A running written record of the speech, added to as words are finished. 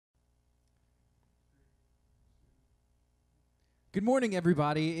Good morning,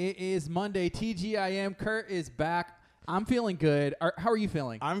 everybody. It is Monday. TGIM. Kurt is back. I'm feeling good. How are you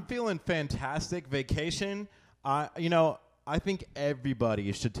feeling? I'm feeling fantastic. Vacation. I think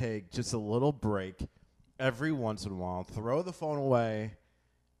everybody should take just a little break every once in a while. Throw the phone away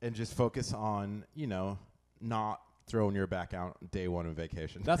and just focus on, not throwing your back out day one of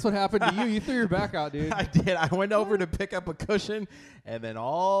vacation. That's what happened to you. You threw your back out, dude. I did. I went over to pick up a cushion, and then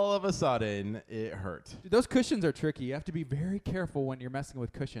all of a sudden, it hurt. Dude, those cushions are tricky. You have to be very careful when you're messing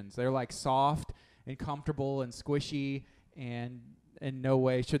with cushions. They're like soft and comfortable and squishy, and in no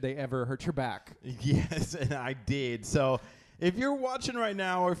way should they ever hurt your back. Yes, and I did. So if you're watching right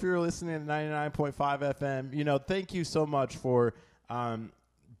now or if you're listening to 99.5 FM, thank you so much for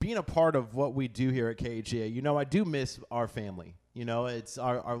being a part of what we do here at KHEA. I do miss our family. It's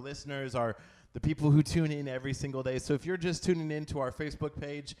our listeners, the people who tune in every single day. So if you're just tuning in to our Facebook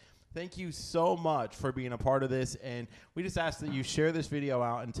page, thank you so much for being a part of this. And we just ask that you share this video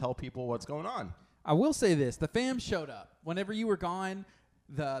out and tell people what's going on. I will say this. The fam showed up. Whenever you were gone,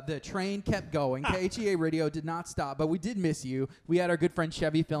 the train kept going. KHEA Radio did not stop, but we did miss you. We had our good friend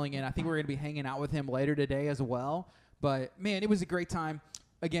Chevy filling in. I think we're going to be hanging out with him later today as well. But, man, it was a great time.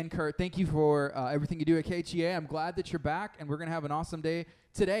 Again, Kurt, thank you for everything you do at KHEA. I'm glad that you're back, and we're going to have an awesome day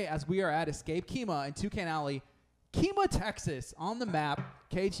today as we are at Escape Kemah in Toucan Alley, Kemah, Texas, on the map.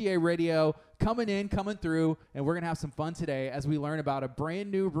 KHEA Radio coming through, and we're going to have some fun today as we learn about a brand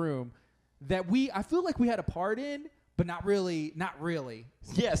new room that I feel like we had a part in, but not really.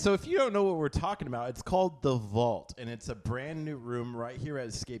 Yeah, so if you don't know what we're talking about, it's called The Vault, and it's a brand new room right here at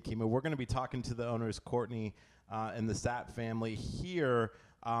Escape Kemah. We're going to be talking to the owners, Courtney and the Sapp family here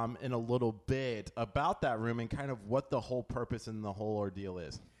in a little bit about that room and kind of what the whole purpose and the whole ordeal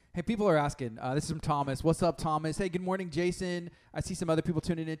is. Hey, people are asking. This is from Thomas. What's up, Thomas? Hey, good morning, Jason. I see some other people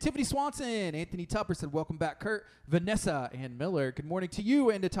tuning in. Tiffany Swanson. Anthony Tupper said, welcome back, Kurt. Vanessa and Miller. Good morning to you.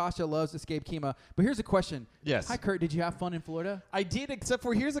 And Natasha loves Escape Kemah. But here's a question. Yes. Hi, Kurt. Did you have fun in Florida? I did, except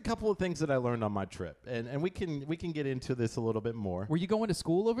for here's a couple of things that I learned on my trip. And we can get into this a little bit more. Were you going to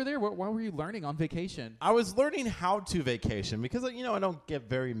school over there? Why were you learning on vacation? I was learning how to vacation because, I don't get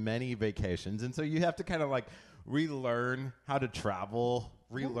very many vacations. And so you have to kind of like relearn how to travel.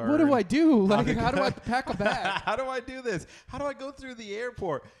 What do I do? How do I pack a bag? How do I do this? How do I go through the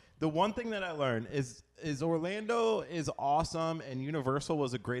airport? The one thing that I learned is Orlando is awesome and Universal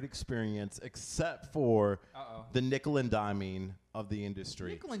was a great experience except for the nickel and diming of the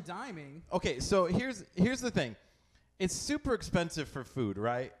industry. Nickel and diming? Okay, so here's the thing. It's super expensive for food,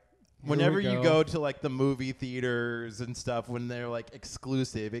 right? Whenever you go to like the movie theaters and stuff, when they're like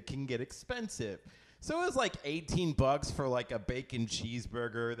exclusive, it can get expensive. So it was like $18 for like a bacon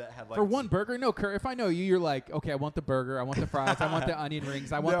cheeseburger that had like for one burger. No, Kurt. If I know you, you're like, okay, I want the burger, I want the fries, I want the onion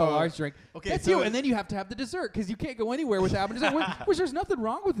rings, I want the large drink. Okay, that's so you. And then you have to have the dessert because you can't go anywhere without having dessert. Which there's nothing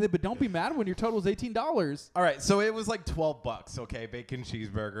wrong with it, but don't be mad when your total is $18. All right, so it was like $12. Okay, bacon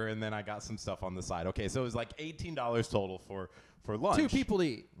cheeseburger, and then I got some stuff on the side. Okay, so it was like $18 total for lunch. 2 people to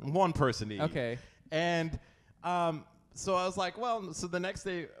eat. 1 person to eat. Okay, and so I was like, well, so the next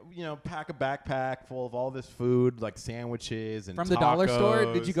day, pack a backpack full of all this food, like sandwiches and from the tacos. dollar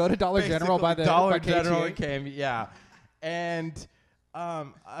store. Did you go to Dollar General by the Dollar by General? KHEA? Came, yeah. And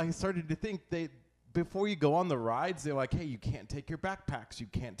I started to think before you go on the rides, they're like, hey, you can't take your backpacks, you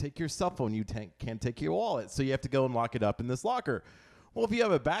can't take your cell phone, you can't take your wallet, so you have to go and lock it up in this locker. Well, if you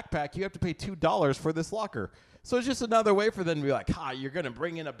have a backpack, you have to pay $2 for this locker. So it's just another way for them to be like, you're going to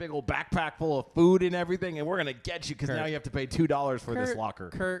bring in a big old backpack full of food and everything, and we're going to get you because now you have to pay $2 for this locker.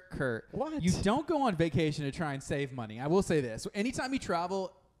 Kurt. What? You don't go on vacation to try and save money. I will say this. Anytime you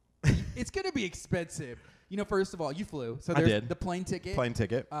travel, it's going to be expensive. First of all, you flew. So there's the plane ticket.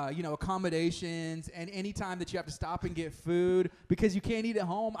 Accommodations, and any time that you have to stop and get food because you can't eat at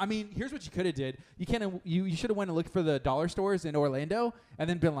home. I mean, here's what you could have did. You should have went and looked for the dollar stores in Orlando and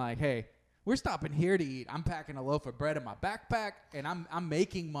then been like, hey, we're stopping here to eat. I'm packing a loaf of bread in my backpack, and I'm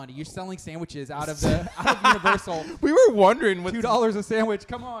making money. You're selling sandwiches out of Universal. We were wondering with $2 a sandwich.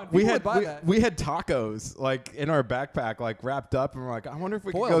 Come on, we had tacos like in our backpack, like wrapped up, and we're like, I wonder if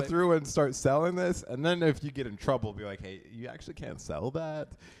we could go through and start selling this. And then if you get in trouble, be like, hey, you actually can't sell that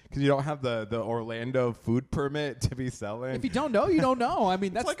because you don't have the Orlando food permit to be selling. If you don't know, you don't know. I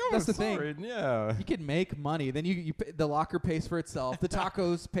mean, that's the thing. Yeah, you can make money. Then the locker pays for itself. The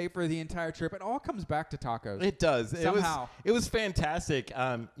tacos pay for the entire trip. It all comes back to tacos. It does. Somehow. It was fantastic.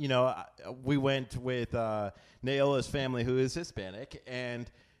 We went with Naola's family, who is Hispanic, and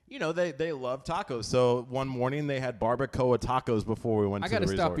they love tacos. So one morning they had barbacoa tacos before we went to the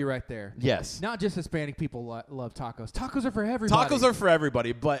resort. I got to stop you right there. Yes. Not just Hispanic people love tacos. Tacos are for everybody. Tacos are for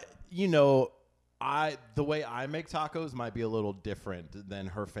everybody, but the way I make tacos might be a little different than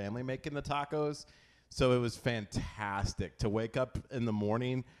her family making the tacos. So it was fantastic to wake up in the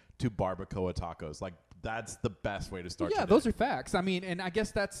morning to barbacoa tacos. Like, that's the best way to start. Yeah, those are facts. I mean, and I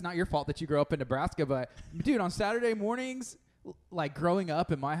guess that's not your fault that you grew up in Nebraska, but dude, on Saturday mornings, like growing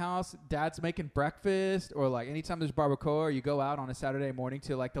up in my house, Dad's making breakfast, or like anytime there's barbacoa, or you go out on a Saturday morning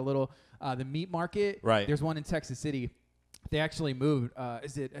to like the little the meat market. Right. There's one in Texas City. They actually moved.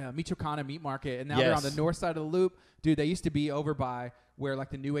 Is it Michoacana Meat Market? And now they're on the north side of the loop. Dude, they used to be over by where like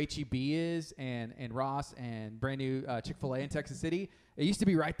the new H-E-B is and Ross and brand new Chick-fil-A in Texas City. It used to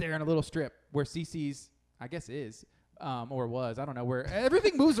be right there in a little strip where CC's, I guess, is. Or was. I don't know where.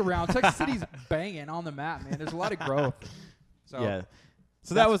 Everything moves around. Texas City's banging on the map, man. There's a lot of growth. So, yeah.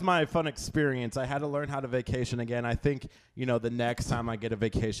 So that was my fun experience. I had to learn how to vacation again. I think, the next time I get a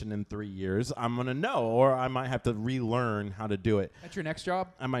vacation in 3 years, I'm going to know, or I might have to relearn how to do it. That's your next job?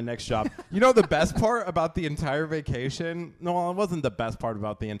 At my next job. The best part about the entire vacation, no, it wasn't the best part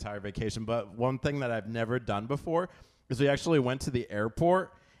about the entire vacation, but one thing that I've never done before is we actually went to the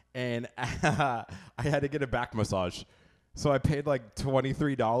airport, and I had to get a back massage. So I paid like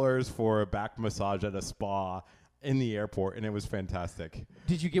 $23 for a back massage at a spa in the airport, and it was fantastic.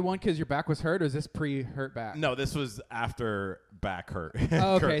 Did you get one because your back was hurt, or is this pre-hurt back? No, this was after back hurt.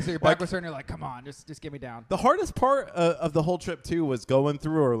 Oh, okay, so your back was hurt, and you're like, come on, just get me down. The hardest part of the whole trip, too, was going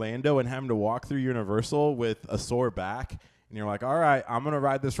through Orlando and having to walk through Universal with a sore back. And you're like, all right, I'm going to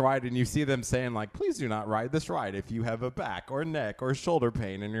ride this ride. And you see them saying, like, please do not ride this ride if you have a back or neck or shoulder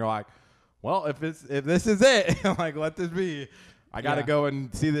pain. And you're like, well, if this is it, like, let this be. I got to go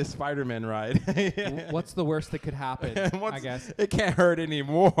and see this Spider-Man ride. What's the worst that could happen, I guess? It can't hurt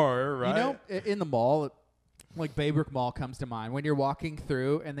anymore, right? In the mall, like Baybrook Mall comes to mind. When you're walking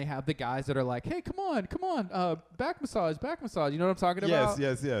through and they have the guys that are like, hey, come on, back massage. You know what I'm talking about?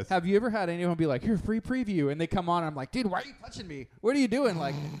 Yes. Have you ever had anyone be like, here, free preview? And they come on and I'm like, dude, why are you touching me? What are you doing?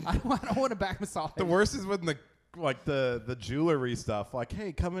 Like, I don't want a back massage. The worst is when the jewelry stuff, like,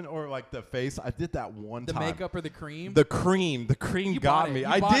 hey, come in, or like the face. I did that one time. The makeup or the cream? The cream got me.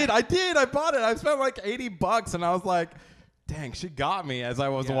 I did. I bought it. I spent like $80 and I was like, dang, she got me as I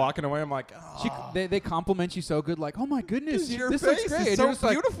was walking away. I'm like, oh. They compliment you so good, like, oh my goodness, your this face looks great. is so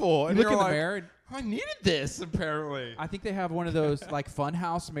beautiful. And you look in the mirror. I needed this, apparently. I think they have one of those like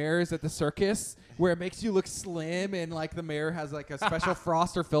funhouse mirrors at the circus where it makes you look slim, and like the mirror has like a special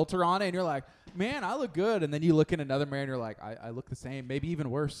frost or filter on it, and you're like, man, I look good. And then you look in another mirror and you're like, I look the same, maybe even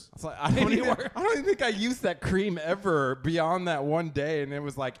worse. It's like, I don't even think I used that cream ever beyond that one day, and it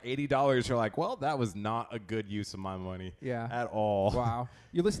was like $80. You're like, well, that was not a good use of my money at all. Wow.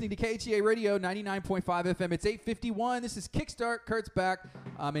 You're listening to KHEA Radio 99.5 FM. It's 8:51. This is Kickstart. Kurt's back.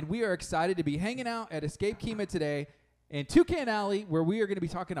 And we are excited to be hanging out at Escape Kima today in Toucan Alley, where we are going to be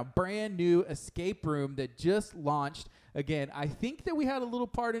talking a brand new escape room that just launched. Again, I think that we had a little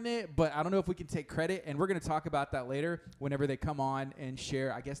part in it, but I don't know if we can take credit, and we're going to talk about that later whenever they come on and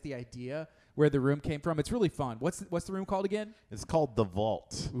share, I guess, the idea where the room came from. It's really fun. What's the room called again? It's called The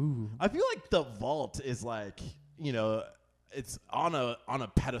Vault. Ooh. I feel like The Vault is like, it's on a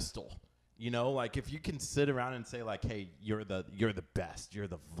pedestal. Like if you can sit around and say like, hey, you're the best, you're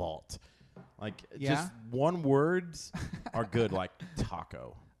the Vault. Like just one words are good, like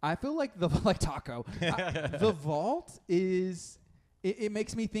taco. I feel like taco. The Vault is it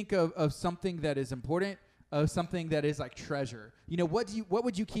makes me think of something that is important, of something that is like treasure. What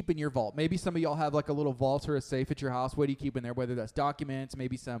would you keep in your vault? Maybe some of y'all have like a little vault or a safe at your house. What do you keep in there? Whether that's documents,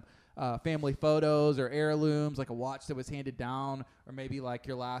 maybe some family photos or heirlooms, like a watch that was handed down, or maybe like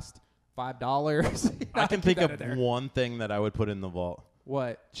your last $5. I can think of one thing that I would put in the vault.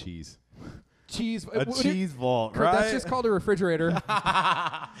 What? Cheese. Cheese. A cheese vault, Kurt, right? That's just called a refrigerator.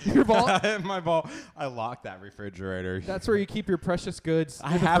 Your vault? My vault. I lock that refrigerator. That's where you keep your precious goods.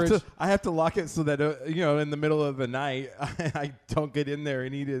 I have to lock it so that in the middle of the night I don't get in there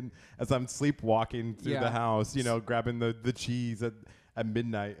and eat it as I'm sleepwalking through the house. Grabbing the cheese at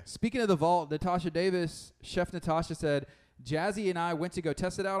midnight. Speaking of the vault, Natasha Davis, Chef Natasha said, Jazzy and I went to go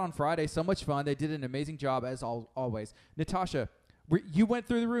test it out on Friday. So much fun. They did an amazing job as always. Natasha, you went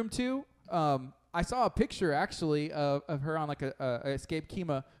through the room too? I saw a picture actually of her on like a Escape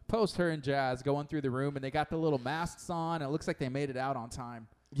Kima post, her and Jazz going through the room, and they got the little masks on, and it looks like they made it out on time.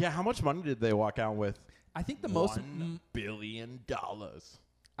 Yeah, how much money did they walk out with? I think the most $1 billion.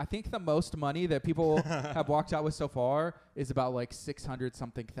 I think the most money that people have walked out with so far is about like 600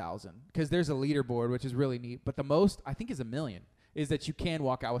 something thousand, because there's a leaderboard, which is really neat. But the most I think is $1 million is that you can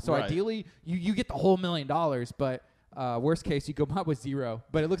walk out with. So ideally you get the whole $1 million, but worst case you go out with zero.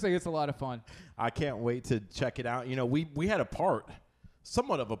 But it looks like it's a lot of fun. I can't wait to check it out. We had a part.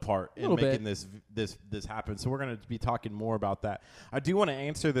 somewhat of a part in making this happen. So we're going to be talking more about that. I do want to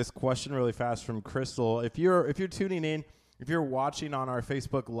answer this question really fast from Crystal. If you're tuning in, if you're watching on our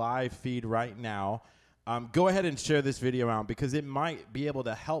Facebook live feed right now, go ahead and share this video out because it might be able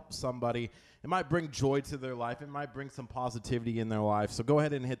to help somebody. It might bring joy to their life. It might bring some positivity in their life. So go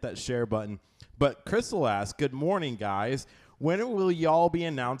ahead and hit that share button. But Crystal asks, good morning, guys. When will y'all be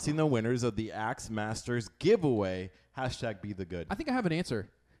announcing the winners of the Axe Masters giveaway? #BeTheGood. I think I have an answer.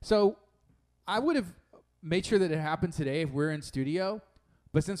 So I would have made sure that it happened today if we're in studio.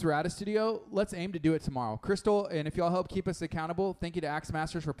 But since we're out of studio, let's aim to do it tomorrow. Crystal, and if y'all help keep us accountable, thank you to Axe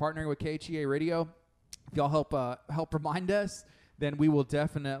Masters for partnering with KHEA Radio. If y'all help remind us, then we will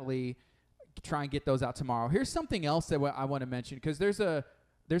definitely try and get those out tomorrow. Here's something else that I want to mention because there's a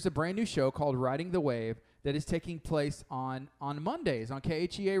brand new show called Riding the Wave that is taking place on Mondays on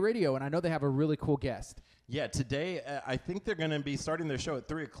KHEA Radio, and I know they have a really cool guest. Yeah, today I think they're going to be starting their show at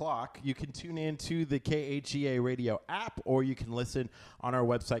 3 o'clock. You can tune in to the KHEA Radio app, or you can listen on our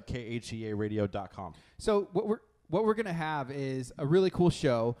website, khearadio.com. So what we're going to have is a really cool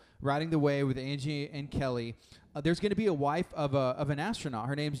show, Riding the Wave with Angie and Kelly. There's going to be a wife of an astronaut.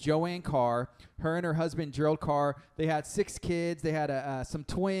 Her name's Joanne Carr. Her and her husband, Gerald Carr, they had 6 kids. They had some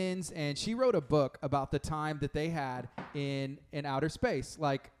twins, and she wrote a book about the time that they had in outer space,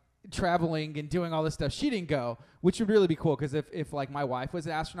 like traveling and doing all this stuff. She didn't go, which would really be cool because if like my wife was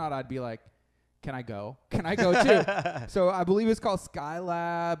an astronaut, I'd be like, can I go? Can I go too? So I believe it's called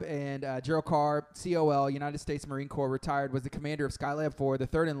Skylab, and Gerald Carr, COL, United States Marine Corps, retired, was the commander of Skylab 4, the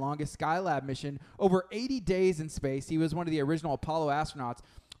third and longest Skylab mission, over 80 days in space. He was one of the original Apollo astronauts,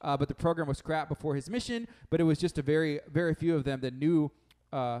 but the program was scrapped before his mission, but it was just a very, very few of them that knew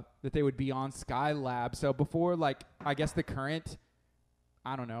that they would be on Skylab. So before, like, I guess the current,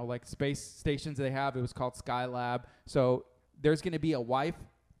 I don't know, like space stations they have, it was called Skylab. So there's going to be a wife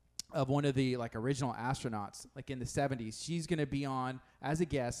of one of the like original astronauts, like in the 70s. She's going to be on as a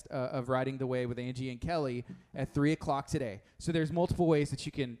guest of Riding the Wave with Angie and Kelly at 3 o'clock today. So there's multiple ways that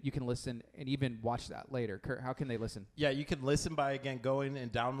you can listen and even watch that later. Kurt, how can they listen? Yeah, you can listen by, again, going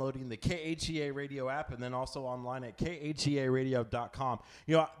and downloading the KHEA Radio app, and then also online at khearadio.com.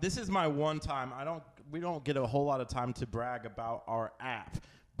 You know, this is my one time. We don't get a whole lot of time to brag about our app,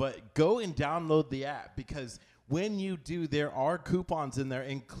 but go and download the app because when you do, there are coupons in there,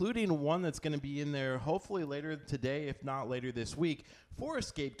 including one that's going to be in there hopefully later today, if not later this week, for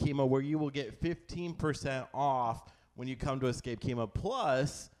Escape Chemo, where you will get 15% off when you come to Escape Chemo.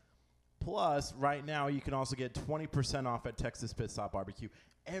 Plus, right now, you can also get 20% off at Texas Pit Stop Barbecue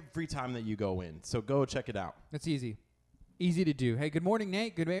every time that you go in. So go check it out. That's easy. Easy to do. Hey, good morning,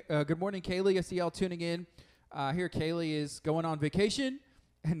 Nate. Good morning, Kaylee. I see y'all tuning in. Here, Kaylee is going on vacation.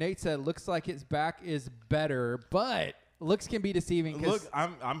 And Nate said, looks like his back is better, but looks can be deceiving. Look,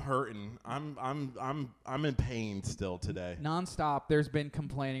 I'm hurting. I'm in pain still today. Nonstop, there's been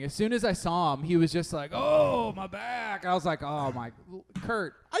complaining. As soon as I saw him, he was just like, "Oh, my back." I was like, "Oh my,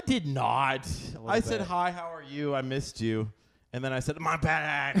 Kurt." I did not. I said, "Hi, how are you? I missed you." And then I said, "My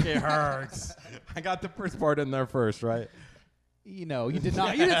back, it hurts." I got the first part in there first, right? You know, you did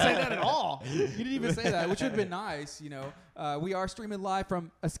not. You didn't say that at all. You didn't even say that, which would have been nice. You know, we are streaming live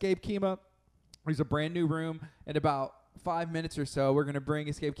from Escape Chemo. There's a brand new room. In about 5 minutes or so, we're going to bring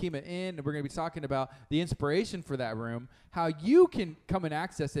Escape Chemo in, and we're going to be talking about the inspiration for that room, how you can come and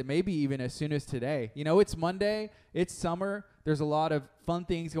access it, maybe even as soon as today. You know, it's Monday. It's summer. There's a lot of fun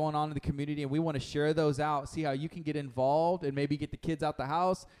things going on in the community, and we want to share those out, see how you can get involved and maybe get the kids out the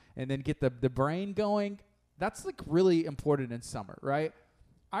house and then get the brain going. That's like really important in summer, right?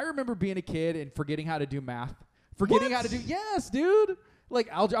 I remember being a kid and forgetting how to do math. Yes, dude. Like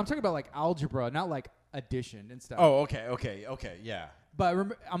I'm talking about like algebra, not like addition and stuff. Oh, okay, yeah. But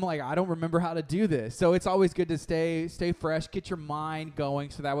I'm like, I don't remember how to do this. So it's always good to stay fresh, get your mind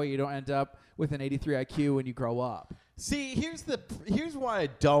going, so that way you don't end up with an 83 IQ when you grow up. See, here's why I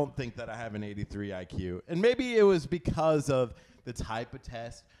don't think that I have an 83 IQ. And maybe it was because of the type of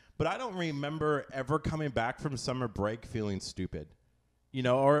test. But I don't remember ever coming back from summer break feeling stupid, you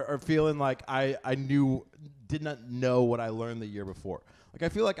know, or feeling like I did not know what I learned the year before. Like, I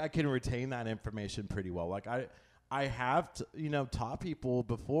feel like I can retain that information pretty well. Like, I have, taught people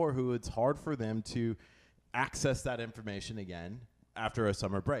before who it's hard for them to access that information again after a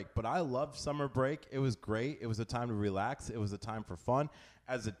summer break. But I loved summer break. It was great. It was a time to relax. It was a time for fun.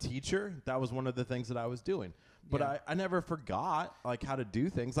 As a teacher, that was one of the things that I was doing. But yeah. I never forgot like how to do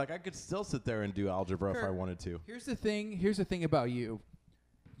things. Like I could still sit there and do algebra if I wanted to. Here's the thing about you.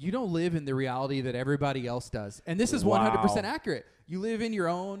 you don't live in the reality that everybody else does. And this is Wow. 100% accurate. You live in your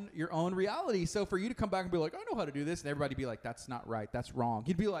own reality. So for you to come back and be like, I know how to do this, and everybody be like, that's not right, that's wrong.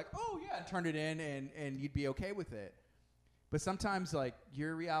 You'd be like, oh yeah, and turn it in, and you'd be okay with it. But sometimes like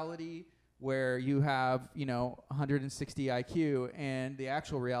your reality where you have, 160 IQ and the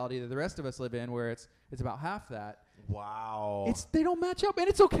actual reality that the rest of us live in where it's about half that. Wow. They don't match up, and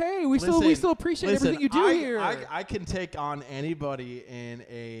it's okay. We still appreciate everything you do here. I can take on anybody in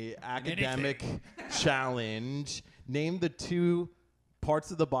a academic challenge. Name the 2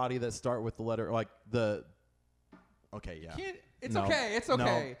 parts of the body that start with the letter Okay, yeah. It's No. okay. It's No.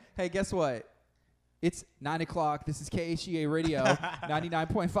 okay. Hey, guess what? It's 9 o'clock. This is KHEA Radio,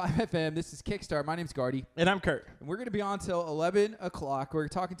 99.5 FM. This is Kickstart. My name's Gardy. And I'm Kurt. And we're going to be on till 11 o'clock. We're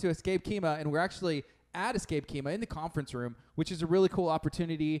talking to Escape Kima, and we're actually at Escape Kima in the conference room, which is a really cool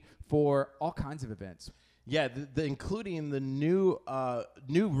opportunity for all kinds of events. Yeah, including the new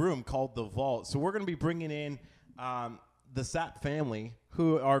room called The Vault. So we're going to be bringing in the Sat family,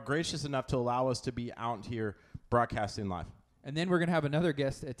 who are gracious enough to allow us to be out here broadcasting live. And then we're going to have another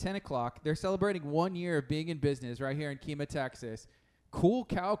guest at 10 o'clock. They're celebrating 1 year of being in business right here in Kima, Texas. Cool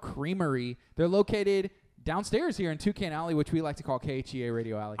Cow Creamery. They're located downstairs here in Toucan Alley, which we like to call KHEA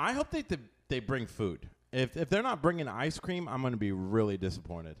Radio Alley. I hope they bring food. If they're not bringing ice cream, I'm going to be really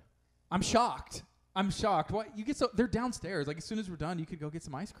disappointed. I'm shocked. What they're downstairs. Like as soon as we're done, you could go get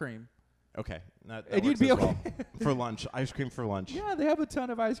some ice cream. Okay, that And works you'd be as well. okay. For lunch. Ice cream for lunch. Yeah, they have a ton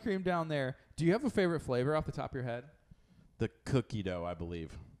of ice cream down there. Do you have a favorite flavor off the top of your head? The cookie dough, I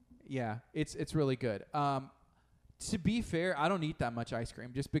believe. Yeah, it's really good. To be fair, I don't eat that much ice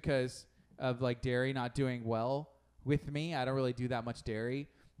cream just because of like dairy not doing well with me. I don't really do that much dairy.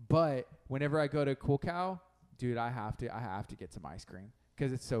 But whenever I go to Cool Cow, dude, I have to get some ice cream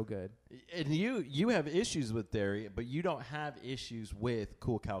because it's so good. And you have issues with dairy, but you don't have issues with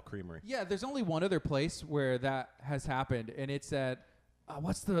Cool Cow Creamery. Yeah, there's only one other place where that has happened, and it's at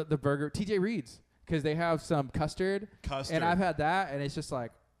what's the burger? TJ Reed's, because they have some custard, and I've had that, and it's just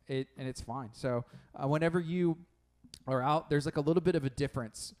like it's fine. So whenever you are out, there's like a little bit of a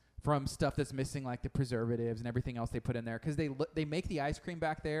difference from stuff that's missing, like the preservatives and everything else they put in there, because they make the ice cream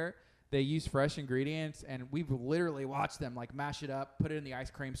back there. They use fresh ingredients, and we've literally watched them like mash it up, put it in the ice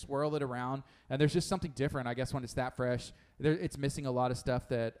cream, swirl it around, and there's just something different, I guess, when it's that fresh. It's missing a lot of stuff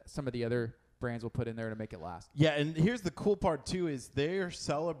that some of the other brands will put in there to make it last. Yeah, and here's the cool part, too, is they're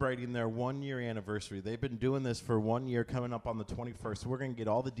celebrating their 1 year anniversary. They've been doing this for 1 year, coming up on the 21st. So we're going to get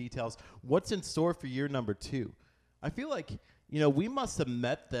all the details. What's in store for year number 2? I feel like, we must have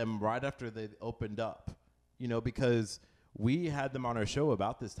met them right after they opened up, because we had them on our show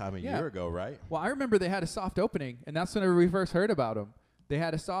about this time a year ago, right? Well, I remember they had a soft opening, and that's whenever we first heard about them. They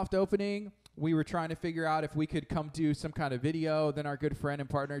had a soft opening. We were trying to figure out if we could come do some kind of video. Then our good friend and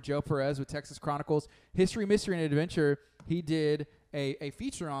partner, Joe Perez with Texas Chronicles, History, Mystery, and Adventure, he did a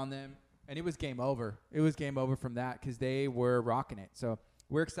feature on them, and it was game over. It was game over from that because they were rocking it. So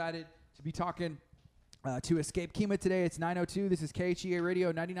we're excited to be talking to Escape Kima today. It's 9:02. This is KHEA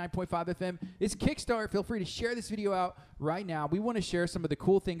Radio, 99.5 FM. It's Kickstart. Feel free to share this video out right now. We want to share some of the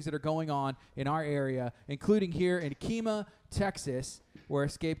cool things that are going on in our area, including here in Kima, Texas, where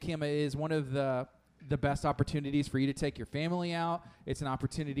Escape Kima is one of the best opportunities for you to take your family out. It's an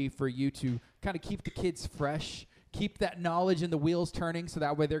opportunity for you to kind of keep the kids fresh, keep that knowledge and the wheels turning, so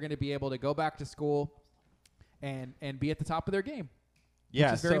that way they're going to be able to go back to school and be at the top of their game.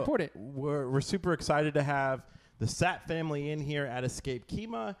 Yeah, which is very important. We're super excited to have the Sat family in here at Escape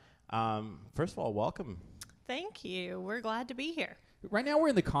Kima. First of all, welcome. Thank you. We're glad to be here. Right now we're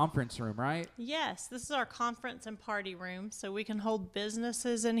in the conference room, right? Yes, this is our conference and party room, so we can hold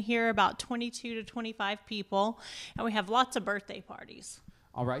businesses in here, about 22 to 25 people, and we have lots of birthday parties.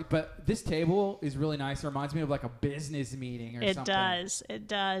 All right, but this table is really nice. It reminds me of like a business meeting or something. It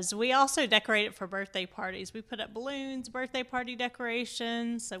does. We also decorate it for birthday parties. We put up balloons, birthday party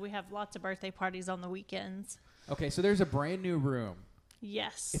decorations, so we have lots of birthday parties on the weekends. Okay, so there's a brand new room.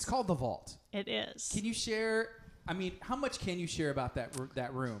 Yes. It's called The Vault. It is. Can you share, how much can you share about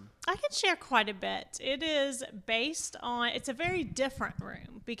that room? I can share quite a bit. It is based on, it's a very different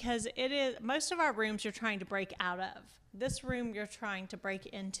room because most of our rooms you're trying to break out of. This room you're trying to break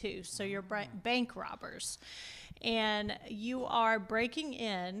into, so you're bank robbers. And you are breaking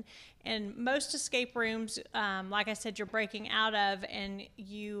in, and most escape rooms, like I said, you're breaking out of, and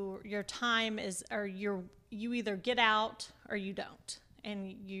your time is, or you either get out or you don't,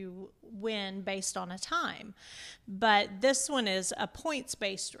 and you win based on a time. But this one is a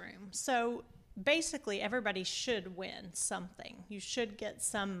points-based room. So basically everybody should win something. You should get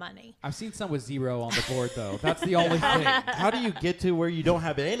some money. I've seen some with 0 on the board, though. That's the only thing. How do you get to where you don't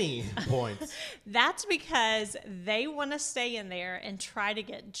have any points? That's because they want to stay in there and try to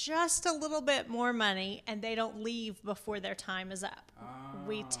get just a little bit more money, and they don't leave before their time is up.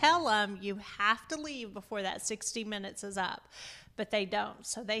 We tell them you have to leave before that 60 minutes is up, but they don't.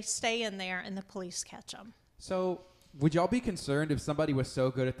 So they stay in there, and the police catch them. So would y'all be concerned if somebody was so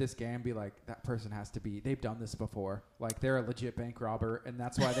good at this game, be like, that person has to be, they've done this before. Like, they're a legit bank robber, and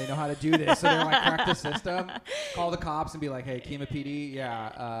that's why they know how to do this. So they're like, crack the system, call the cops, and be like, hey, Kemah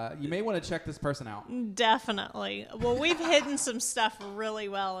PD, you may want to check this person out. Definitely. Well, we've hidden some stuff really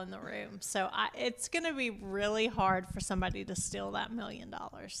well in the room. So it's going to be really hard for somebody to steal that $1 million.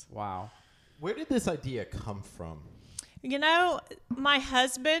 Wow. Where did this idea come from? You know, my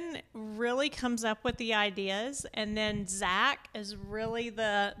husband really comes up with the ideas, and then Zach is really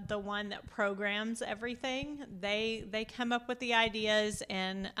the one that programs everything. They come up with the ideas,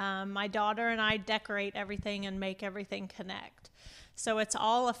 and my daughter and I decorate everything and make everything connect. So it's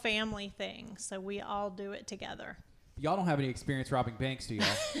all a family thing. So we all do it together. Y'all don't have any experience robbing banks, do y'all?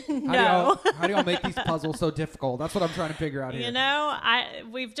 No. How do y'all make these puzzles so difficult? That's what I'm trying to figure out here. You know,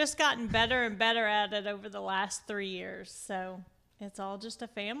 we've just gotten better and better at it over the last 3 years. So it's all just a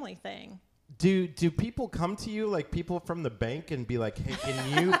family thing. Do people come to you, like people from the bank, and be like, hey,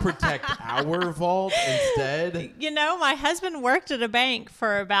 can you protect our vault instead? You know, my husband worked at a bank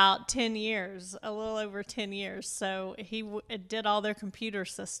for about 10 years, a little over 10 years. So he did all their computer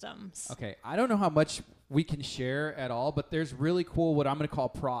systems. Okay, I don't know how much we can share at all, but there's really cool what I'm going to call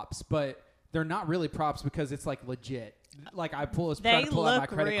props, but they're not really props because it's like legit. Like I trying to pull out my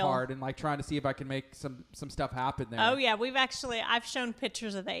credit card and like trying to see if I can make some stuff happen there. Oh yeah, I've shown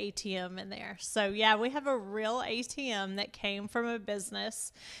pictures of the ATM in there. So yeah, we have a real ATM that came from a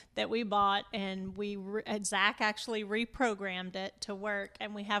business that we bought, and Zach actually reprogrammed it to work,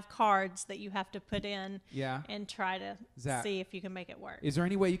 and we have cards that you have to put in and try to see if you can make it work. Is there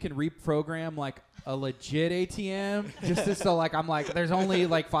any way you can reprogram like a legit ATM just so like I'm like there's only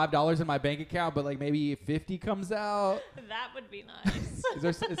like $5 in my bank account, but like maybe 50 comes out? That would be nice.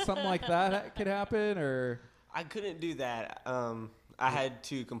 Is something like that could happen, or I couldn't do that. I had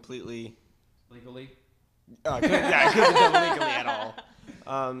to completely legally. I couldn't do it legally at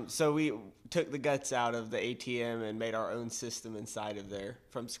all. So we took the guts out of the ATM and made our own system inside of there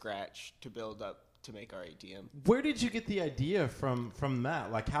from scratch to build up to make our ATM. Where did you get the idea from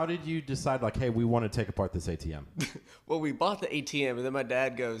that? Like, how did you decide, like, hey, we want to take apart this ATM? Well, we bought the ATM, and then my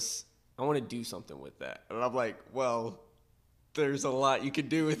dad goes, I want to do something with that. And I'm like, well, there's a lot you could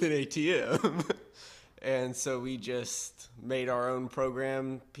do with an ATM. And so we just made our own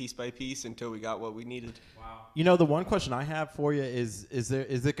program piece by piece until we got what we needed. Wow. You know, the one question I have for you is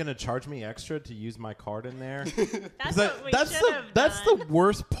it going to charge me extra to use my card in there? That's what we should have That's done. the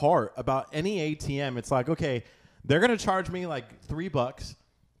worst part about any ATM. It's like, okay, they're going to charge me like $3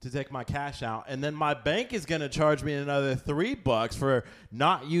 to take my cash out, and then my bank is going to charge me another $3 for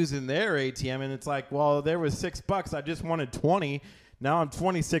not using their ATM. And it's like, well, there was $6. I just wanted 20. Now I'm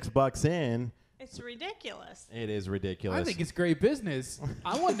 $26 in. It's ridiculous. It is ridiculous. I think it's great business.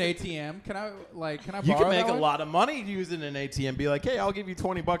 I want an ATM. Can I borrow you can make that a one? lot of money using an ATM. Be like, hey, I'll give you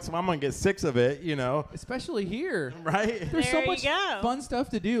 $20 and I'm going to get 6 of it, you know. Especially here. Right? There's There so you much go. fun stuff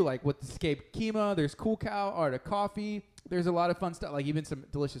to do, like with Escape Kemah. There's Cool Cow, Art of Coffee. There's a lot of fun stuff, like even some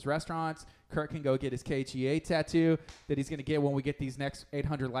delicious restaurants. Kurt can go get his KHEA tattoo that he's going to get when we get these next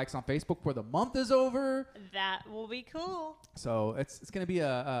 800 likes on Facebook before the month is over. That will be cool. So it's going to be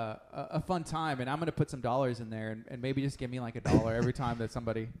a fun time, and I'm going to put some dollars in there and maybe just give me like $1 every time that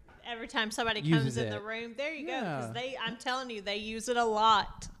somebody. Every time somebody Uses comes in it. the room, there you go. Yeah. Because I'm telling you, they use it a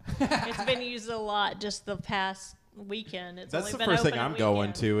lot. It's been used a lot just the past weekend. It's That's only the been first thing open a I'm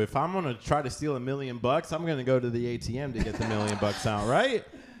going weekend. to. If I'm going to try to steal $1 million, I'm going to go to the ATM to get the $1 million out, right?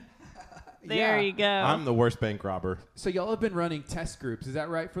 There you go. I'm the worst bank robber. So y'all have been running test groups. Is that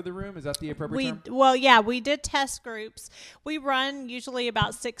right for the room? Is that the appropriate term? Well, yeah, we did test groups. We run usually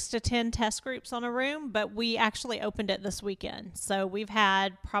about 6 to 10 test groups on a room, but we actually opened it this weekend. So we've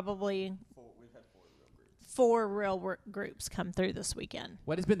had probably 4 real groups come through this weekend.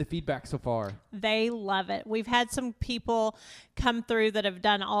 What has been the feedback so far? They love it. We've had some people come through that have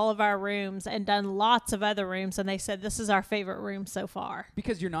done all of our rooms and done lots of other rooms, and they said this is our favorite room so far.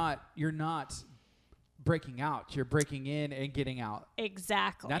 Because you're not breaking out. You're breaking in and getting out.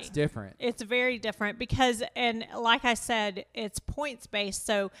 Exactly. That's different. It's very different because, and like I said, it's points based.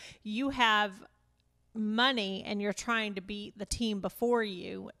 So you have money and you're trying to beat the team before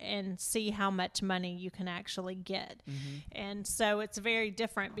you and see how much money you can actually get. And so it's very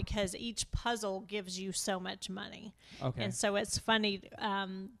different because each puzzle gives you so much money. Okay. And so it's funny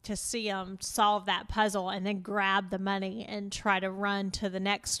to see them solve that puzzle and then grab the money and try to run to the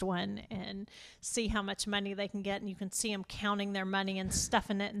next one and see how much money they can get. And you can see them counting their money and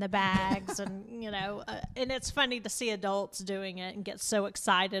stuffing it in the bags. And, and it's funny to see adults doing it and get so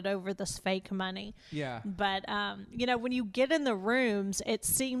excited over this fake money. Yeah. But, when you get in the rooms, it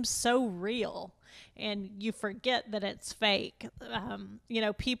seems so real and you forget that it's fake.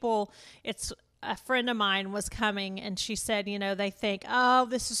 A friend of mine was coming and she said, they think, oh,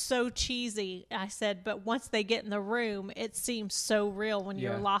 this is so cheesy. I said, but once they get in the room, it seems so real when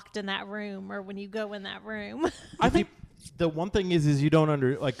you're locked in that room or when you go in that room. I think the one thing is you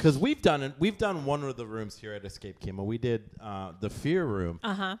don't because we've done one of the rooms here at Escape Kima. We did the Fear Room.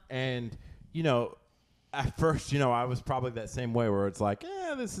 And, at first, I was probably that same way where it's like,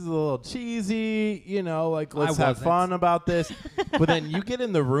 this is a little cheesy, let's have fun about this. But then you get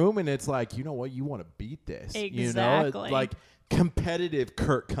in the room and it's like, you know what, you want to beat this. Exactly. Like competitive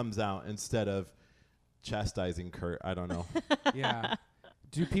Kurt comes out instead of chastising Kurt. I don't know. Yeah.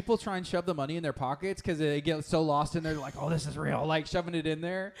 Do people try and shove the money in their pockets because they get so lost in there? They're like, oh, this is real. Like shoving it in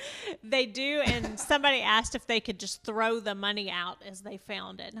there. They do. And somebody asked if they could just throw the money out as they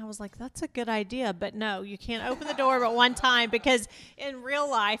found it. And I was like, that's a good idea. But no, you can't open the door but one time because in real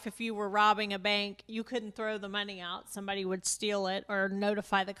life, if you were robbing a bank, you couldn't throw the money out. Somebody would steal it or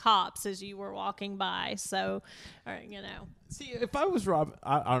notify the cops as you were walking by. So, See, if I was robbing,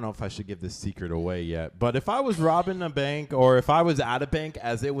 I don't know if I should give this secret away yet, but if I was robbing a bank or if I was at a bank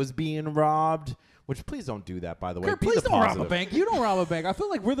as it was being robbed, which please don't do that, by the way. Kurt, Be please the don't rob positive. a bank. You don't rob a bank. I feel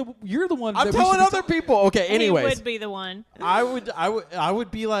like you're the one. I'm that we telling should be other people. Okay, anyways. He would be the one. I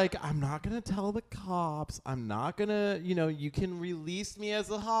would be like, I'm not going to tell the cops. I'm not going to, you can release me as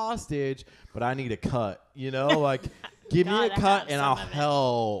a hostage, but I need a cut, like give me a Gotta cut have and some I'll of it.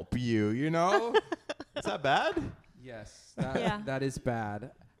 help you, Is that bad? Yes, Yeah. that is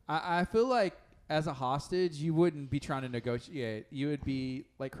bad. I feel like as a hostage, you wouldn't be trying to negotiate. You would be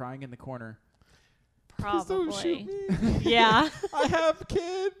like crying in the corner. Please don't Probably. shoot me. Yeah. I have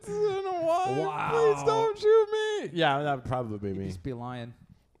kids and a wife. Wow. Please don't shoot me. Yeah, that would probably be You'd me. just be lying.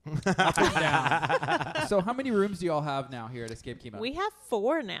 Up and down. So how many rooms do y'all have now here at Escape Kima? We have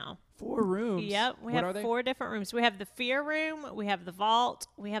 4 now. 4 rooms. Yep, we What are have they? 4 different rooms. We have the Fear Room, we have the Vault,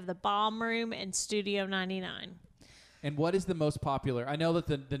 we have the Bomb Room, and Studio 99. And what is the most popular? I know that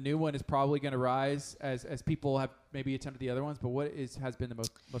the new one is probably going to rise as people have maybe attempted the other ones, but what has been the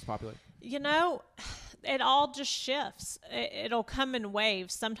most popular? It all just shifts. It'll come in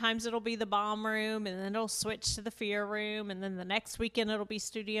waves. Sometimes it'll be the Bomb Room, and then it'll switch to the Fear Room, and then the next weekend it'll be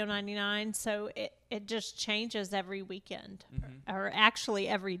Studio 99. So it just changes every weekend, or actually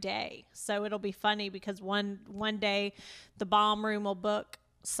every day. So it'll be funny because one day the Bomb Room will book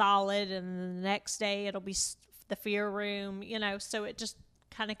solid, and then the next day it'll be the Fear Room. So it just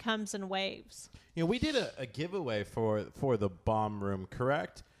kind of comes in waves. We did a giveaway for the Bomb Room,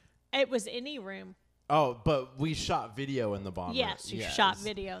 correct? It was any room. Oh, but we shot video in the Bomb Room. Yes, you shot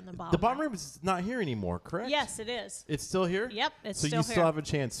video in the Bomb The Bomb Room is not here anymore, correct? Yes, it is. It's still here? Yep, it's so still you here. still have a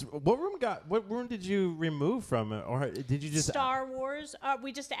chance. What room did you remove from it, or did you just Star Wars.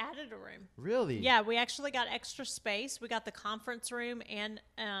 We just added a room. Really? Yeah, we actually got extra space. We got the conference room, and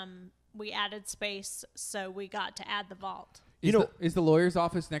we added space, so we got to add the vault. Is the lawyer's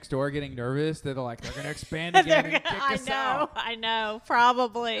office next door getting nervous that they're going to expand again and kick us out? I know,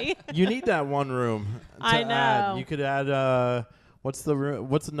 probably. You need that one room. To I know. Add. You could add. What's the room?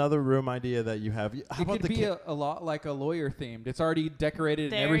 What's another room idea that you have? How It about could the be a lot like a lawyer themed. It's already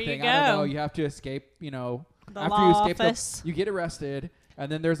decorated There and everything. you I don't go. know. You have to escape. The after law you escape, office. you get arrested,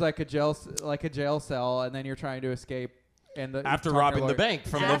 and then there's like a jail cell, and then you're trying to escape. And after talking to robbing the lawyer. bank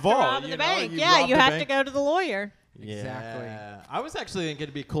from the After vault. robbing the bank. You Yeah, robbed you the have bank. to go to the lawyer. Exactly. Yeah. I was actually thinking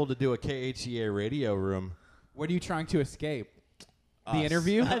it'd be cool to do a KHEA radio room. What are you trying to escape? The Us.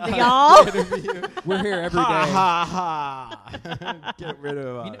 interview? Y'all. We're here every day. Ha ha. Get rid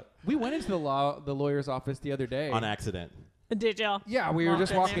of We went into the lawyer's office the other day. on accident. Did y'all? Yeah, we were Walked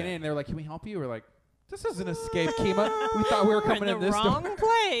just in walking there. in. They were like, "Can we help you?" We're like, "This isn't Escape Kima. We thought we were coming in in the this wrong door."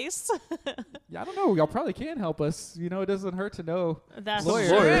 place. Yeah, I don't know. Y'all probably can help us. It doesn't hurt to know. That's Lawyers.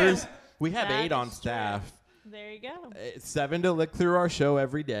 true. Lawyers. We have That 8 on is true. staff. There you go. 7 to look through our show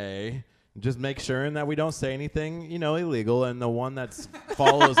every day. just make sure that we don't say anything, illegal, and the one that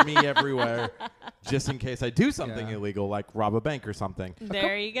follows me everywhere, just in case I do something illegal, like rob a bank or something.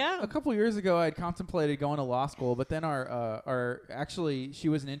 There you go. A couple years ago, I had contemplated going to law school, but then actually, she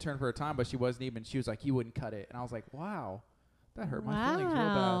was an intern for a time, but she was like, you wouldn't cut it. And I was like, wow, that hurt my feelings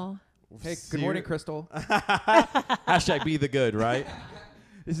real bad. Hey, good morning, Crystal. Hashtag be the good, right?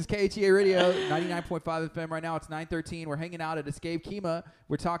 This is KHEA Radio, 99.5 FM. Right now, it's 9:13. We're hanging out at Escape Kima.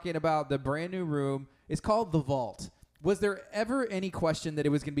 We're talking about the brand new room. It's called The Vault. Was there ever any question that it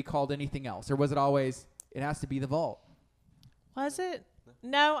was going to be called anything else? Or was it always, it has to be The Vault? Was it?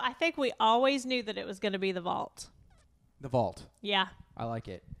 No, I think we always knew that it was going to be The Vault. The Vault. Yeah. I like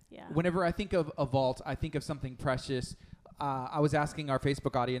it. Yeah. Whenever I think of a vault, I think of something precious. I was asking our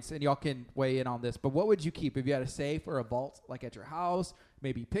Facebook audience, and y'all can weigh in on this, but what would you keep if you had a safe or a vault, like at your house,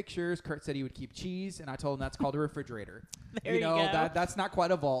 maybe pictures? Kurt said he would keep cheese, and I told him that's called a refrigerator. There you go. That's not quite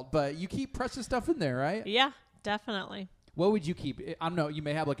a vault, but you keep precious stuff in there, right? Yeah, definitely. What would you keep? I don't know. You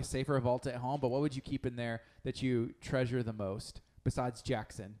may have like a safe or a vault at home, but what would you keep in there that you treasure the most besides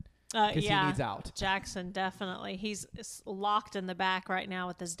Jackson? Because he needs out. Jackson, definitely. He's locked in the back right now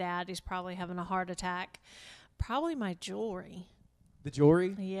with his dad. He's probably having a heart attack. Probably my jewelry. The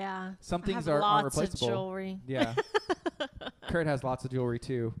jewelry? Yeah. Some things I have are lots irreplaceable. of jewelry. Yeah. Kurt has lots of jewelry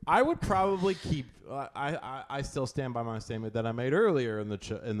too. I would probably keep. I still stand by my statement that I made earlier in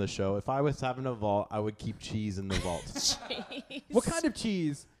the show. If I was having a vault, I would keep cheese in the vault. Jeez. What kind of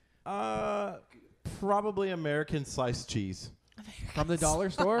cheese? Probably American sliced cheese. From the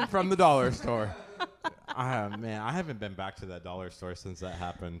dollar store? From the dollar store. Man, I haven't been back to that dollar store since that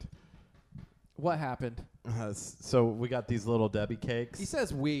happened. What happened? So we got these little Debbie cakes. He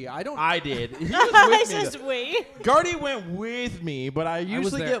says we. I don't. I did. He was He with me. says we. Gardy went with me, but I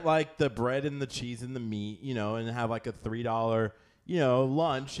usually there. get like the bread and the cheese and the meat, and have like a $3,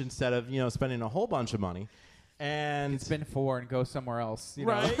 lunch instead of, spending a whole bunch of money. And Spend 4 and go somewhere else.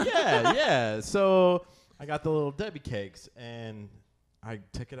 right, yeah. So I got the little Debbie cakes, and I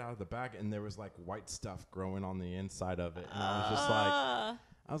took it out of the bag, and there was like white stuff growing on the inside of it, and I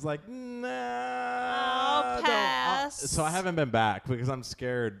was like, nah. I'll pass. So I haven't been back because I'm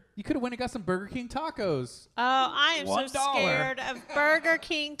scared. You could have went and got some Burger King tacos. Oh, I am $1. so scared of Burger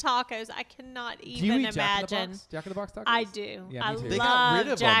King tacos. I cannot Do you even eat Jack in the imagine. Box? Jack in the Box tacos? I do. Yeah, I me too. They love got rid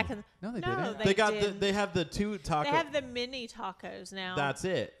of Jack them. No, they no, didn't. They have the two tacos. They have the mini tacos now. That's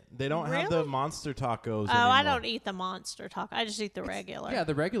it. They don't have the Really? monster tacos Oh, anymore. I don't eat the monster taco. I just eat the regular. Yeah,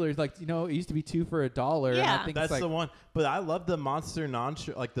 the regular is like, it used to be 2 for $1. And I Yeah. think That's it's like, the one. But I love the monster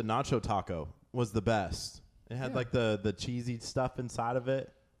nacho, like the nacho taco was the best. It had like the cheesy stuff inside of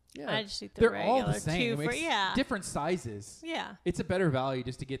it. yeah. I just eat the They're regular. all the same. 2 for, yeah. Different sizes. Yeah. It's a better value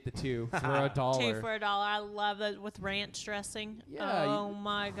just to get the 2 for $1. 2 for $1. I love that with ranch dressing. Yeah, Oh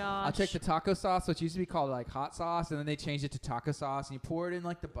my gosh. I'll check the taco sauce, which used to be called like hot sauce, and then they changed it to taco sauce, and you pour it in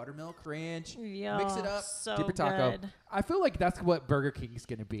like the buttermilk ranch, mix it up, so dip your taco. good. I feel like that's what Burger King's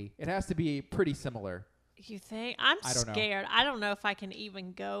going to be. It has to be pretty similar. You think? I'm I don't know. scared. I don't know if I can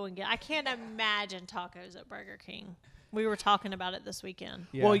even go and get. I can't imagine tacos at Burger King. We were talking about it this weekend.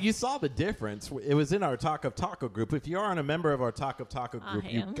 Yeah. Well, you saw the difference. It was in our Talk of Taco group. If you aren't a member of our Talk of Taco group,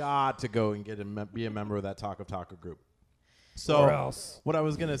 you am. got to go and be a member of that Talk of Taco group. So Or else. what I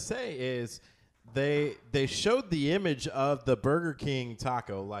was gonna say is they showed the image of the Burger King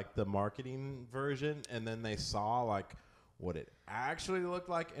taco, like the marketing version, and then they saw like what it actually looked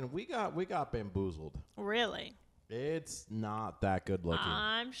like, and we got bamboozled. Really? It's not that good looking.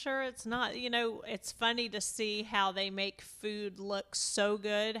 I'm sure it's not. It's funny to see how they make food look so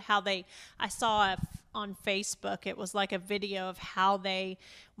good. I saw on Facebook, it was like a video of how they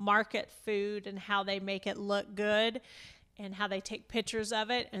market food and how they make it look good and how they take pictures of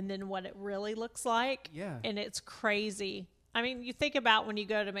it and then what it really looks like. Yeah. And it's crazy. I mean, you think about when you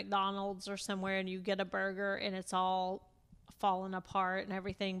go to McDonald's or somewhere and you get a burger and it's all falling apart and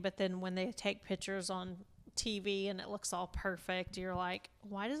everything, but then when they take pictures on TV and it looks all perfect, you're like,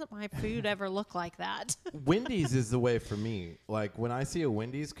 why doesn't my food ever look like that? Wendy's is the way for me. Like when I see a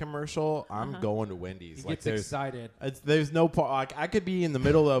Wendy's commercial, I'm going to Wendy's. He Like gets excited. there's no part. Like I could be in the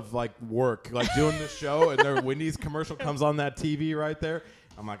middle of like work, like doing the show, and their Wendy's commercial comes on that TV right there.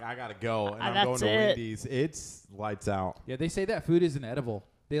 I'm like, I gotta go, and I'm going That's to it. Wendy's. It's lights out. Yeah, they say that food isn't edible.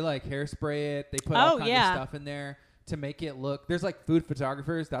 They like hairspray it. They put all kinds of stuff in there to make it look. There's like food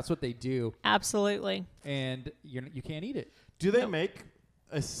photographers. That's what they do, Absolutely. and you can't eat it. Do they make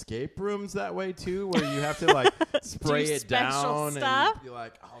escape rooms that way too, where you have to like spray Do it special down stuff? and you're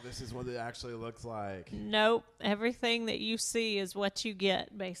like, oh, this is what it actually looks like. Nope. Everything that you see is what you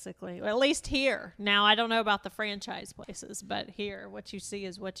get, basically. Well, at least here. Now, I don't know about the franchise places, but here, what you see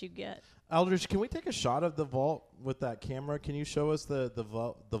is what you get. Aldridge, can we take a shot of the vault with that camera? Can you show us the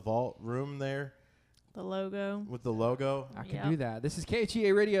vault room there The logo. with the logo? I can Yep. do that. This is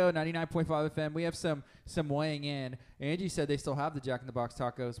KHEA Radio 99.5 FM. We have some weighing in. Angie said they still have the Jack in the Box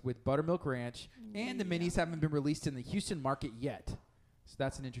tacos with buttermilk ranch, and the minis haven't been released in the Houston market yet. So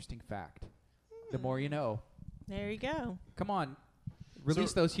that's an interesting fact. The more you know. There you go. Come on,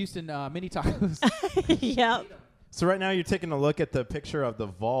 release those Houston mini tacos. Yep. So right now you're taking a look at the picture of the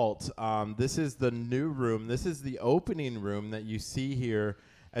vault. This is the new room. This is the opening room that you see here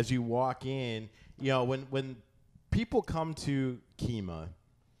as you walk in. You know, when people come to Kemah,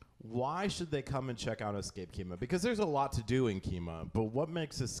 why should they come and check out Escape Kemah? Because there's a lot to do in Kemah, but what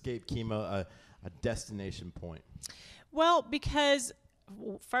makes Escape Kemah a destination point? Well, because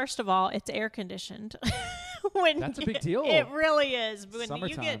first of all, it's air conditioned. That's a big deal. It really is. When you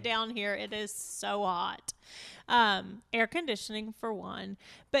Summertime. get down here, it is so hot. Air conditioning for one,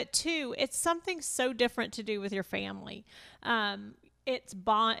 but two, it's something so different to do with your family. You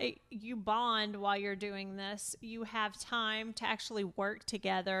bond while you're doing this. You have time to actually work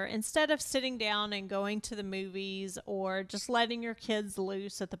together instead of sitting down and going to the movies or just letting your kids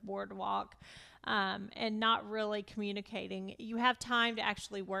loose at the boardwalk. And not really communicating. You have time to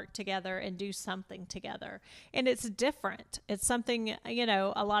actually work together and do something together. And it's different. It's something,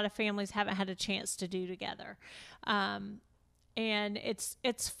 a lot of families haven't had a chance to do together. And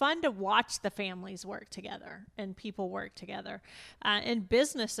it's fun to watch the families work together and people work together, and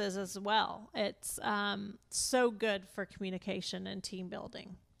businesses as well. It's so good for communication and team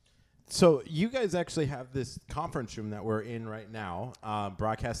building. So you guys actually have this conference room that we're in right now,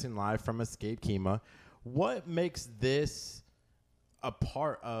 broadcasting live from Escape Kemah. What makes this a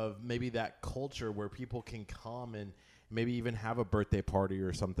part of maybe that culture where people can come and maybe even have a birthday party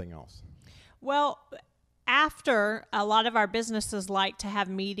or something else? Well, after a lot of our businesses like to have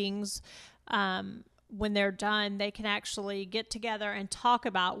meetings, when they're done, they can actually get together and talk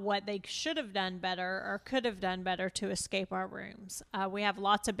about what they should have done better or could have done better to escape our rooms. We have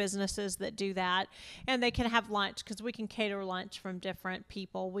lots of businesses that do that, and they can have lunch because we can cater lunch from different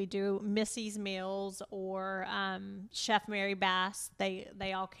people. We do Missy's Meals or Chef Mary Bass.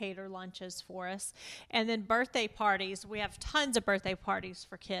 They all cater lunches for us. And then birthday parties. We have tons of birthday parties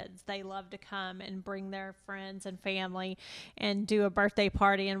for kids. They love to come and bring their friends and family and do a birthday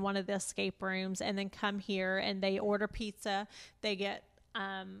party in one of the escape rooms, and then come here and they order pizza. They get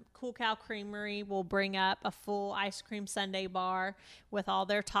Cool Cow Creamery will bring up a full ice cream sundae bar with all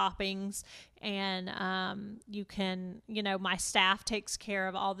their toppings, and you can, my staff takes care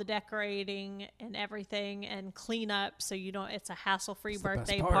of all the decorating and everything and clean up, so it's a hassle-free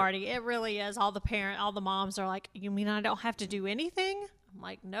birthday party. It really is. All the moms are like, you mean I don't have to do anything? I'm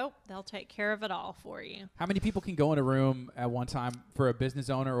like, nope, they'll take care of it all for you. How many people can go in a room at one time for a business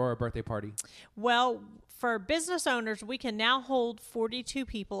owner or a birthday party? Well, for business owners, we can now hold 42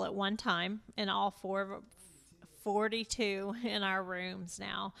 people at one time in all 42 in our rooms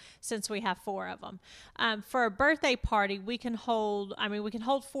now, since we have 4 of them. For a birthday party, we can hold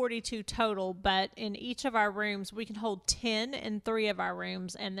 42 total, but in each of our rooms, we can hold 10 in 3 of our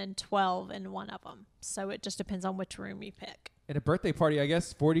rooms and then 12 in one of them. So it just depends on which room you pick. At a birthday party, I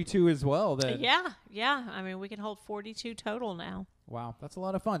guess 42 as well. Then. Yeah. We can hold 42 total now. Wow, that's a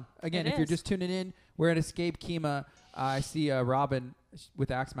lot of fun. Again, It if you're is. just tuning in, we're at Escape Kemah. I see Robin with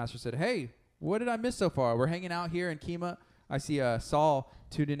Axemaster said, "Hey, what did I miss so far? We're hanging out here in Kemah." I see Saul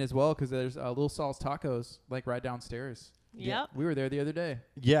tuned in as well because there's Little Saul's Tacos like right downstairs. Yep. We were there the other day.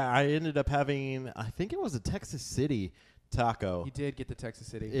 Yeah, I ended up having, I think it was a Texas City taco. You did get the Texas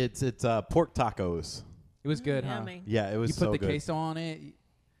City. It's pork tacos. It was good, huh? Yummy. Yeah, it was You so put the good. queso on it,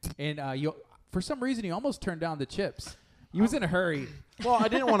 and you for some reason you almost turned down the chips. You was in a hurry. Well, I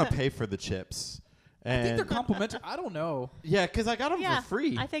didn't want to pay for the chips. I think they're And complimentary. I don't know. yeah, because I got them Yeah, for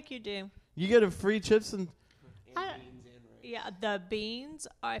free. I think you do. You get a free chips and Yeah, the beans.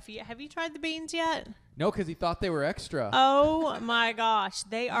 Have you tried the beans yet? No, because he thought they were extra. Oh my gosh,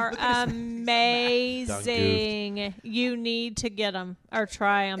 they are amazing. You need to get them or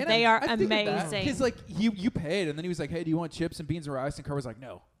try them. They are amazing. Because like you paid, and then he was like, "Hey, do you want chips and beans and rice?" And Carl was like,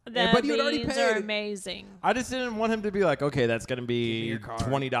 "No." The but you had already beans paid. are amazing. I just didn't want him to be like, okay, that's going to Give me be your card.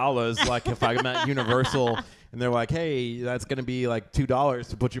 $20. Like if I'm at Universal and they're like, hey, that's going to be like $2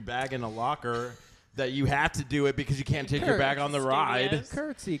 to put your bag in a locker. that you have to do it because you can't take your Kurt, bag on the ride.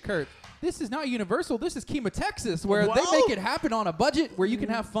 Studios. Kurt, this is not Universal. This is Kemah, Texas, where they Well- make it happen on a budget where you can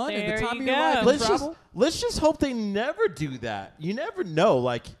have fun at There the time you of your go. life and Let's travel. just hope they never do that. You never know.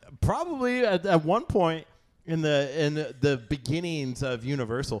 Like probably at one point in the beginnings of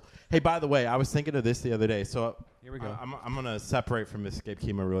Universal. Hey, by the way, I was thinking of this the other day. So Here we go. I'm gonna separate from Escape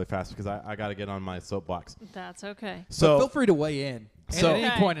Kemah really fast because I got to get on my soapbox. That's okay. But So feel free to weigh in So- at any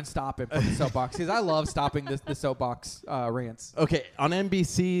Okay. point and stop it from the soapbox because I love stopping the soapbox rants. okay, on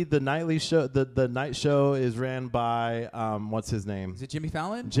NBC, the nightly show, the night show is ran by what's his name? Is it Jimmy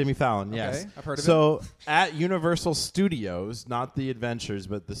Fallon? Jimmy Fallon, yes. I've heard of so at Universal Studios, not the Adventures,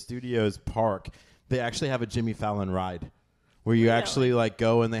 but the Studios Park, they actually have a Jimmy Fallon ride where you actually like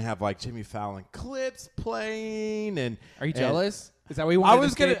go and they have like Jimmy Fallon clips playing and Are you and jealous? Is that what you want?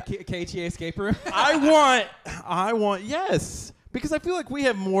 was KHEA escape room. I want yes, because I feel like we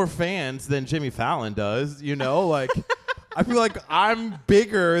have more fans than Jimmy Fallon does, you know, like I feel like I'm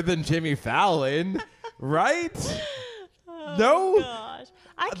bigger than Jimmy Fallon, right? No? Gosh.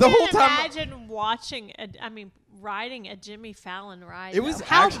 I The can't whole time- imagine riding a Jimmy Fallon ride. It was though.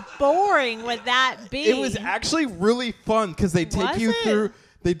 How actu- boring would that be? It was actually really fun because they take Was you it? through.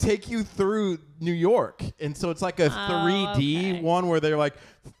 They take you through New York, and so it's like a 3D okay. one where they're like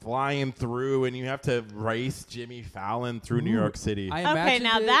flying through, and you have to race Jimmy Fallon through New York City. I Okay, imagined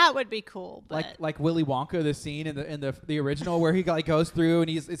now it that would be cool. But like Willy Wonka, the scene in the original where he like goes through and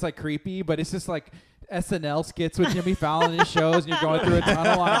it's like creepy, but it's just like SNL skits with Jimmy Fallon in his shows, and you're going through a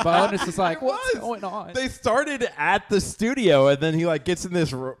tunnel on a boat, and it's just like, It what's was. going on? They started at the studio, and then he like gets in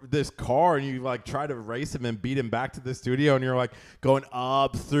this car, and you like try to race him and beat him back to the studio, and you're like going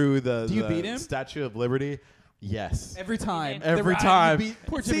up through the Do you beat him? Statue of Liberty. Yes. Every time. The Every ride, time. you beat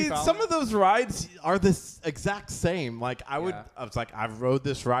poor Jimmy See, Fallon. some of those rides are the exact same. Like I Yeah. was like, I've rode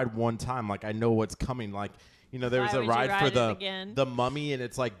this ride one time. Like I know what's coming. Like, you know, there was Why a would you ride for ride it again? the Mummy, and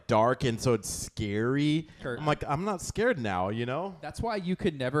it's like dark, and so it's scary. Kurt. I'm like, I'm not scared now. You know. That's why you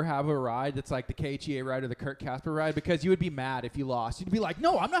could never have a ride that's like the KHEA ride or the Kurt Casper ride, because you would be mad if you lost. You'd be like,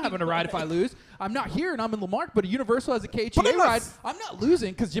 no, I'm not having a ride if I lose. I'm not here and I'm in Lamarck, but a Universal has a But I'm KHEA not ride. s- I'm not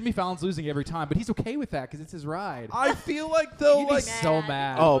losing because Jimmy Fallon's losing every time, but he's okay with that because it's his ride. I feel like though, You'd be like so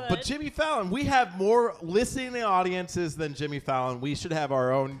mad. oh, would. but Jimmy Fallon, we have more listening audiences than Jimmy Fallon. We should have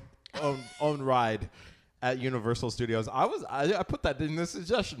our own ride at Universal Studios. I put that in the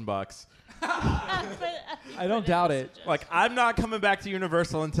suggestion box. I don't doubt it. Like, I'm not coming back to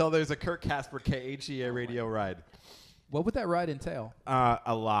Universal until there's a Kurt Casper KHEA radio ride. What would that ride entail?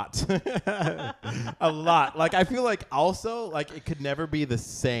 A lot. A lot. Like, I feel like also, like, it could never be the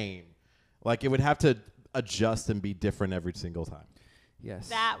same. Like, it would have to adjust and be different every single time. Yes.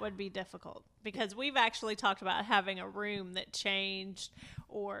 that would be difficult because we've actually talked about having a room that changed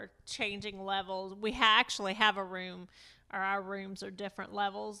or changing levels. We actually have a room, or our rooms are different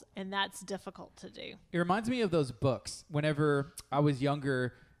levels, and that's difficult to do. It reminds me of those books. Whenever I was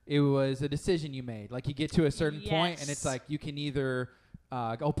younger, it was a decision you made. Like you get to a certain point, and it's Yes. like you can either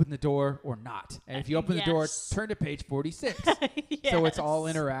open the door or not. And if you open the door, Yes. turn to page 46. So it's all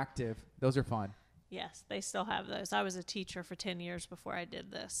Yes. interactive. Those are fun. Yes, they still have those. I was a teacher for 10 years before I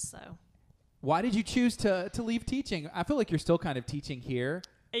did this, so. Why did you choose to leave teaching? I feel like you're still kind of teaching here.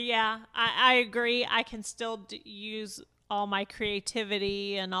 Yeah, I agree. I can still use all my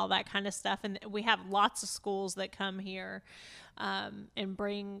creativity and all that kind of stuff. And we have lots of schools that come here and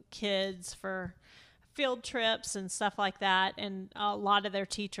bring kids for field trips and stuff like that. And a lot of their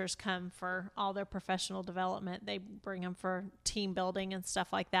teachers come for all their professional development. They bring them for team building and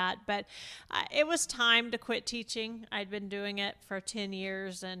stuff like that. But it was time to quit teaching. I'd been doing it for 10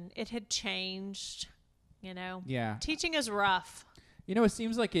 years and it had changed, you know. Yeah. Teaching is rough. You know, it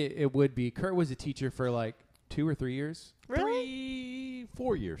seems like it would be. Kurt was a teacher for like 2 or 3 years. Really?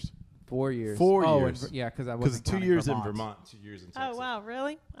 4 years. 4 years. 4 oh, years. Yeah, because I Because wasn't 2 counting years in Vermont. Vermont, 2 years in Texas. Oh, wow.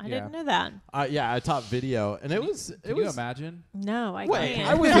 Really? I Yeah. didn't know that. Yeah, I taught video, and it was. Can you imagine? No, I Wait, can't.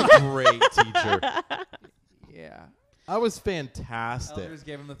 I was a great teacher. Yeah. I was fantastic. Eldridge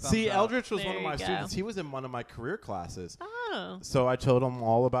gave him the thumbs See, up. Eldridge was There one of you my go. students. He was in one of my career classes. Oh. So I told him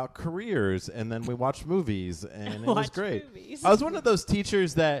all about careers, and then we watched movies, and it was Watch great. movies. I was one of those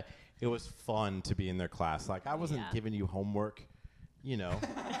teachers that it was fun to be in their class. Like, I wasn't Yeah. giving you homework, you know.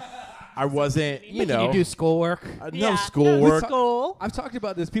 I wasn't, you Can know. you do schoolwork? no schoolwork. School. I've talked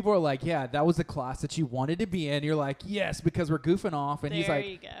about this. People are like, yeah, that was the class that you wanted to be in. You're like, yes, because we're goofing off. And he's There like,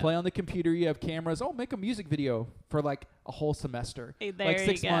 you go. play on the computer. You have cameras. Oh, make a music video for like a whole semester. Hey, like there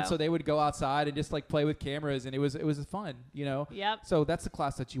 6 you months. go. So they would go outside and just like play with cameras. And it was fun, you know? Yep. So that's the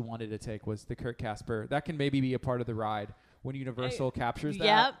class that you wanted to take was the Kurt Casper. That can maybe be a part of the ride when Universal captures that.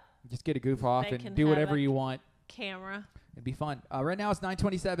 Yep. Just get a goof off They and can do have whatever a you want. camera. It'd be fun. Right now it's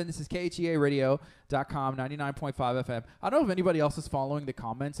 9:27. This is KHEARadio.com, 99.5 FM. I don't know if anybody else is following the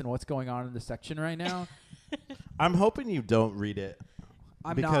comments and what's going on in the section right now. I'm hoping you don't read it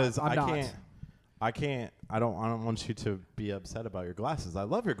I'm because not. I'm not. I can't. I don't want you to be upset about your glasses. I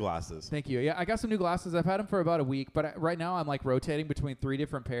love your glasses. Thank you. Yeah, I got some new glasses. I've had them for about a week, but right now I'm like rotating between 3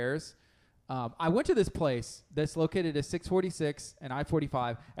 different pairs. I went to this place that's located at 646 and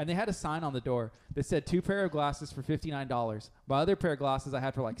I-45, and they had a sign on the door that said 2 pair of glasses for $59. My other pair of glasses I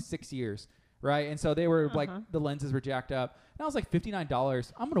had for like 6 years, right? And so they were like, the lenses were jacked up. And I was like,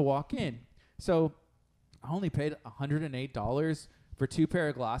 $59, I'm going to walk in. So I only paid $108 for 2 pair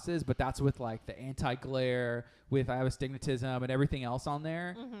of glasses, but that's with like the anti-glare, with I have astigmatism and everything else on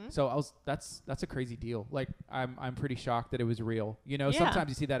there. So that's a crazy deal. Like I'm pretty shocked that it was real. You know, Yeah. sometimes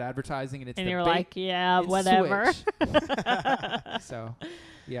you see that advertising and it's And the you're bait like, yeah, and whatever. switch. So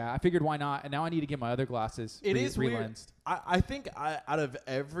yeah, I figured why not, and now I need to get my other glasses It is weird. re-lensed. I think out of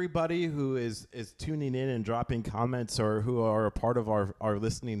everybody who is tuning in and dropping comments or who are a part of our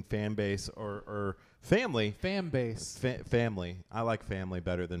listening fan base or family, Fan base. family. I like family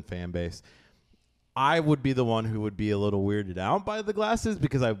better than fan base. I would be the one who would be a little weirded out by the glasses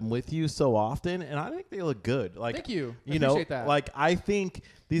because I'm with you so often, and I think they look good. Like, Thank you. I You know, appreciate that. like I think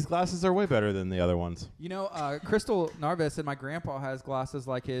these glasses are way better than the other ones. You know, Crystal Narvez and my grandpa has glasses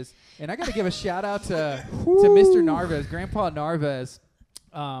like his, and I got to give a shout out to Mr. Narvez, Grandpa Narvez.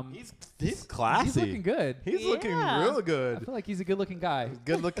 He's classy. He's looking good. He's looking Yeah. real I good. feel like he's a good-looking guy.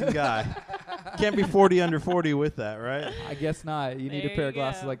 Good looking guy. Can't be 40 under 40 with that, right? I guess not. You need a There pair you of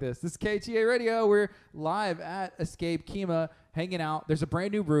glasses go. like this. This is KTA Radio. We're live at Escape Kima, hanging out. There's a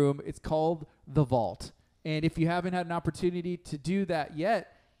brand new room. It's called The Vault. And if you haven't had an opportunity to do that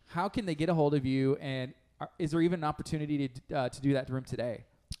yet, how can they get a hold of you? And is there even an opportunity to do that room today?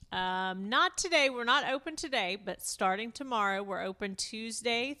 Not today. We're not open today, but starting tomorrow, we're open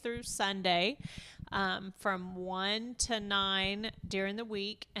Tuesday through Sunday from 1 to 9 during the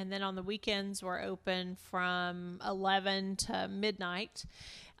week. And then on the weekends, we're open from 11 to midnight.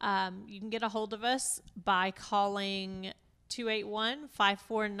 You can get a hold of us by calling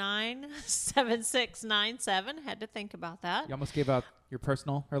 281-549-7697. Had to think about that. You almost gave out your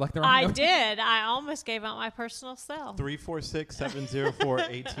personal or like the wrong I number. did. I almost gave out my personal cell.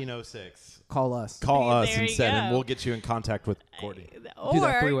 346-704-1806. Call us. Call us There you instead, and go. we'll get you in contact with Courtney. Do that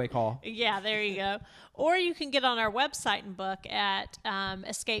 3-way call. Yeah, there you go. Or you can get on our website and book at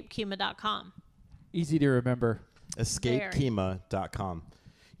escapekima.com. Easy to remember. EscapeKima.com.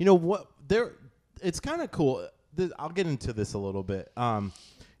 You know what? It's kind of cool. I'll get into this a little bit.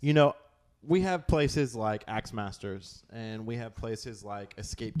 You know, we have places like Axe Masters, and we have places like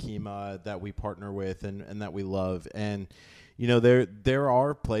Escape Kima that we partner with and that we love. And, you know, there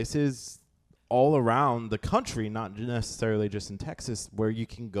are places all around the country, not necessarily just in Texas, where you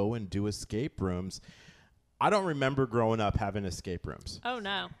can go and do escape rooms. I don't remember growing up having escape rooms. Oh,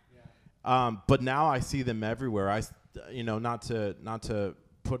 no. But now I see them everywhere. You know, not to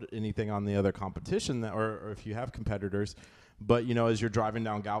put anything on the other competition or if you have competitors, but you know, as you're driving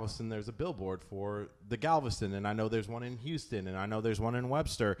down Galveston, there's a billboard for the Galveston, and I know there's one in Houston, and I know there's one in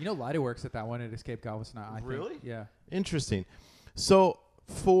Webster. You know, Lida works at that one at Escape Galveston. I think. Really? Yeah. Interesting. So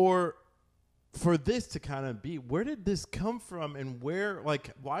for this to kind of be, where did this come from, and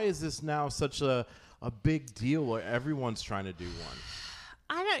why is this now such a big deal where everyone's trying to do one?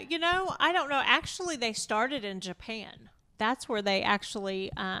 I don't know. Actually, they started in Japan. That's where they actually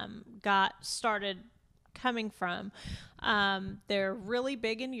got started coming from. They're really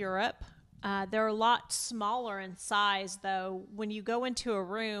big in Europe. They're a lot smaller in size, though. When you go into a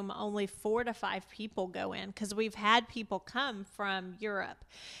room, only 4 to 5 people go in, because we've had people come from Europe,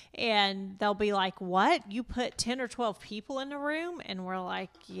 and they'll be like, what? You put 10 or 12 people in a room? And we're like,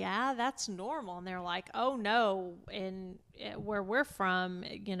 yeah, that's normal. And they're like, oh, no. And where we're from,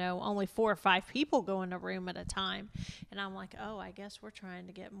 you know, only 4 or 5 people go in a room at a time. And I'm like, oh, I guess we're trying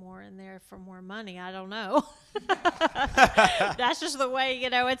to get more in there for more money. I don't know. That's just the way, you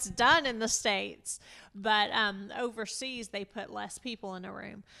know, it's done in the States. But overseas, they put less people in a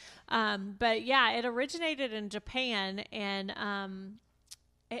room. But yeah, it originated in Japan, and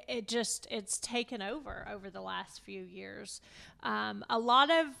it's taken over the last few years. A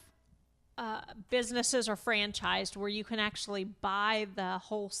lot of businesses are franchised where you can actually buy the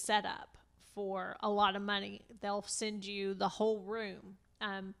whole setup for a lot of money. They'll send you the whole room,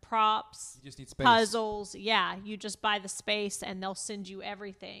 props, You just need space. puzzles. Yeah, you just buy the space and they'll send you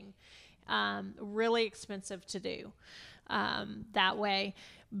everything. Really expensive to do that way.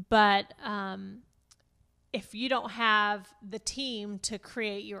 But if you don't have the team to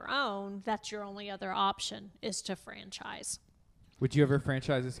create your own, that's your only other option, is to franchise. Would you ever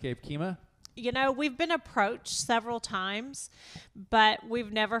franchise Escape Kima? You know, we've been approached several times, but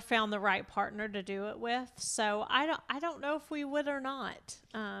we've never found the right partner to do it with. So I don't know if we would or not.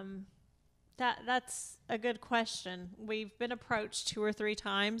 That's a good question. We've been approached 2 or 3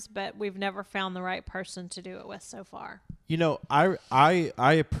 times, but we've never found the right person to do it with so far. You know, I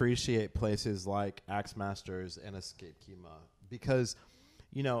appreciate places like Axe Masters and Escape Kima because,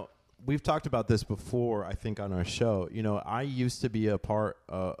 you know, we've talked about this before, I think, on our show. You know, I used to be a part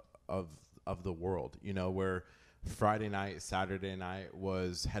of the world, you know, where Friday night, Saturday night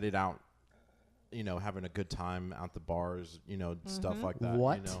was headed out, you know, having a good time out the bars, you know, stuff like that.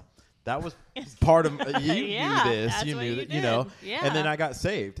 What? You know, that was part of you Yeah, knew this, that's you what knew you that, did. you know, Yeah. and then I got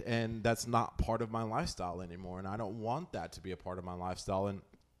saved, and that's not part of my lifestyle anymore, and I don't want that to be a part of my lifestyle. And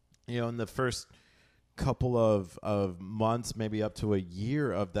you know, in the first couple of months, maybe up to a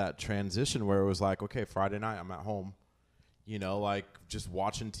year of that transition, where it was like, okay, Friday night I'm at home, you know, like just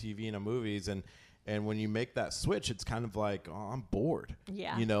watching TV and movies, and when you make that switch, it's kind of like, oh, I'm bored.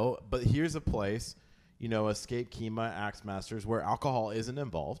 Yeah. You know, but here's a place, you know, Escape Kima, Axe Masters, where alcohol isn't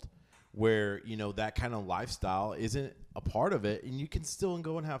involved, where, you know, that kind of lifestyle isn't a part of it, and you can still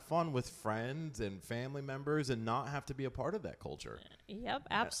go and have fun with friends and family members and not have to be a part of that culture. Yep,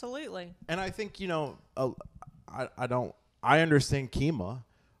 absolutely. And I think, you know, I understand Kima,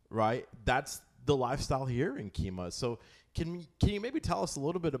 right? That's the lifestyle here in Kima. So can you maybe tell us a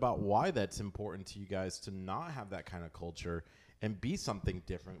little bit about why that's important to you guys to not have that kind of culture and be something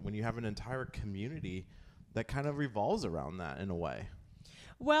different when you have an entire community that kind of revolves around that in a way?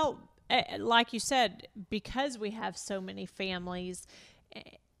 Well, like you said, because we have so many families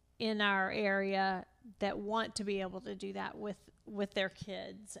in our area that want to be able to do that with their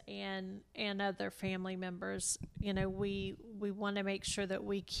kids and other family members, you know, we want to make sure that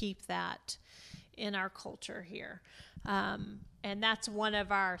we keep that in our culture here. And that's one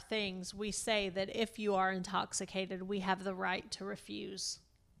of our things. We say that if you are intoxicated, we have the right to refuse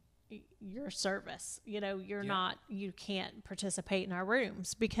your service. You know, you can't participate in our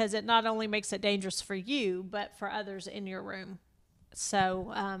rooms, because it not only makes it dangerous for you, but for others in your room.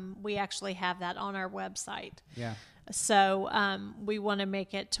 So we actually have that on our website. Yeah. So we want to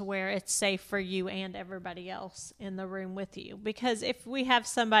make it to where it's safe for you and everybody else in the room with you. Because if we have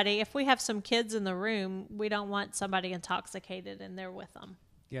some kids in the room, we don't want somebody intoxicated in there with them.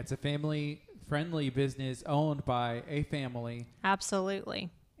 Yeah, it's a family-friendly business owned by a family.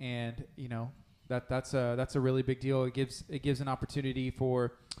 Absolutely. And you know that's a really big deal. It gives an opportunity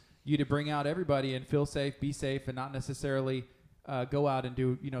for you to bring out everybody and feel safe, be safe, and not necessarily go out and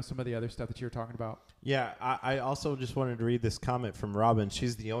do, you know, some of the other stuff that you were talking about. Yeah, I also just wanted to read this comment from Robin.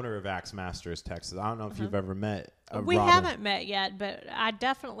 She's the owner of Axe Masters, Texas. I don't know if you've ever met We Robin. haven't met yet, but I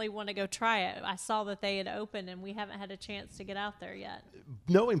definitely want to go try it. I saw that they had opened, and we haven't had a chance to get out there yet.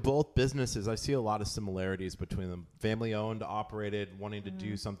 Knowing both businesses, I see a lot of similarities between them. Family owned, operated, wanting to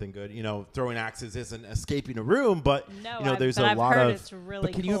do something good. You know, throwing axes isn't escaping a room, but you know, there's I've a lot heard of. it's really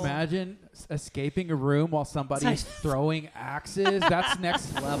But can cool. you imagine escaping a room while somebody's throwing axes? That's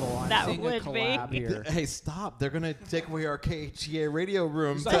next level. I'm That seeing a would be. collab here. Hey, stop! They're gonna take away our KHEA radio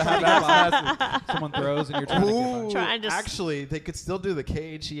room It's to like have axes. Someone throws and you're trying to Ooh, get Trying to s- actually, they could still do the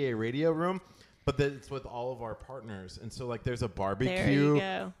KHEA radio room, but then it's with all of our partners. And so, like, there's a barbecue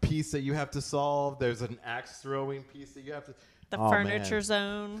go. piece that you have to solve. There's an axe throwing piece that you have to. The Oh, furniture man.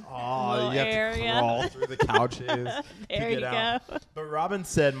 zone. Oh, little you have area. to crawl through the couches to There get you out. go. But Robin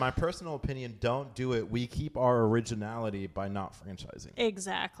said, my personal opinion, don't do it. We keep our originality by not franchising.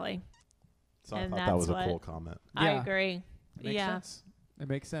 Exactly. So I And thought that that's was a what- cool comment. I Yeah. agree. It makes Yeah. sense. It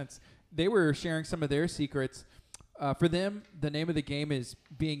makes sense. They were sharing some of their secrets. For them, the name of the game is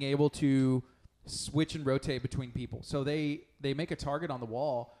being able to switch and rotate between people. So they make a target on the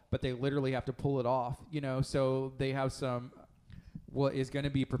wall, but they literally have to pull it off. You know, so they have some what is going to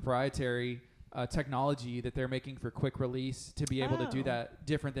be proprietary technology that they're making for quick release to be able to do Oh. that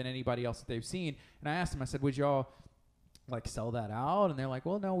different than anybody else that they've seen. And I asked them, I said, would y'all like sell that out? And they're like,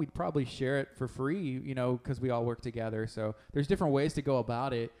 well, no, we'd probably share it for free, you know, because we all work together. So there's different ways to go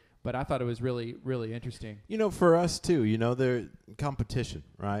about it, but I thought it was really, really interesting. You know, for us too, you know, there competition,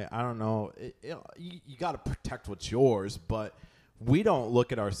 right? I don't know. You got to protect what's yours, but we don't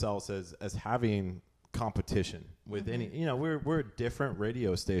look at ourselves as having competition with any. You know, we're a different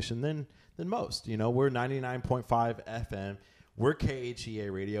radio station than most. You know, we're 99.5 FM. We're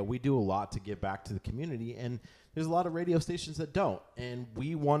KHEA radio. We do a lot to give back to the community, and there's a lot of radio stations that don't. And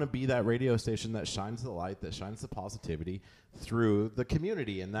we want to be that radio station that shines the light, that shines the positivity, through the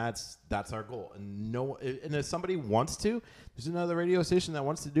community, and that's our goal. And if somebody wants to, there's another radio station that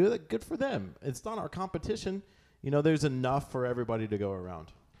wants to do it, good for them. It's not our competition. There's enough for everybody to go around.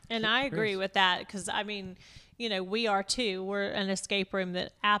 And I agree with that because, I mean, we are too. We're an escape room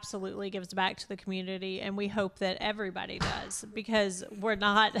that absolutely gives back to the community, and we hope that everybody does because we're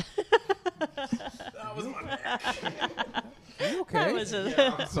not. That was my neck. Okay.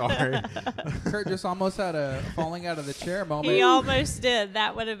 I'm sorry. Kurt just almost had a falling out of the chair moment. He almost did.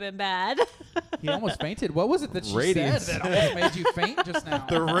 That would have been bad. He almost fainted. What was it that she Ratings. said that almost made you faint just now?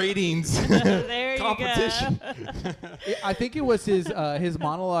 The ratings. There you Competition. go. I think it was his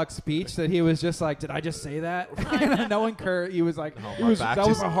monologue speech that he was just like, "Did I just say that?" And knowing Kurt, he was like, back "That was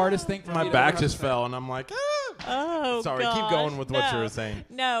just- the hardest thing for me." My to back ever just say." fell, and I'm like, Oh, Sorry, keep gosh. going with what you No. were saying.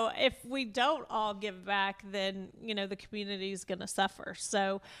 No, if we don't all give back, then, the community is going to suffer.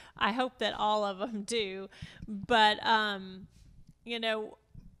 So I hope that all of them do. But,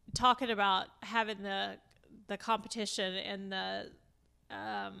 talking about having the competition and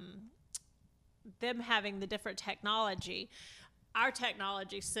them having the different technology, our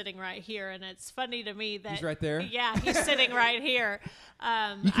technology's sitting right here, and it's funny to me that He's right there? Yeah, he's sitting right here. You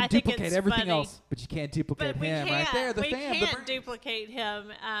can I think duplicate it's everything funny. else, but you can't duplicate But we him can't. right there. The we fan, the can't brain. duplicate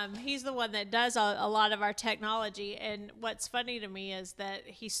him. He's the one that does a lot of our technology. And what's funny to me is that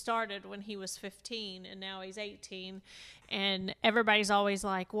he started when he was 15, and now he's 18. And everybody's always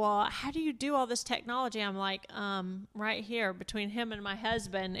like, "Well, how do you do all this technology?" I'm like, right here between him and my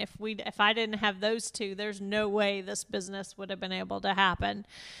husband. If I didn't have those two, there's no way this business would have been able to happen.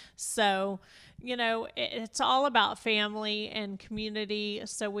 So, it's all about family and community.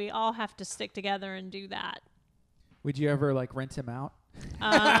 So we all have to stick together and do that. Would you ever rent him out?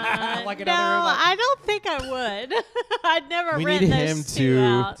 Like No, another, I don't think I would. I'd never We rent need those him two to-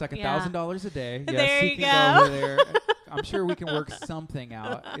 out. It's like Yeah. $1,000 a day. Yes, There he you can go. over there. I'm sure we can work something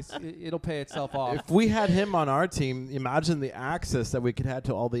out. It'll pay itself off. If we had him on our team, imagine the access that we could have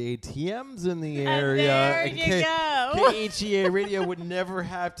to all the ATMs in the area. There And you go. KHEA Radio would never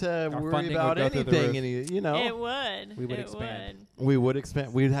have to worry funding about would go through the anything. roof. It would. We would It expand. We would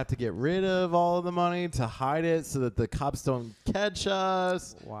expand. We'd have to get rid of all of the money to hide it so that the cops don't catch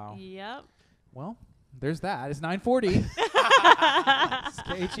us. Wow. Yep. Well, there's that. It's 9:40.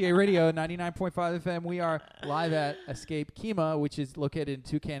 It's KHEA Radio 99.5 FM. We are live at Escape Kemah, which is located in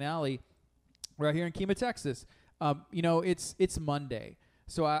Toucan Alley, right here in Kemah, Texas. It's Monday,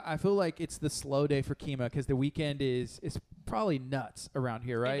 so I feel like it's the slow day for Kemah because the weekend is probably nuts around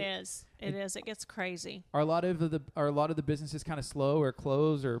here, right? It is. It is. It gets crazy. Are a lot of the businesses kind of slow or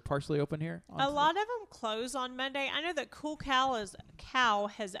closed or partially open here? A lot of them close on Monday. I know that Cool Cow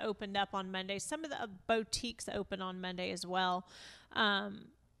has opened up on Monday. Some of the boutiques open on Monday as well.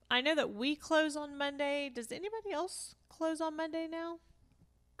 I know that we close on Monday. Does anybody else close on Monday now?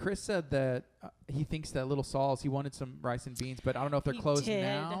 Chris said that he thinks that Little Saul's, he wanted some rice and beans, but I don't know if they're He closed did.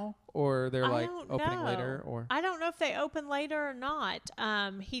 now or they're I like don't opening know. later or. I don't know if they open later or not.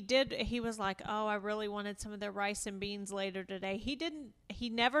 He was like, "Oh, I really wanted some of their rice and beans later today." He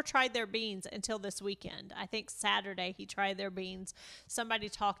never tried their beans until this weekend. I think Saturday he tried their beans. Somebody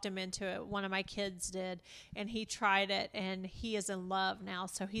talked him into it. One of my kids did, and he tried it, and he is in love now.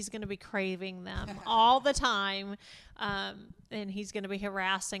 So he's going to be craving them all the time. And he's going to be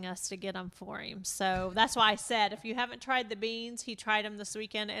harassing us to get them for him. So that's why I said, if you haven't tried the beans, he tried them this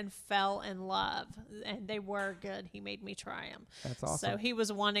weekend and fell in love. And they were good. He made me try them. That's awesome. So he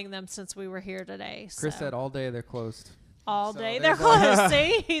was wanting them since we were here today. Chris so. said all day they're closed. All so day they're there's that. closed.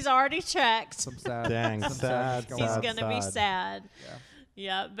 See, he's already checked. Some sad. Dang, some sad, sadness He's on. going to be sad.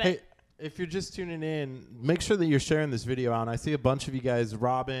 Yeah, but Hey, if you're just tuning in, make sure that you're sharing this video out. And I see a bunch of you guys,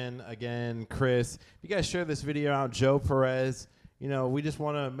 Robin, again, Chris. If you guys share this video out, Joe Perez, we just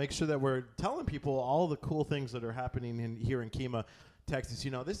want to make sure that we're telling people all the cool things that are happening here in Kemah, Texas.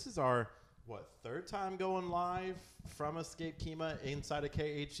 This is our, third time going live from Escape Kemah inside of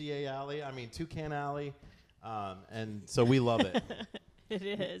KHEA Toucan Alley. And so we love it. it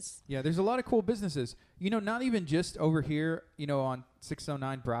is. Yeah, there's a lot of cool businesses. Not even just over here, on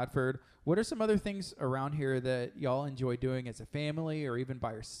 609 Bradford. What are some other things around here that y'all enjoy doing as a family or even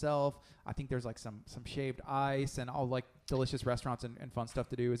by yourself? I think there's some shaved ice and all delicious restaurants and fun stuff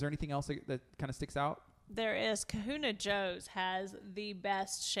to do. Is there anything else that kind of sticks out? There is. Kahuna Joe's has the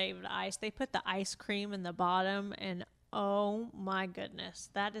best shaved ice. They put the ice cream in the bottom, and oh my goodness,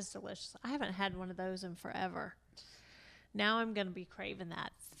 that is delicious. I haven't had one of those in forever. Now I'm going to be craving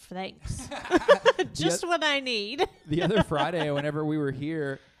that. Thanks. Just what I need. The other Friday, whenever we were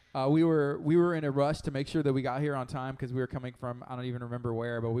here, we were in a rush to make sure that we got here on time because we were coming from, I don't even remember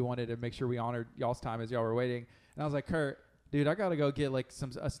where, but we wanted to make sure we honored y'all's time as y'all were waiting. And I was like, Kurt, dude, I gotta go get like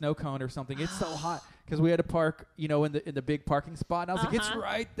a snow cone or something. It's so hot because we had to park, in the big parking spot. And I was like, it's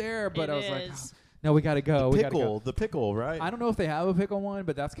right there, but I was like, no, we gotta go. The pickle, right? I don't know if they have a pickle one,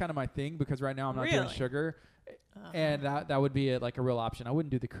 but that's kind of my thing because right now I'm not doing sugar. And that would be like a real option. I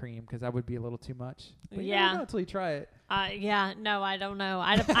wouldn't do the cream because that would be a little too much. But you never know until you try it. No, I don't know.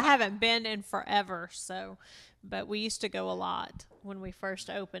 I haven't been in forever, but we used to go a lot when we first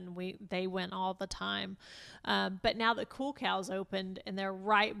opened. They went all the time, but now that Cool Cow's opened and they're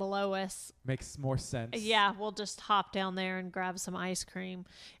right below us, makes more sense. Yeah, we'll just hop down there and grab some ice cream.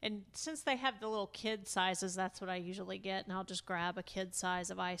 And since they have the little kid sizes, that's what I usually get, and I'll just grab a kid size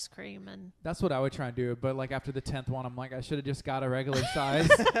of ice cream. And that's what I would try and do. But like after the 10th one, I'm like, I should have just got a regular size.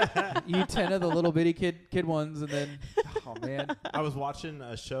 Eat 10 of the little bitty kid ones, and then oh man. I was watching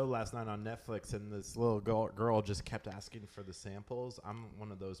a show last night on Netflix, and this little girl just kept asking for the samples. I'm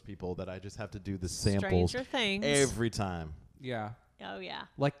one of those people that I just have to do the samples Stranger Things every time. Yeah. Oh yeah.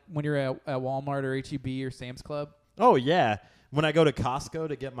 Like when you're at Walmart or HEB or Sam's Club. Oh yeah. When I go to Costco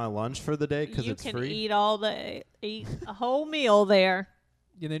to get my lunch for the day because it's free. You can eat a whole meal there.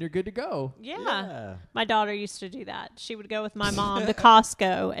 And then you're good to go. Yeah. My daughter used to do that. She would go with my mom to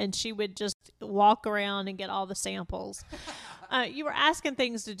Costco, and she would just walk around and get all the samples. You were asking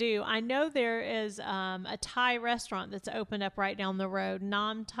things to do. I know there is a Thai restaurant that's opened up right down the road,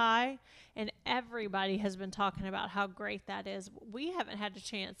 Nam Thai, and everybody has been talking about how great that is. We haven't had a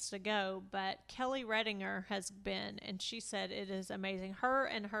chance to go, but Kelly Redinger has been, and she said it is amazing. Her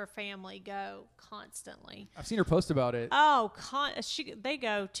and her family go constantly. I've seen her post about it. Oh, they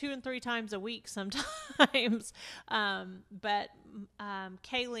go 2 and 3 times a week sometimes. But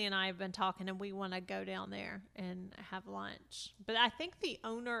Kaylee and I have been talking, and we want to go down there and have lunch. But I think the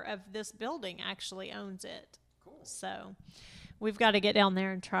owner of this building actually owns it. Cool. So we've got to get down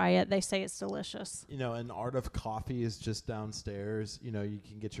there and try it. They say it's delicious. And Art of Coffee is just downstairs. You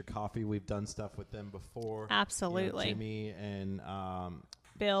can get your coffee. We've done stuff with them before. Absolutely. Jimmy and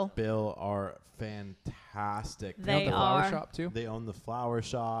Bill are fantastic. They own the flower shop too. They own the flower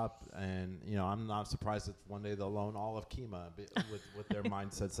shop, and I'm not surprised if one day they'll own all of Kemah with their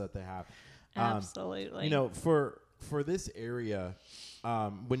mindsets that they have. Absolutely. For this area,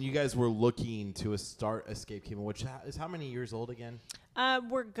 when you guys were looking to start Escape Kemah, which is how many years old again?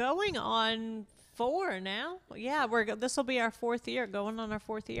 We're going on 4 now. Yeah, this will be our 4th year, going on our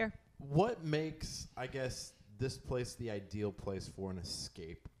 4th year. What makes, I guess, this place the ideal place for an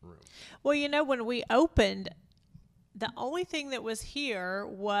escape room? Well, when we opened, the only thing that was here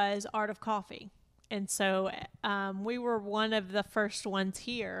was Art of Coffee. And so we were one of the first ones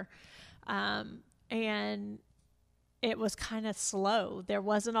here. And it was kind of slow. There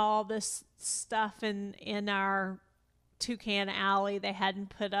wasn't all this stuff in our Toucan Alley. They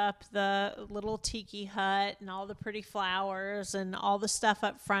hadn't put up the little tiki hut and all the pretty flowers and all the stuff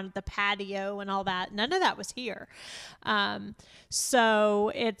up front of the patio and all that. None of that was here.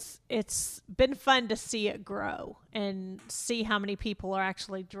 So it's been fun to see it grow and see how many people are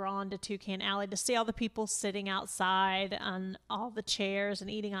actually drawn to Toucan Alley, to see all the people sitting outside on all the chairs and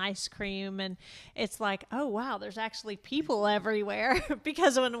eating ice cream. And it's like, oh, wow, there's actually people everywhere.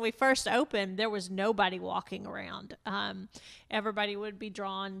 Because when we first opened, there was nobody walking around. Everybody would be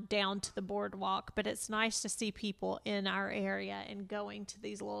drawn down to the boardwalk, but it's nice to see people in our area and going to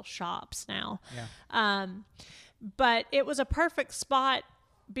these little shops now. Yeah. But it was a perfect spot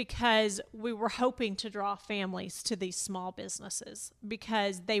because we were hoping to draw families to these small businesses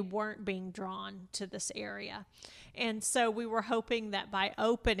because they weren't being drawn to this area. And so we were hoping that by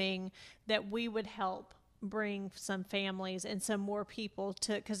opening that we would help bring some families and some more people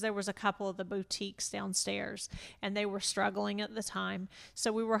to, because there was a couple of the boutiques downstairs and they were struggling at the time.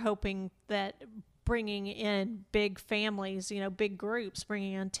 So we were hoping that bringing in big families, big groups,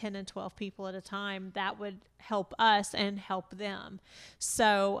 bringing in 10 and 12 people at a time, that would help us and help them.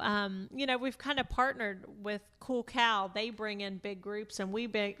 So, we've kind of partnered with Cool Cow. They bring in big groups and we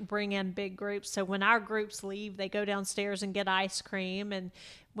bring in big groups. So when our groups leave, they go downstairs and get ice cream. And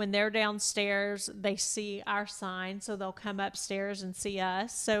when they're downstairs, they see our sign. So they'll come upstairs and see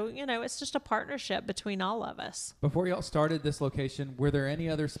us. So, it's just a partnership between all of us. Before y'all started this location, were there any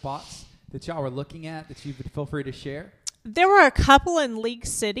other spots that y'all were looking at that you would feel free to share? There were a couple in League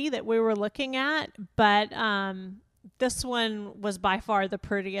City that we were looking at, but this one was by far the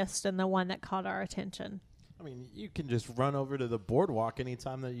prettiest and the one that caught our attention. I mean, you can just run over to the boardwalk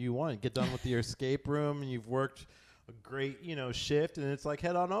anytime that you want. Get done with your escape room, and you've worked a great, shift, and it's like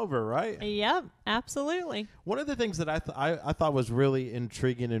head on over, right? Yep, absolutely. One of the things that I thought was really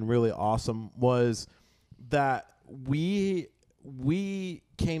intriguing and really awesome was that we we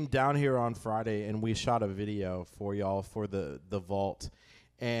came down here on Friday and we shot a video for y'all for the vault.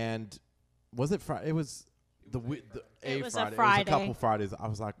 And was it Friday? It was It was a Friday. It was a Friday. couple Fridays. I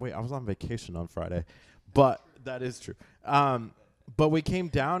was like, wait, I was on vacation on Friday. But that is true. But we came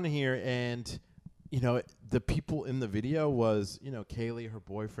down here and, the people in the video was, Kaylee, her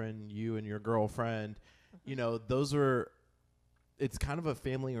boyfriend, you and your girlfriend. It's kind of a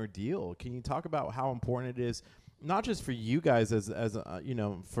family ordeal. Can you talk about how important it is, not just for you guys as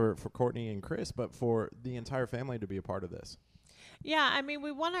for Courtney and Chris, but for the entire family to be a part of this? Yeah, I mean,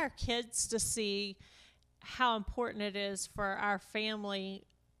 we want our kids to see how important it is for our family.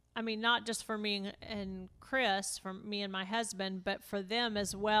 I mean, not just for me and Chris, for me and my husband, but for them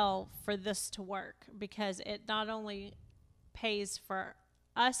as well, for this to work, because it not only pays for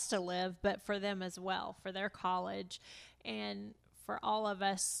us to live, but for them as well, for their college, and for all of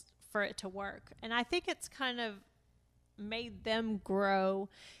us, for it to work. And I think it's kind of made them grow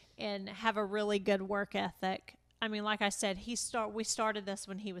and have a really good work ethic. I mean, like I said, we started this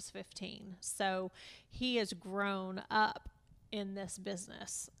when he was 15. So he has grown up in this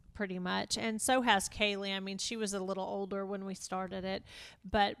business pretty much. And so has Kaylee. I mean, she was a little older when we started it.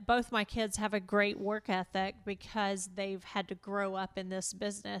 But both my kids have a great work ethic because they've had to grow up in this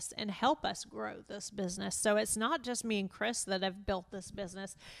business and help us grow this business. So it's not just me and Chris that have built this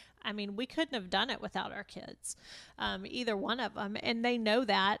business. I mean, we couldn't have done it without our kids, either one of them. And they know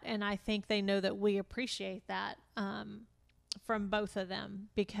that. And I think they know that we appreciate that from both of them,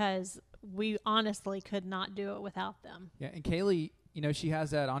 because we honestly could not do it without them. Yeah, and Kaylee, she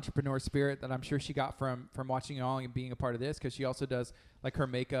has that entrepreneur spirit that I'm sure she got from watching you all and being a part of this, because she also does like her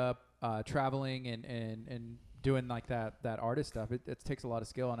makeup, traveling and doing like that artist stuff. It takes a lot of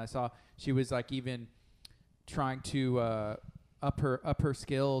skill, and I saw she was like even trying to up her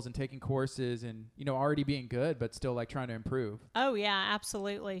skills and taking courses and already being good, but still like trying to improve. Oh yeah,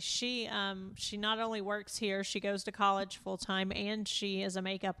 absolutely. She not only works here, she goes to college full time, and she is a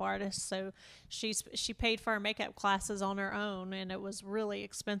makeup artist. So she paid for her makeup classes on her own, and it was really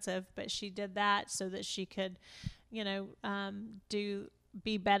expensive, but she did that so that she could,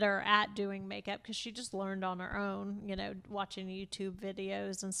 be better at doing makeup, because she just learned on her own, watching YouTube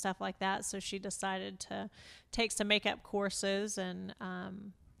videos and stuff like that. So she decided to take some makeup courses, and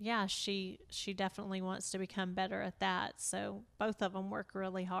she definitely wants to become better at that. So both of them work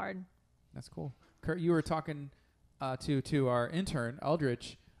really hard. That's cool. Kurt, you were talking to our intern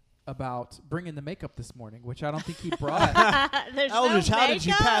Eldridge about bringing the makeup this morning, which I don't think he brought. Eldridge, no how did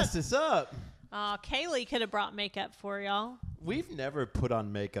you makeup? pass this up? Kaylee could have brought makeup for y'all. We've never put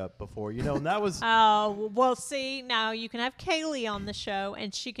on makeup before, and that was... Oh, well, see, now you can have Kaylee on the show,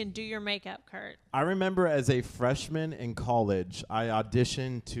 and she can do your makeup, Kurt. I remember as a freshman in college, I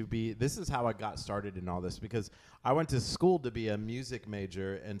auditioned to be... This is how I got started in all this, because I went to school to be a music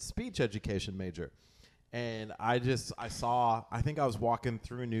major and speech education major. And I think I was walking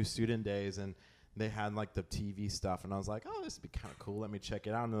through New Student Days, and they had like the TV stuff, and I was like, oh, this would be kind of cool. Let me check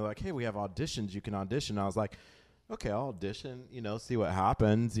it out. And they're like, hey, we have auditions. You can audition. And I was like, okay, I'll audition, see what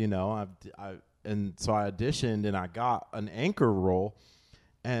happens, and so I auditioned and I got an anchor role.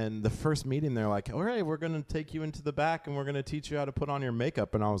 And the first meeting, they're like, all right, we're going to take you into the back and we're going to teach you how to put on your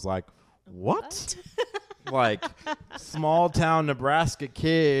makeup. And I was like, what? Like, small town Nebraska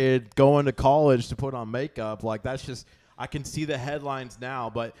kid going to college to put on makeup. Like, that's just, I can see the headlines now,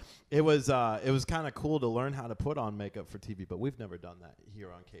 but it was kind of cool to learn how to put on makeup for TV, but we've never done that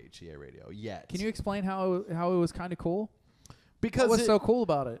here on KHEA Radio yet. Can you explain how it was kind of cool? Because what's so cool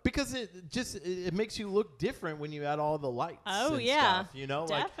about it? Because it makes you look different when you add all the lights. Oh and yeah, stuff,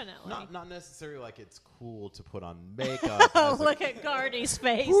 definitely. Like, not necessarily like it's cool to put on makeup. Oh, look at Gardy's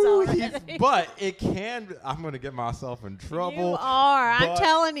face already. But it can. I'm gonna get myself in trouble. You are. I'm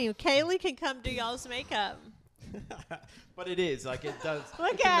telling you, Kaylee can come do y'all's makeup. But it is like it does.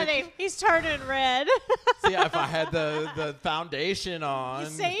 Look at him. He's turning red. See, if I had the foundation on, You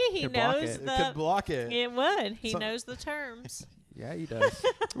see, he could block knows it. it could block it. It would. He knows the terms. Yeah, he does.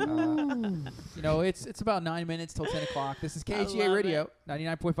 It's about 9 minutes till 10 o'clock. This is KHEA love Radio,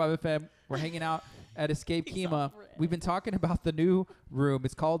 99.5 FM. We're hanging out at Escape He's Kima. all red. We've been talking about the new room.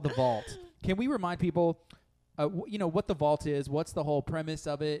 It's called The Vault. Can we remind people, what The Vault is? What's the whole premise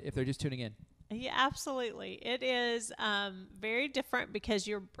of it if they're just tuning in? Yeah, absolutely. It is very different because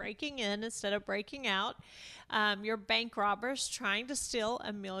you're breaking in instead of breaking out. Your bank robber's trying to steal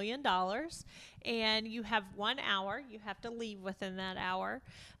 $1 million, and you have 1 hour. You have to leave within that hour.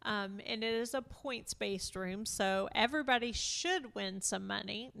 And it is a points-based room, so everybody should win some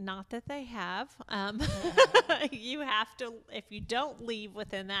money. Not that they have. You have to, if you don't leave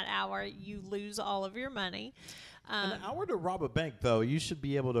within that hour, you lose all of your money. An hour to rob a bank, though, you should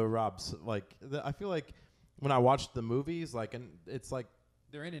be able to rob. I feel like when I watch the movies, it's like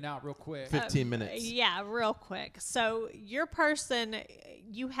They're in and out real quick. 15 minutes. Yeah, real quick. So you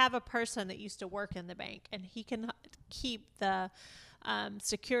have a person that used to work in the bank, and he can keep the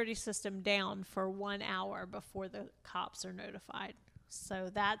security system down for 1 hour before the cops are notified. So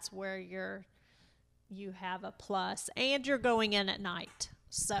that's where you have a plus, and you're going in at night.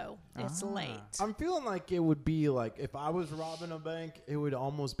 So it's late. I'm feeling like it would be like if I was robbing a bank, it would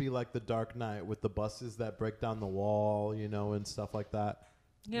almost be like the Dark Knight with the buses that break down the wall, and stuff like that.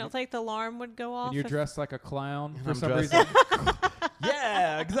 You don't think the alarm would go off? And you're if- dressed like a clown for I'm some dressed reason.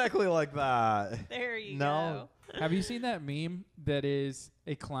 Yeah, exactly like that. There you No. go. Have you seen that meme that is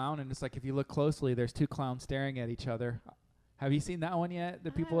a clown and it's like if you look closely, there's two clowns staring at each other? Have you seen that one yet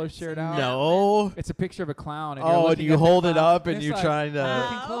that I people have haven't shared seen out? that. No. It's a picture of a clown. And you're Oh, and looking you at the hold it clown, up and it's you're like, trying to.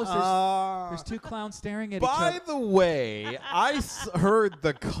 looking close. There's two clowns staring at each By other. the way, I heard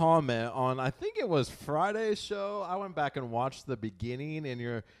the comment on, I think it was Friday's show. I went back and watched the beginning, and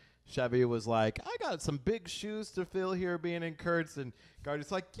your Chevy was like, I got some big shoes to fill here being encouraged. And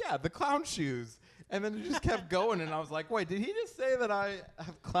Gardy's like, yeah, the clown shoes. And then it just kept going, and I was like, wait, did he just say that I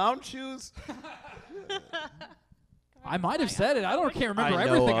have clown shoes? I might have said it. Can't remember I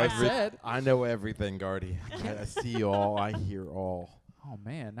know everything I every- said. I know everything, Gardy. I see all. I hear all. Oh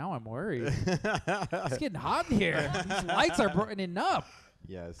man, now I'm worried. It's getting hot in here. These lights are brightening up.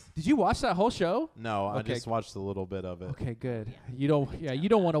 Yes. Did you watch that whole show? No, I Okay. just watched a little bit of it. Okay, good. You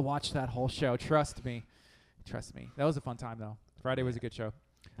don't want to watch that whole show. Trust me. Trust me. That was a fun time though. Friday was a good show.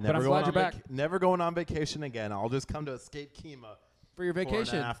 But I'm glad you're back Never going on vacation again. I'll just come to Escape Kima for your for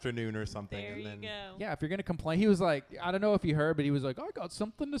vacation. an afternoon or something. There and you then go. Yeah, if you're gonna complain, he was like, I don't know if you heard, but he was like, I got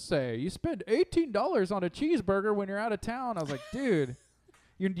something to say. You spend $18 on a cheeseburger when you're out of town. I was like, dude,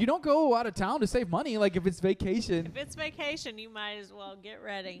 you don't go out of town to save money. Like if it's vacation, If it's vacation, you might as well get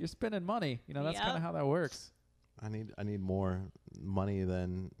ready. you're spending money. That's Yep. kind of how that works. I need more money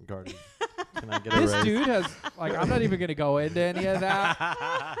than Gardy. Can I get a This raise? dude has I'm not even gonna go into any of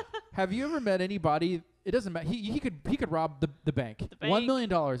that. Have you ever met anybody? It doesn't matter. He could rob the bank. The $1 bank. million.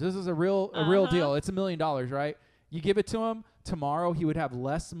 This is a real deal. It's $1 million, right? You give it to him tomorrow, he would have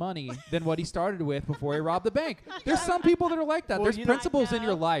less money than what he started with before he robbed the bank. There's some people that are like that. Well, There's you know- principles in I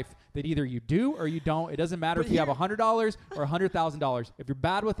your know. life that either you do or you don't. It doesn't matter But if you have here- $100 or $100,000. If you're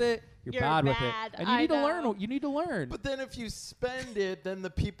bad with it, you're bad with it, bad. and you I need to know. learn. You need to learn. But then if you spend it, then the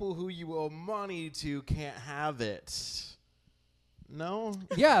people who you owe money to can't have it. No?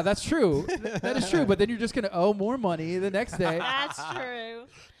 Yeah, that's true. That is true. But then you're just gonna owe more money the next day. That's true.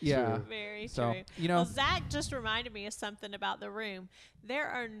 Yeah. True. Very So, true. you know- Well, Zach just reminded me of something about the room. There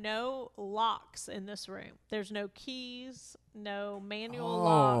are no locks in this room. There's no keys, no manual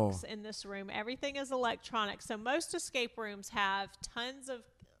locks in this room. Everything is electronic. So most escape rooms have tons of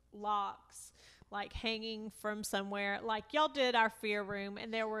locks, like hanging from somewhere. Like y'all did our fear room,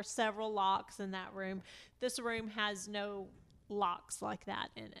 and there were several locks in that room. This room has no locks like that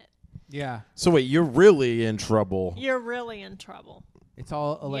in it. Yeah. So wait, you're really in trouble. You're really in trouble. It's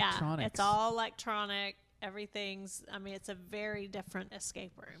all electronics. Yeah, it's all electronic. It's a very different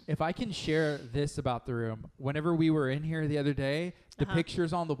escape room. If I can share this about the room, whenever we were in here the other day, the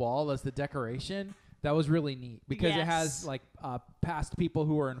pictures on the wall as the decoration, that was really neat because it has Yes. past people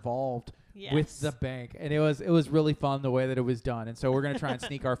who were involved Yes. with the bank, and it was really fun the way that it was done. And so we're gonna try and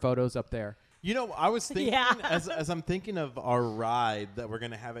sneak our photos up there. You know, I was thinking Yeah. as I'm thinking of our ride that we're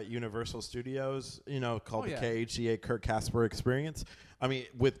gonna have at Universal Studios, called the yeah. KHEA Kurt Casper Experience. I mean,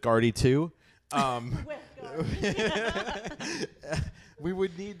 with Gardy too. We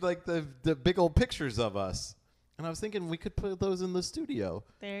would need like the big old pictures of us, and I was thinking we could put those in the studio.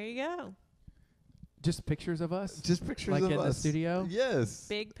 There you go. Just pictures of us. Just pictures Like of in us the studio? Yes.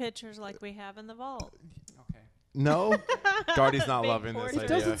 Big pictures like we have in the vault. Okay. No. Gardy's not Big loving this portrait. It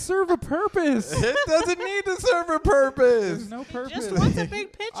idea. doesn't serve a purpose. It doesn't need to serve a purpose. There's no purpose. Just wants a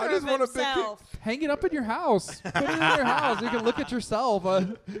big picture I just of want a big himself. Hang it up in your house. Put it in your house. You can look at yourself.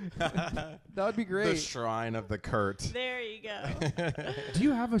 That would be The great. shrine of the Kurt. There you go. Do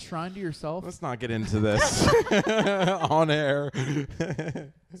you have a shrine to yourself? Let's not get into this on air.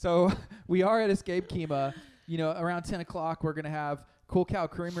 So we are at Escape Kima. Around 10 o'clock, we're going to have Cool Cow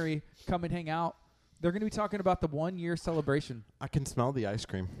Creamery come and hang out. They're going to be talking about the 1-year celebration. I can smell the ice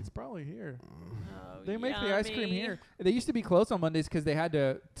cream. It's probably here. Oh, They make the ice cream yummy. here. They used to be closed on Mondays because they had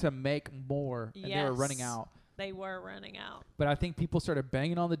to make more, and they were running Yes. out. They were running out. But I think people started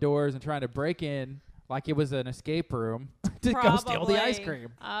banging on the doors and trying to break in like it was an escape room to go steal the ice Probably. cream.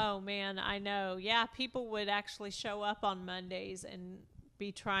 Oh man, I know. Yeah, people would actually show up on Mondays and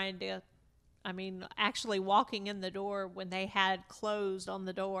be trying to, I mean, actually walking in the door when they had closed on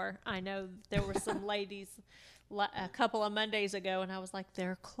the door. I know there were some ladies a couple of Mondays ago, and I was like,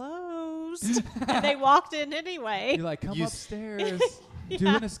 they're closed. And they walked in anyway. You're like, come You upstairs, do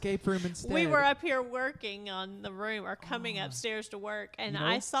Yeah. an escape room instead. We were up here working on the room or coming upstairs to work, and You know?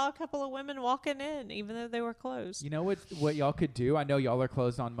 I saw a couple of women walking in, even though they were closed. You know what y'all could do? I know y'all are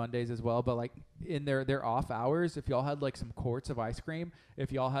closed on Mondays as well, but like in their off hours, if y'all had like some quarts of ice cream,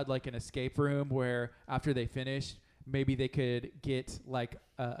 if y'all had like an escape room where after they finished, maybe they could get like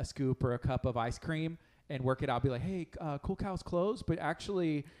a scoop or a cup of ice cream and work it out. Be like, hey, Cool Cow's closed, but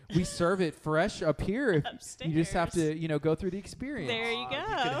actually we serve it fresh up here. If you just have Upstairs. to, go through the experience. There you You could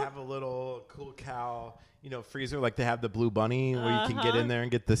go. have a little Cool Cow, freezer like they have the Blue Bunny where you can get in there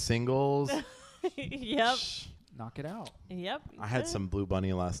and get the singles. Yep. Knock it out. Yep. I had some Blue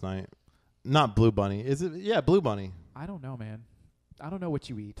Bunny last night. Not Blue Bunny. Is it? Yeah, Blue Bunny. I don't know, man. I don't know what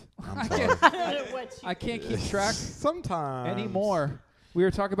you eat. I'm sorry. I can't keep track Sometimes. anymore. We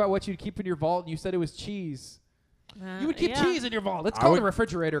were talking about what you'd keep in your vault, and you said it was cheese. You would keep yeah. cheese in your vault. Let's I call it would- a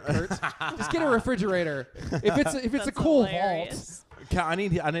refrigerator, Kurt. Just get a refrigerator. If it's a That's cool hilarious. I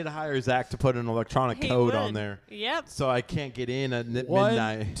need to hire Zach to put an electronic He code would. on there, Yep. so I can't get in at 1,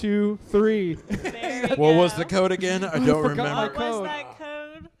 midnight. 2, 3. There you What was go. the code again? I don't forgot remember. my What was code. that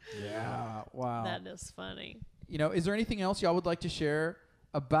code? Yeah. Wow. That is funny. Is there anything else y'all would like to share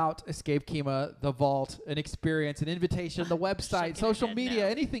about Escape Kima, the vault, an experience, an invitation, the website, Shaking social her head media, no.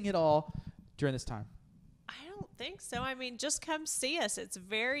 anything at all during this time? I don't think so. I mean, just come see us. It's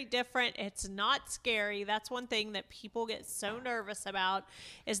very different. It's not scary. That's one thing that people get so nervous about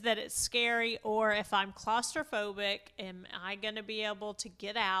is that it's scary, or if I'm claustrophobic, am I going to be able to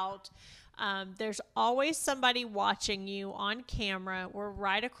get out? There's always somebody watching you on camera. We're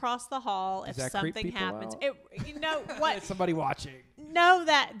right across the hall. Does If that creep something people happens, out? you know what? It's somebody watching. Know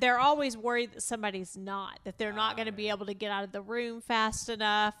that they're always worried that somebody's not, that they're not going to be able to get out of the room fast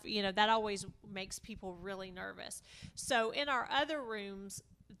enough. That always makes people really nervous. So in our other rooms,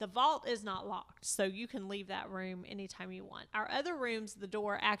 the vault is not locked, so you can leave that room anytime you want. Our other rooms, the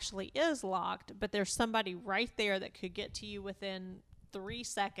door actually is locked, but there's somebody right there that could get to you within 3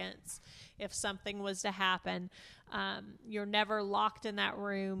 seconds if something was to happen. You're never locked in that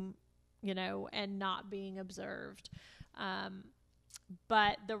room, and not being observed.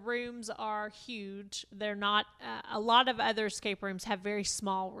 But the rooms are huge. They're not, a lot of other escape rooms have very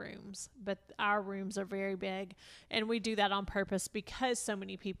small rooms, but our rooms are very big. And we do that on purpose because so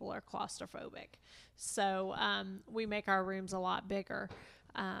many people are claustrophobic. So we make our rooms a lot bigger.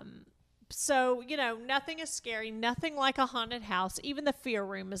 So, nothing is scary, nothing like a haunted house. Even the fear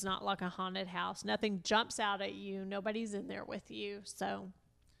room is not like a haunted house. Nothing jumps out at you. Nobody's in there with you. So,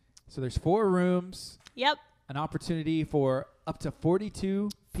 there's 4 rooms, yep, an opportunity for up to 42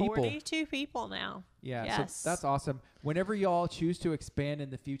 people. 42 people now. Yeah, Yes. so that's awesome. Whenever y'all choose to expand in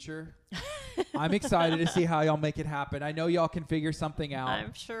the future, I'm excited to see how y'all make it happen. I know y'all can figure something out.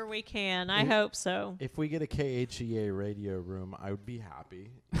 I'm sure we can. I hope so. If we get a KHEA radio room, I would be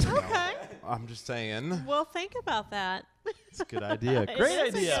happy. you know. Okay. I'm just saying. Well, think about that. It's a good idea. It Great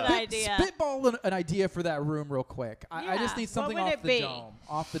is a idea. good idea. Spitball an idea for that room real quick. I just Yeah. need What something would off it the be? dome.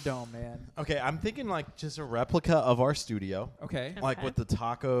 Off the dome, man. Okay, I'm thinking like just a replica of our studio. Okay. Like Okay. with the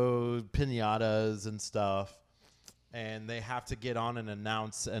taco pinatas and stuff. And they have to get on and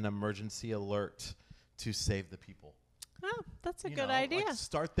announce an emergency alert to save the people. Oh, that's a You good know, idea. Like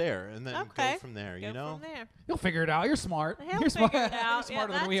start there and then Okay. go from there, Go you know? from there. You'll figure it out. You're smart. He'll You're figure smart. it out. You're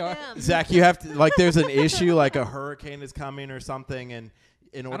smarter yeah, than we are. that's him. Zach, you have to like there's an issue like a hurricane is coming or something and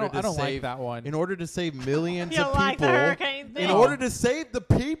in order I don't to like save that one. in order to save millions You of like the people hurricane thing? in order to save the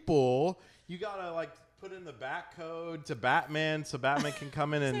people, you got to like put in the bat code to Batman so Batman can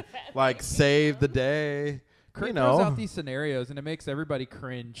come in and like save the day. Kurt you throws know. out these scenarios and it makes everybody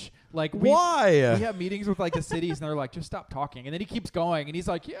cringe. Like we Why? have meetings with like the cities and they're like, just stop talking. And then he keeps going and he's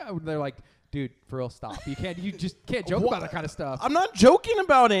like, yeah. And they're like, dude, for real, stop. You just can't joke about that kind of stuff. I'm not joking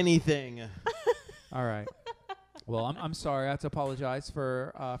about anything. All right. Well, I'm sorry. I have to apologize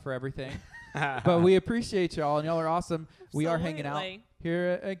for everything. But we appreciate y'all and y'all are awesome. We are hanging out Absolutely.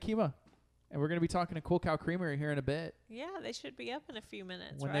 here at Kima. And we're going to be talking to Cool Cow Creamery here in a bit. Yeah, they should be up in a few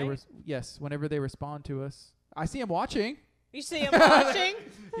minutes, When right? whenever they respond to us. I see them watching. You see him watching?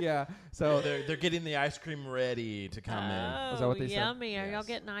 Yeah. So So they're getting the ice cream ready to come in. Oh, Is that what they said? yummy. Are y'all Yes.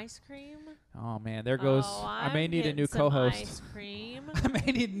 getting ice cream? oh man, there goes. Oh, I may I'm need a getting new some co-host. Ice cream. I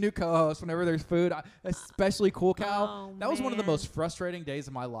may need a new co-host whenever there's food, especially Cool Cow. Oh, That was one of the man. most frustrating days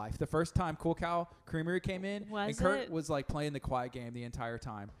of my life. The first time Cool Cow Creamery came in, and Was Kurt it? was like playing the quiet game the entire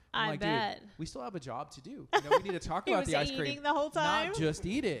time. I'm I like, bet. dude, we still have a job to do. You know, we need to talk He about was the ice eating cream, the whole time? not just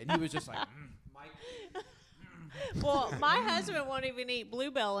eat it. And he was just like, Mike. Well, my husband won't even eat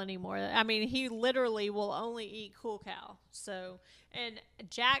Bluebell anymore. I mean, he literally will only eat Cool Cow. So, and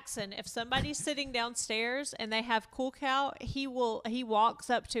Jackson, if somebody's sitting downstairs and they have Cool Cow, he walks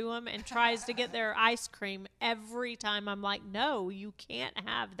up to them and tries to get their ice cream every time. I'm like, no, you can't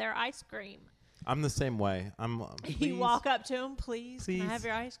have their ice cream. I'm the same way. You please. walk up to him, please, can I have Please.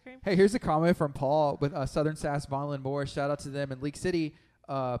 your ice cream? Hey, here's a comment from Paul with Southern Sass Vinyl and More. Shout out to them in League City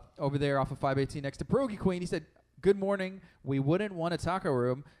over there off of 518 next to Pierogi Queen. He said, good morning. We wouldn't want a taco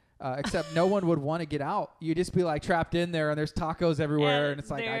room, except no one would want to get out. You'd just be like trapped in there and there's tacos everywhere. And it's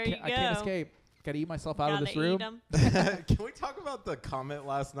like, there I you can't go. escape. Got to eat myself out of Gotta this room. eat 'em. Can we talk about the comment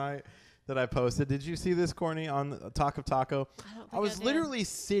last night that I posted? Did you see this, Courtney, on Talk of Taco? I don't think I was did. literally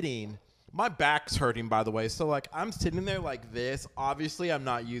sitting. My back's hurting, by the way. So, like, I'm sitting there like this. Obviously, I'm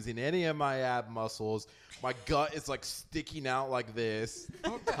not using any of my ab muscles. My gut is, like, sticking out like this.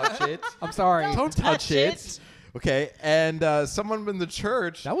 Don't touch it. I'm sorry. Don't touch it. Okay. And someone in the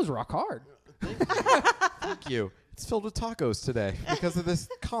church. That was rock hard. Thank you. It's filled with tacos today because of this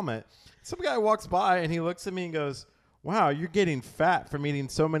comment. Some guy walks by and he looks at me and goes, wow, you're getting fat from eating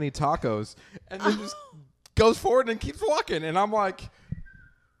so many tacos. And then just goes forward and keeps walking. And I'm like,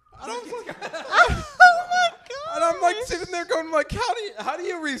 I don't Oh my god! and I'm like sitting there going like, how do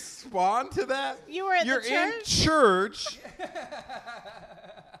you respond to that? You were at the You're in church.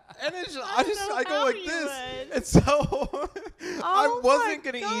 And it's just, I don't know I go how like you this. would. And so I Oh wasn't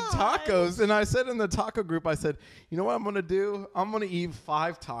my going to eat gosh. tacos. And I said in the taco group, I said, you know what I'm going to do? I'm going to eat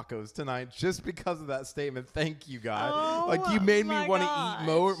 5 tacos tonight just because of that statement. Thank you, God. Oh like you made me my want to eat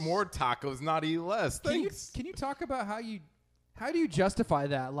gosh. more tacos, not eat less. Thanks. Can you talk about how do you justify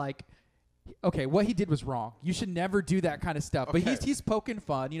that? Like, okay, what he did was wrong. You should never do that kind of stuff. But Okay. he's poking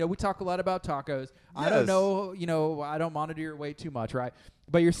fun. You know, we talk a lot about tacos. I don't Yes. know, you know, I don't monitor your weight too much, right?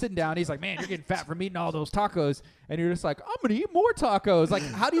 But you're sitting down, he's like, man, you're getting fat from eating all those tacos. And you're just like, I'm gonna eat more tacos. Like,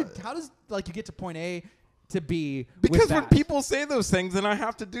 how does like you get to point A to B? Because with when that? people say those things, then I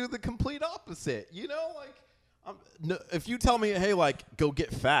have to do the complete opposite. You know, like no, if you tell me, hey, like go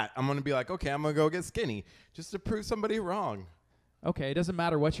get fat, I'm gonna be like, okay, I'm gonna go get skinny just to prove somebody wrong. Okay, it doesn't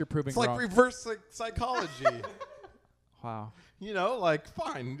matter what you're proving It's like wrong. reverse psychology. Wow. You know, like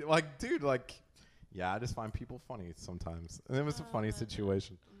fine, like dude, like yeah, I just find people funny sometimes, and it was a funny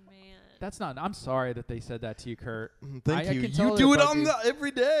situation. Man. That's not. I'm sorry that they said that to you, Kurt. Thank I you. can tell You it do it bugged on you.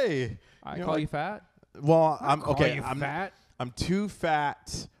 every day. I You know, call like- you fat. Well, I I'm call okay. you I'm fat. I'm too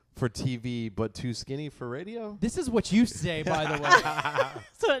fat for TV, but too skinny for radio. This is what you say, by the way.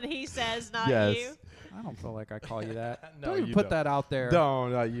 That's what he says, not Yes. you. I don't feel like I call you that. No, don't even you put don't. that out there.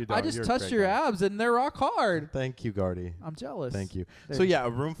 No, you don't. I just You're a touched great your guy. abs and they're rock hard. Thank you, Gardy. I'm jealous. Thank you. There So you yeah, a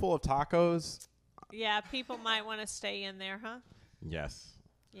room full of tacos. Yeah, people might want to stay in there, huh? Yes.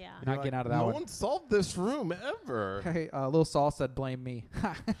 Yeah. You're not getting out of that no one. one solved this room ever. Hey, Lil Saul said, blame me.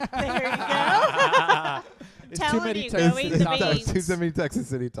 There you go. It's Telling too many you, Texas go eat City the tacos. beans. Too many Texas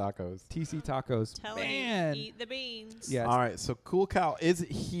City tacos. TC tacos. Telling Man. you, eat the beans. Yeah. All right, so Cool Cow is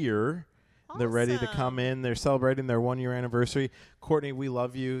here. They're ready to come Awesome. in. They're celebrating their 1-year anniversary. Courtney, we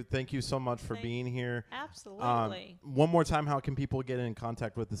love you. Thank you so much for Thank- being here. Absolutely. One more time, how can people get in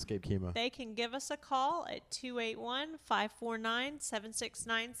contact with Escape Kima? They can give us a call at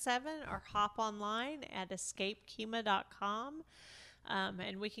 281-549-7697 or hop online at escapekima.com.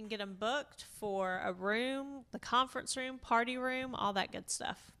 And we can get them booked for a room, the conference room, party room, all that good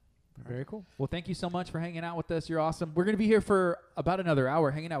stuff. Very cool. Well, thank you so much for hanging out with us. You're awesome. We're going to be here for about another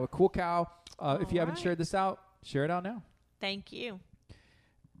hour hanging out with Cool Cow. If you haven't right. shared this out, share it out now. Thank you.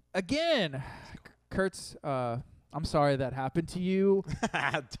 Again, Kurt's, I'm sorry that happened to you.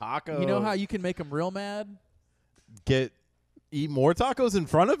 Tacos. You know how you can make him real mad? Eat more tacos in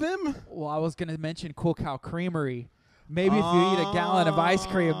front of him? Well, I was going to mention Cool Cow Creamery. Maybe if you eat a gallon of ice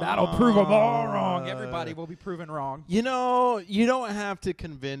cream, that'll prove them all wrong. Everybody will be proven wrong. You know, you don't have to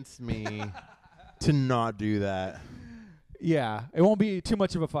convince me to not do that. Yeah, it won't be too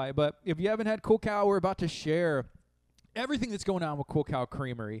much of a fight. But if you haven't had Cool Cow, we're about to share everything that's going on with Cool Cow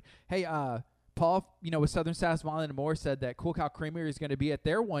Creamery. Hey, Paul, with Southern Sass Vinyl and More said that Cool Cow Creamery is going to be at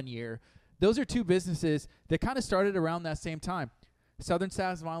their 1 year. Those are two businesses that kind of started around that same time. Southern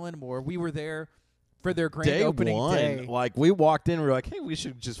Sass Vinyl and More, we were there for their grand day opening one, day. like we walked in, we were like, hey, we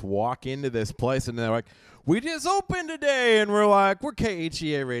should just walk into this place, and they're like, we just opened today, and we're like, we're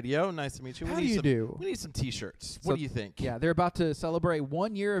KHEA Radio. Nice to meet you. How we do need you some, do? We need some T-shirts. So- What do you think? Yeah, they're about to celebrate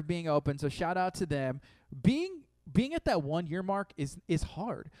 1 year of being open, so shout out to them. Being at that 1 year mark is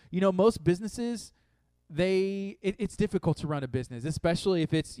hard. You know, most businesses, it's difficult to run a business, especially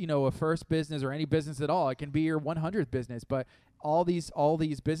if it's, you know, a first business or any business at all. It can be your 100th business, but all these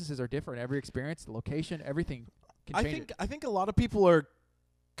businesses are different. Every experience, the location, everything can change. I think a lot of people are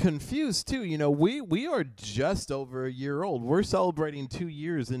confused too. You know, we are just over a year old. We're celebrating 2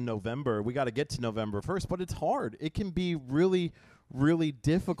 years in November. We got to get to November 1st, but it's hard. It can be really, really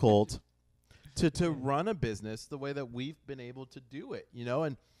difficult to run a business the way that we've been able to do it, you know.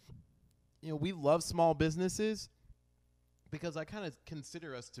 And you know, we love small businesses because I kind of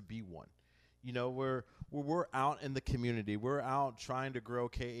consider us to be one. You know, we're out in the community. We're out trying to grow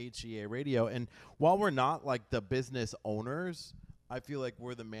KHEA Radio. And while we're not like the business owners, I feel like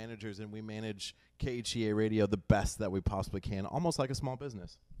we're the managers, and we manage KHEA Radio the best that we possibly can, almost like a small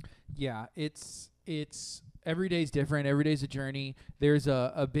business. Yeah, it's every day's different. Every day's a journey. There's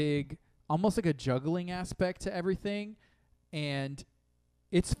a big, almost like a juggling aspect to everything, and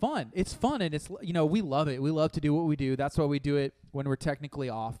it's fun. It's fun, and it's, you know, we love it. We love to do what we do. That's why we do it when we're technically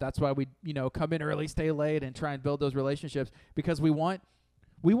off. That's why we, you know, come in early, stay late, and try and build those relationships, because we want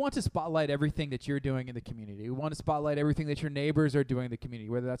to spotlight everything that you're doing in the community. We want to spotlight everything that your neighbors are doing in the community,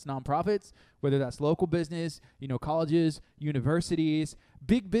 whether that's nonprofits, whether that's local business, you know, colleges, universities,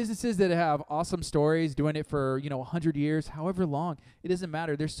 big businesses that have awesome stories, doing it for, you know, 100 years, however long. It doesn't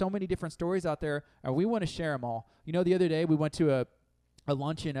matter. There's so many different stories out there, and we want to share them all. You know, the other day we went to a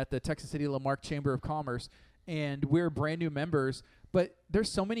luncheon at the Texas City Lamarck Chamber of Commerce, and we're brand new members, but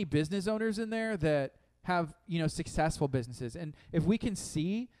there's so many business owners in there that have, you know, successful businesses. And if we can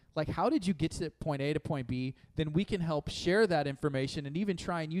see, like, how did you get to point A to point B, then we can help share that information and even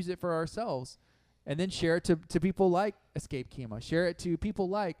try and use it for ourselves, and then share it to people like Escape Kima, share it to people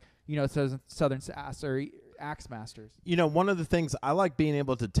like, you know, Southern Sass or Axe Masters. You know, one of the things I like being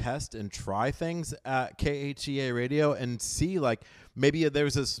able to test and try things at KHEA Radio and see, like, maybe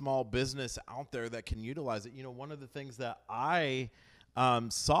there's a small business out there that can utilize it. You know, one of the things that I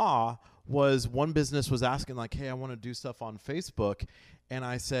saw was one business was asking, like, hey, I want to do stuff on Facebook. And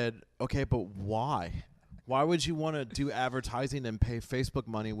I said, okay, but why? Why would you want to do advertising and pay Facebook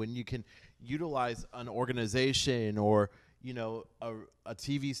money when you can utilize an organization or, you know, a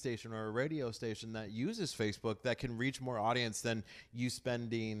TV station or a radio station that uses Facebook that can reach more audience than you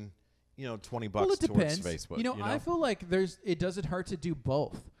spending, you know, $20 Well, it towards depends. Facebook? You know, I feel like it doesn't hurt to do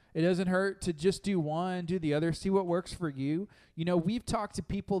both. It doesn't hurt to just do one, do the other, see what works for you. You know, we've talked to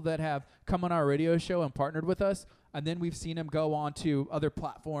people that have come on our radio show and partnered with us, and then we've seen them go on to other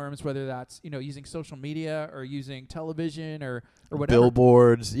platforms, whether that's, you know, using social media or using television or whatever.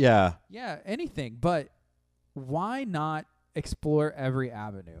 Billboards, yeah. Yeah, anything. But why not explore every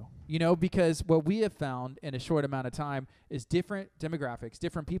avenue? You know, because what we have found in a short amount of time is different demographics,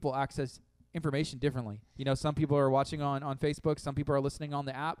 different people access information differently. You know, some people are watching on Facebook, some people are listening on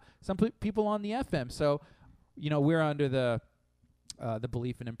the app, some people on the FM. So, you know, we're under the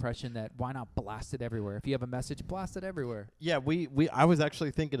belief and impression that why not blast it everywhere? If you have a message, blast it everywhere. Yeah, I was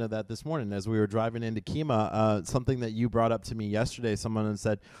actually thinking of that this morning as we were driving into Kima. Something that you brought up to me yesterday, someone had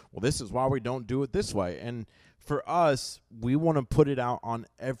said, well, this is why we don't do it this way. And for us, we want to put it out on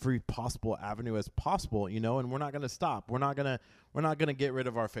every possible avenue as possible, you know, and we're not going to stop. We're not going to get rid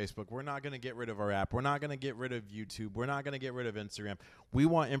of our Facebook. We're not going to get rid of our app. We're not going to get rid of YouTube. We're not going to get rid of Instagram. We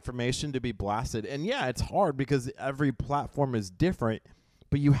want information to be blasted. And yeah, it's hard because every platform is different,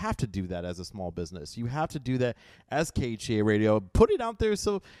 but you have to do that as a small business. You have to do that as KHEA Radio. Put it out there.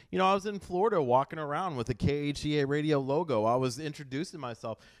 So, you know, I was in Florida walking around with a KHEA Radio logo. I was introducing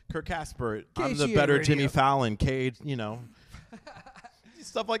myself. Kirk Casper, I'm the KHEA better Radio. Jimmy Fallon. You know,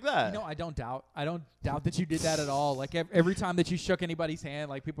 stuff like that. You know, I don't doubt that you did that at all. Like every time that you shook anybody's hand,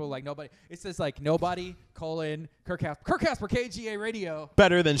 like people were like, nobody. It says like nobody, Kirk Casper, KGA Radio.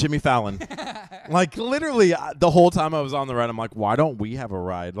 Better than Jimmy Fallon. Like literally the whole time I was on the ride, I'm like, why don't we have a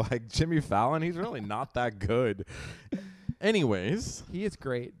ride? Like Jimmy Fallon, he's really not that good. Anyways. He is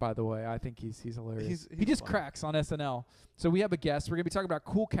great, by the way. I think he's hilarious. He's he just fun. cracks on SNL. So we have a guest. We're going to be talking about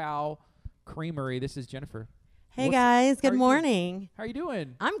Cool Cow Creamery. This is Jennifer. Hey What's- guys, how are good you doing? morning. How are you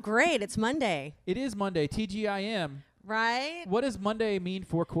doing? I'm great. It's Monday, It is Monday, TGIM. right? What does Monday mean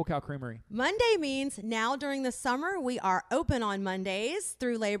for Cool Cow Creamery? Monday means now during the summer we are open on Mondays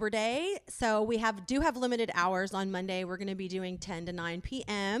through Labor Day. So we do have limited hours on Monday. We're going to be doing 10 to 9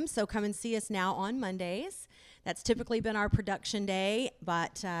 p.m. So come and see us now on Mondays. That's typically been our production day,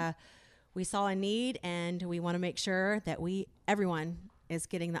 but we saw a need, and we want to make sure that everyone is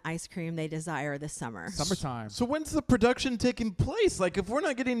getting the ice cream they desire this summer. Summertime. So when's the production taking place? Like, if we're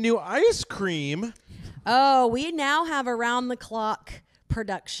not getting new ice cream, Oh, we now have around the clock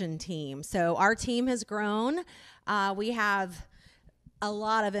production team. So our team has grown. We have a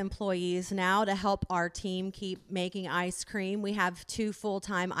lot of employees now to help our team keep making ice cream. We have 2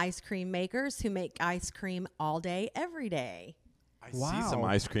 full-time ice cream makers who make ice cream all day, every day. I see some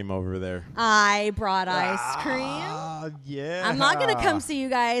ice cream over there. I brought ice cream. Yeah. I'm not going to come see you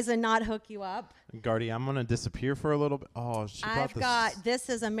guys and not hook you up. Gardy, I'm going to disappear for a little bit. Oh, she brought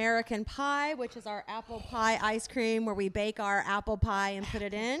This is American Pie, which is our apple pie ice cream where we bake our apple pie and put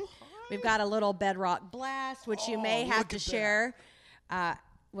it in. We've got a little Bedrock Blast, which you may have to share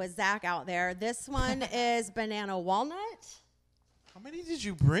with Zach out there. This one is banana walnut. How many did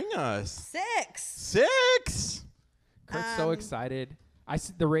you bring us? 6. 6? Kurt's so excited.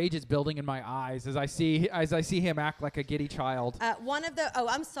 The rage is building in my eyes as I see him act like a giddy child.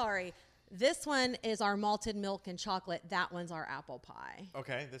 I'm sorry. This one is our malted milk and chocolate. That one's our apple pie.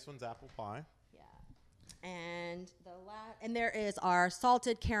 Okay, this one's apple pie. Yeah. And there is our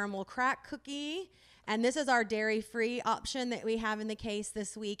salted caramel crack cookie. And this is our dairy-free option that we have in the case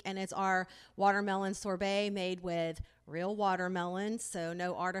this week. And it's our watermelon sorbet made with real watermelons. So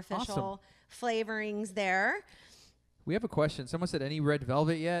no artificial flavorings there. We have a question. Someone said, any red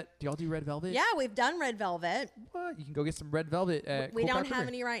velvet yet? Do y'all do red velvet? Yeah, we've done red velvet. What? You can go get some red velvet at We Cool don't Cracker have Inn.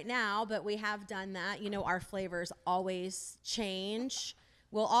 any right now, but we have done that. You know, our flavors always change.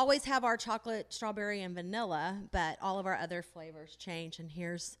 We'll always have our chocolate, strawberry, and vanilla, but all of our other flavors change. And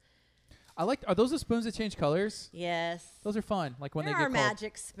here's... Are those the spoons that change colors? Yes. Those are fun. Like when There they are get cold.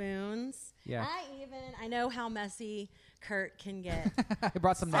 magic spoons. Yeah. I know how messy Kurt can get. I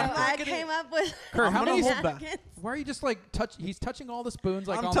brought some So napkins. I came up with Kurt, how many? napkins. Why are you just like he's touching all the spoons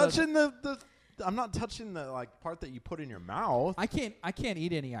like I'm on touching I'm not touching the like part that you put in your mouth. I can't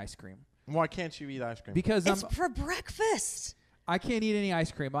eat any ice cream Why can't you eat ice cream? because It's for breakfast. I can't eat any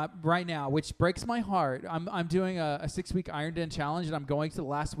ice cream right now, which breaks my heart. I'm doing a 6-week Iron Den challenge, and I'm going to the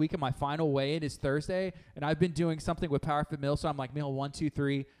last week of my final weigh-in is Thursday, and I've been doing something with PowerFit Meal, so I'm like meal 1, 2,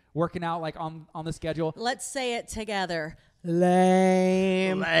 3, working out like on the schedule. Let's say it together.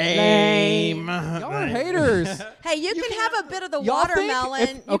 Lame. Y'all are haters. Hey, you can have a bit of the Y'all think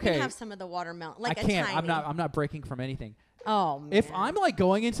watermelon. You okay. can have some of the watermelon. I Like a can't. tiny. I'm not breaking from anything. Oh, man. If I'm like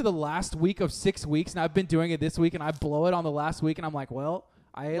going into the last week of 6 weeks, and I've been doing it this week, and I blow it on the last week, and I'm like, well,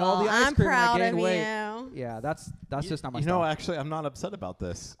 I ate all the ice I'm cream proud and I gained of weight. you. Yeah, that's just not my You know, style. actually, I'm not upset about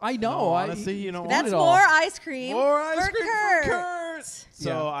this. I know. No, honestly, you know, That's it all. more ice cream. more ice for cream Kurt. for Kurt. So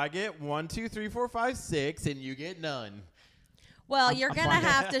Yeah. I get 1, 2, 3, 4, 5, 6, and you get none. Well, you're gonna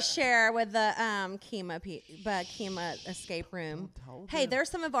have to share with the Kima escape room. Don't tell Hey, them. they're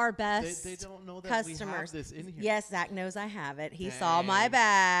some of our best They don't know that we have customers. this in here. Yes, Zach knows I have it. He saw my Dang.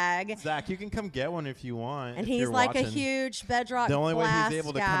 bag, Zach, you can come get one if you want. and if he's you're like a watching. huge Bedrock The only way Blast he's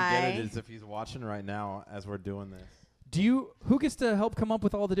able to guy. come get it is if he's watching right now as we're doing this. Who gets to help come up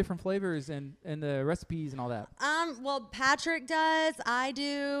with all the different flavors and the recipes and all that? Well, Patrick does. I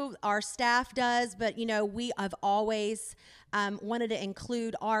do. Our staff does. But, you know, we have always wanted to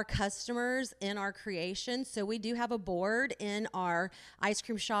include our customers in our creation. So we do have a board in our ice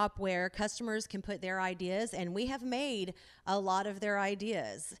cream shop where customers can put their ideas, and we have made a lot of their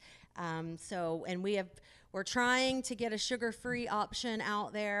ideas. We're trying to get a sugar-free option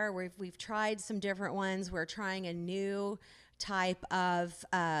out there. We've tried some different ones. We're trying a new type of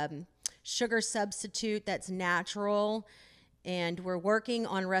sugar substitute that's natural, and we're working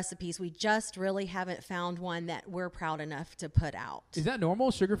on recipes. We just really haven't found one that we're proud enough to put out. Is that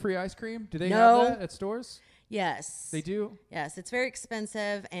normal sugar-free ice cream? Do they No. have that at stores? Yes. They do. Yes, it's very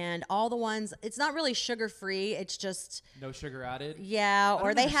expensive, and all the ones, it's not really sugar-free. It's just, No sugar added. yeah,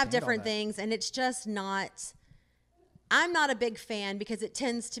 or don't they have understand all different that. things, and it's just not. I'm not a big fan because it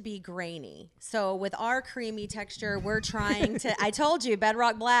tends to be grainy. So with our creamy texture, we're trying to. I told you,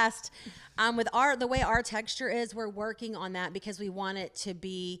 Bedrock Blast. With the way our texture is, we're working on that because we want it to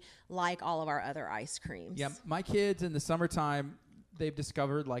be like all of our other ice creams. Yeah, my kids in the summertime, they've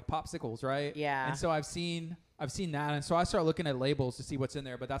discovered like popsicles, right? Yeah. And so I've seen that, and so I start looking at labels to see what's in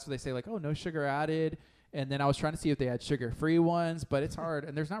there. But that's what they say, like, oh, no sugar added. And then I was trying to see if they had sugar-free ones, but it's hard,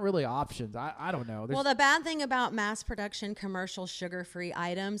 and there's not really options. I don't know. Well, the bad thing about mass production commercial sugar-free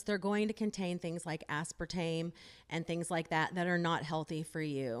items, they're going to contain things like aspartame and things like that are not healthy for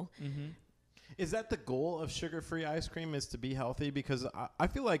you. Is that the goal of sugar-free ice cream, is to be healthy? Because I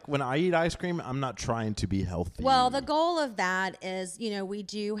feel like when I eat ice cream, I'm not trying to be healthy. Well, the goal of that is, you know, we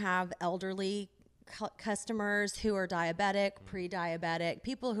do have elderly customers who are diabetic, pre-diabetic,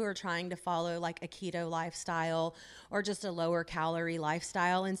 people who are trying to follow like a keto lifestyle or just a lower calorie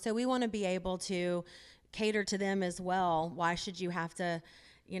lifestyle. And so we want to be able to cater to them as well. Why should you have to,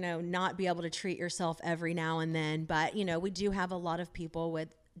 not be able to treat yourself every now and then? But, we do have a lot of people with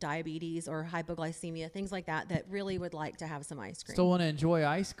diabetes or hypoglycemia, things like that, that really would like to have some ice cream. Still want to enjoy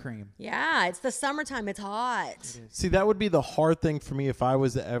ice cream. Yeah, it's the summertime. It's hot. See, that would be the hard thing for me if I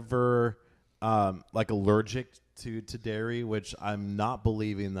was ever like allergic to dairy, which I'm not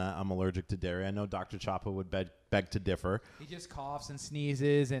believing that I'm allergic to dairy. I know Dr. Chapa would beg to differ. He just coughs and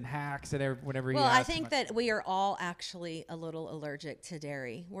sneezes and hacks at whenever Well, he I asks think him. that we are all actually a little allergic to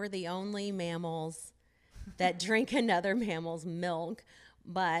dairy. We're the only mammals that drink another mammal's milk,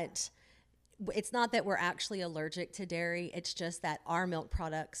 but it's not that we're actually allergic to dairy. It's just that our milk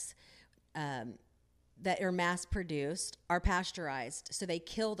products that are mass produced are pasteurized. So they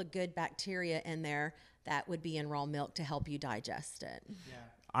kill the good bacteria in there that would be in raw milk to help you digest it.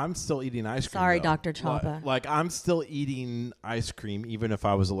 I'm still eating ice cream. Sorry, though. Dr. Chapa. Like I'm still eating ice cream even if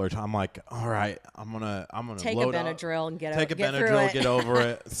I was allergic. I'm like, all right, I'm gonna Take a load up, Benadryl and get take a through Benadryl, it. get over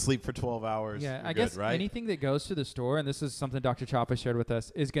it, sleep for 12 hours. Yeah, You're I good, guess right? anything that goes to the store, and this is something Dr. Chapa shared with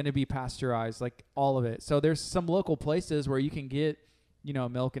us, is going to be pasteurized, like all of it. So there's some local places where you can get,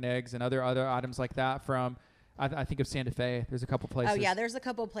 milk and eggs and other items like that from. I think of Santa Fe. There's a couple places. Oh, yeah, there's a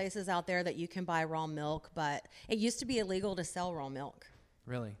couple places out there that you can buy raw milk, but it used to be illegal to sell raw milk.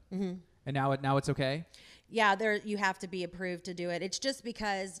 Really? Mm-hmm. And now it's okay? Yeah, you have to be approved to do it. It's just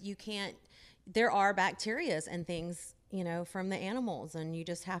because you can't, there are bacterias and things, from the animals, and you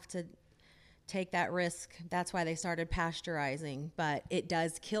just have to take that risk. That's why they started pasteurizing, but it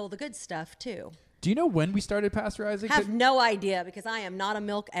does kill the good stuff too. Do you know when we started pasteurizing? I have no idea because I am not a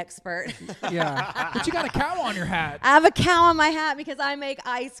milk expert. Yeah. But you got a cow on your hat. I have a cow on my hat because I make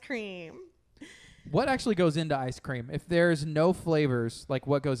ice cream. What actually goes into ice cream? If there's no flavors, like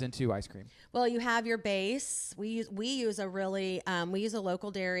what goes into ice cream? Well, you have your base. We use a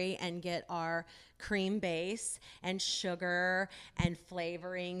local dairy and get our cream base and sugar and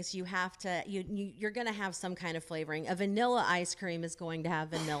flavorings. You have to you're going to have some kind of flavoring. A vanilla ice cream is going to have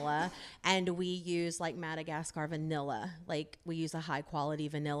vanilla, and we use like Madagascar vanilla. Like we use a high quality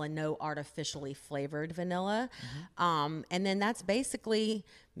vanilla, no artificially flavored vanilla. Mm-hmm. And then that's basically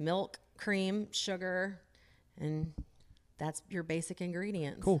milk, cream, sugar, and that's your basic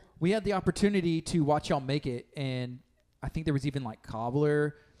ingredients. Cool. We had the opportunity to watch y'all make it, and I think there was even like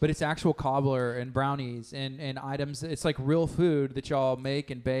cobbler, but it's actual cobbler and brownies and items. It's like real food that y'all make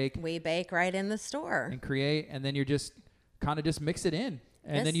and bake We bake right in the store. and create, and then you're just kind of just mix it in,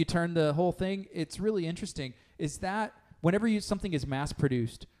 and then Yes. you turn the whole thing. It's really interesting. Is that whenever something is mass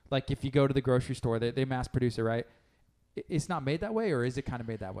produced, like if you go to the grocery store, they mass produce it, right? It's not made that way, or is it kind of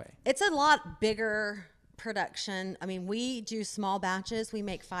made that way? It's a lot bigger production. I mean, we do small batches. We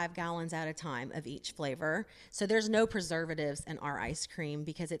make 5 gallons at a time of each flavor. So there's no preservatives in our ice cream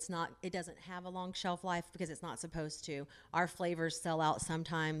because it doesn't have a long shelf life because it's not supposed to. Our flavors sell out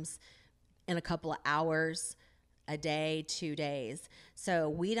sometimes in a couple of hours, a day, 2 days. So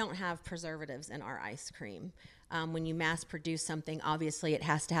we don't have preservatives in our ice cream. When you mass produce something, obviously it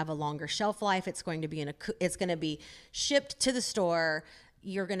has to have a longer shelf life. It's going to be it's going to be shipped to the store.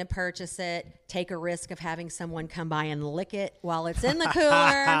 You're going to purchase it, take a risk of having someone come by and lick it while it's in the cooler.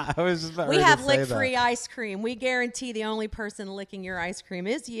 I was just about We ready to have say lick-free that. ice cream. We guarantee the only person licking your ice cream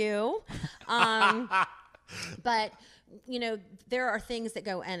is you. But, there are things that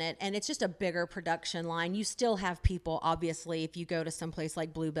go in it, and it's just a bigger production line. You still have people, obviously, if you go to some place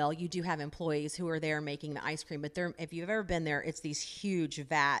like Bluebell, you do have employees who are there making the ice cream. But if you've ever been there, it's these huge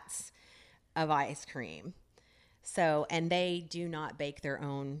vats of ice cream. So, and they do not bake their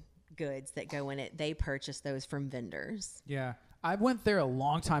own goods that go in it. They purchase those from vendors. Yeah, I went there a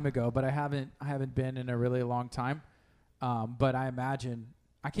long time ago, but I haven't been in a really long time. But I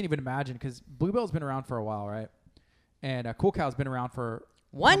can't even imagine because Bluebell's been around for a while, right? And Cool Cow's been around for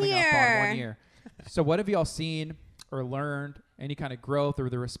 1 coming up on year. 1 year. So what have y'all seen or learned? Any kind of growth or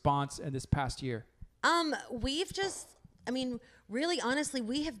the response in this past year? Really, honestly,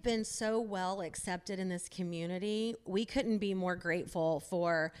 we have been so well accepted in this community. We couldn't be more grateful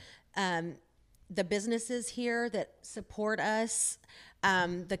for the businesses here that support us,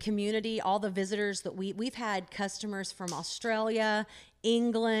 the community, all the visitors that we've had customers from Australia,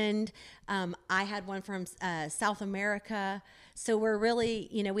 England. I had one from South America. So we're really,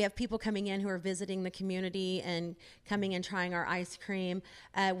 we have people coming in who are visiting the community and coming and trying our ice cream.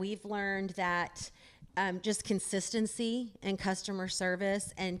 We've learned that just consistency and customer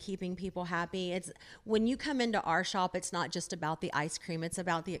service and keeping people happy. It's when you come into our shop, it's not just about the ice cream, it's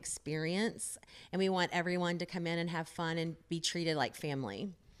about the experience. And we want everyone to come in and have fun and be treated like family.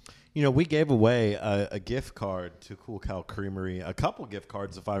 You know, we gave away a gift card to Cool Cow Creamery, a couple gift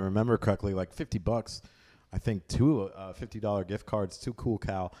cards, if I remember correctly, like $50. I think two $50 gift cards to Cool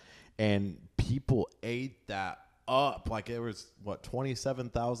Cow, and people ate that up. Like it was what,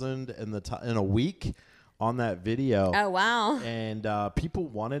 27,000 in a week on that video. Oh wow! And people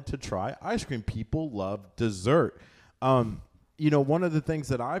wanted to try ice cream. People love dessert. You know, one of the things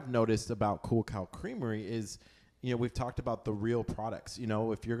that I've noticed about Cool Cow Creamery is, you know, we've talked about the real products. You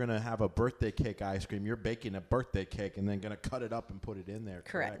know, if you're going to have a birthday cake ice cream, you're baking a birthday cake and then going to cut it up and put it in there.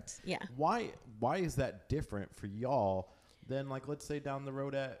 Correct. Yeah. Why is that different for y'all than, like, let's say down the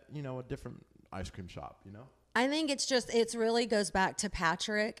road at, you know, a different ice cream shop, you know? I think it's really goes back to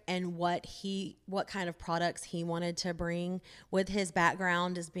Patrick and what kind of products he wanted to bring with his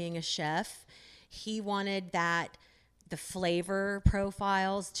background as being a chef. He wanted the flavor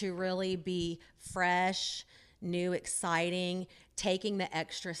profiles to really be fresh, new, exciting, taking the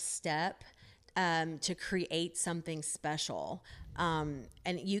extra step to create something special. And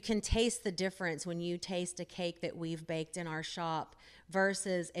you can taste the difference when you taste a cake that we've baked in our shop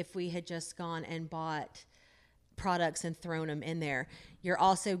versus if we had just gone and bought products and thrown them in there. You're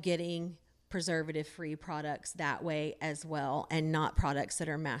also getting preservative-free products that way as well, and not products that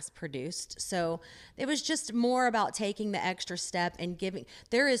are mass-produced. So it was just more about taking the extra step and giving.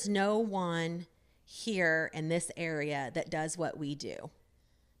 There is no one here in this area that does what we do.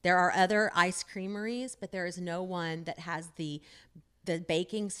 There are other ice creameries, but there is no one that has the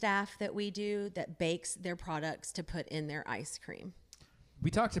baking staff that we do that bakes their products to put in their ice cream.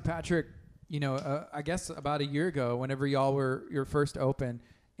 We talked to Patrick, you know, I guess about a year ago, whenever y'all were your first open.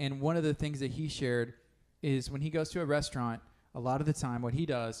 And one of the things that he shared is when he goes to a restaurant, a lot of the time what he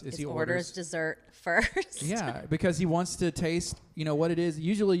does is he orders dessert first. Yeah, because he wants to taste, you know, what it is.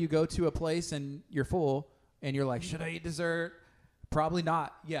 Usually you go to a place and you're full and you're like, should I eat dessert? Probably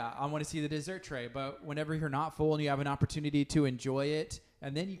not. Yeah, I want to see the dessert tray. But whenever you're not full and you have an opportunity to enjoy it,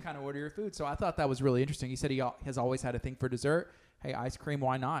 and then you kind of order your food. So I thought that was really interesting. He said he has always had a thing for dessert. Hey, ice cream,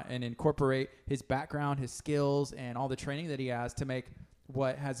 why not? And incorporate his background, his skills, and all the training that he has to make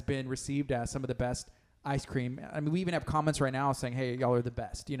what has been received as some of the best ice cream. I mean, we even have comments right now saying, hey, y'all are the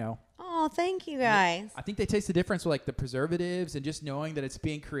best, you know. Oh, thank you guys. I think they taste the difference with like the preservatives and just knowing that it's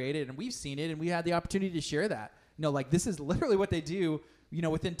being created, and we've seen it and we had the opportunity to share that. You know, like this is literally what they do, you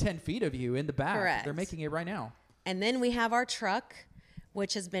know, within 10 feet of you in the back. Correct. They're making it right now. And then we have our truck,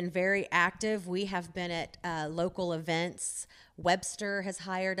 which has been very active. We have been at local events. Webster has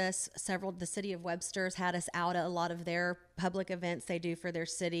hired us. The city of Webster's had us out at a lot of their public events they do for their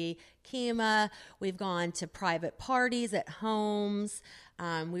city. Kemah, we've gone to private parties at homes.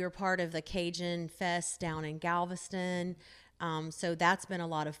 We were part of the Cajun Fest down in Galveston. So that's been a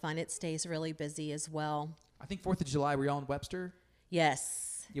lot of fun. It stays really busy as well. I think 4th of July, were y'all in Webster?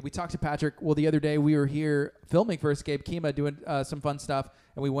 Yes. Yeah, we talked to Patrick. Well, the other day we were here filming for Escape Kemah, doing some fun stuff,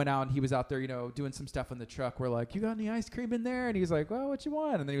 and we went out and he was out there, you know, doing some stuff in the truck. We're like, you got any ice cream in there? And he was like, well, what you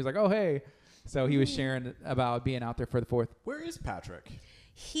want? And then he was like, oh, hey. So he was sharing about being out there for the 4th. Where is Patrick?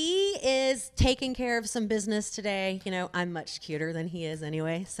 He is taking care of some business today. You know, I'm much cuter than he is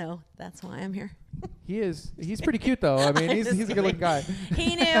anyway, so that's why I'm here. He's pretty cute though. I mean, he's a good looking guy.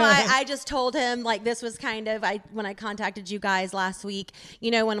 He knew. I just told him, like, this was kind of, when I contacted you guys last week,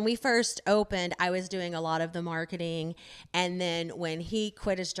 you know, when we first opened, I was doing a lot of the marketing. And then when he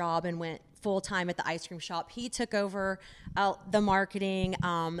quit his job and went full time at the ice cream shop, he took over the marketing.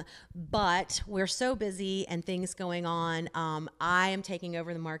 But we're so busy and things going on. I am taking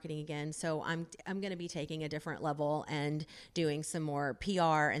over the marketing again. So I'm going to be taking a different level and doing some more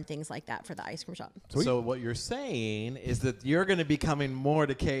PR and things like that for the ice cream shop. So what you're saying is that you're going to be coming more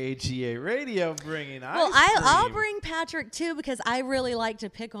to KHEA Radio, bringing ice cream. Well, I'll bring Patrick too, because I really like to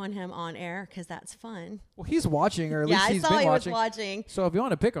pick on him on air because that's fun. Well, he's watching, or at least I he's saw been he watching. was watching. So if you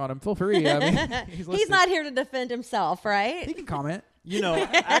want to pick on him, feel free. I mean, He's not here to defend himself, right? He can comment. You know,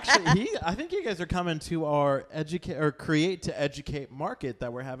 actually, I think you guys are coming to our Create to Educate market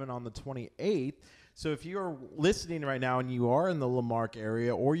that we're having on the 28th. So if you're listening right now and you are in the Lamarck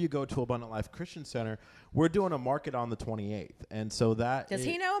area, or you go to Abundant Life Christian Center, we're doing a market on the 28th. And so Does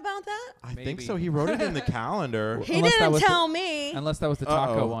he know about that? I think Maybe. so. He wrote it in the calendar. He Unless that didn't was tell me. Unless that was the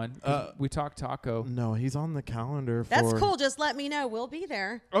taco Uh-oh. one. 'Cause we talked taco. No, he's on the calendar. That's cool. Just let me know. We'll be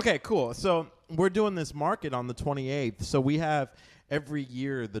there. Okay, cool. So we're doing this market on the 28th. So we have every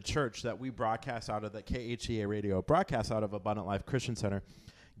year the church that we broadcast out of, the KHEA Radio broadcast out of Abundant Life Christian Center,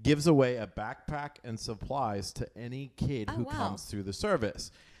 gives away a backpack and supplies to any kid Oh, who wow. comes through the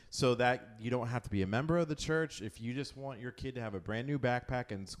service. So that you don't have to be a member of the church. If you just want your kid to have a brand new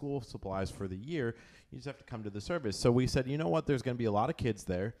backpack and school supplies for the year, you just have to come to the service. So we said, you know what, there's going to be a lot of kids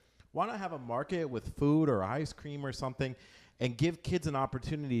there. Why not have a market with food or ice cream or something and give kids an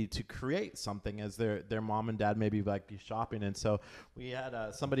opportunity to create something as their mom and dad maybe like be shopping. And so we had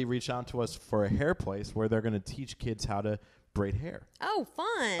somebody reach out to us for a hair place where they're going to teach kids how to braid hair. Oh,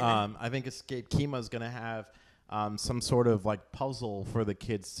 fun. I think Escape Kima is going to have some sort of like puzzle for the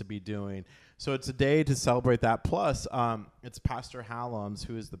kids to be doing. So it's a day to celebrate that. Plus, it's Pastor Hallums,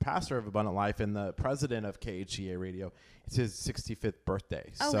 who is the pastor of Abundant Life and the president of KHEA Radio. It's his 65th birthday.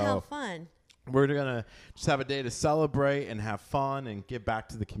 Oh, so how fun. we're going to just have a day to celebrate and have fun and give back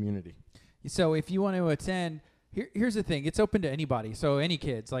to the community. So if you want to attend, here's the thing. It's open to anybody. So any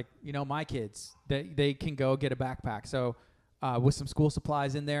kids, like, my kids, they can go get a backpack. So with some school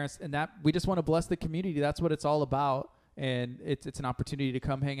supplies in there, and that we just want to bless the community. That's what it's all about. And it's an opportunity to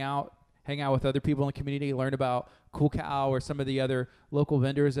come hang out with other people in the community, learn about Cool Cow or some of the other local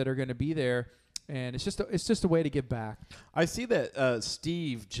vendors that are going to be there. And it's just a way to give back. I see that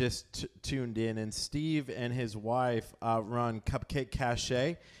Steve just tuned in, and Steve and his wife run Cupcake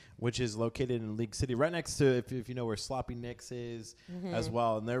Cache, which is located in League City, right next to, if you know where Sloppy Nick's is as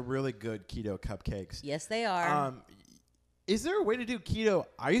well. And they're really good keto cupcakes. Yes, they are. Is there a way to do keto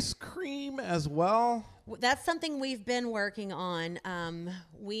ice cream as well? That's something we've been working on.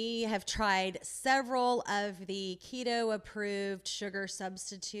 We have tried several of the keto-approved sugar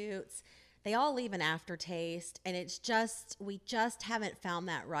substitutes. They all leave an aftertaste, and we just haven't found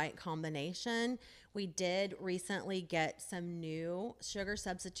that right combination. We did recently get some new sugar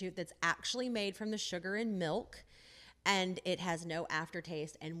substitute that's actually made from the sugar in milk, and it has no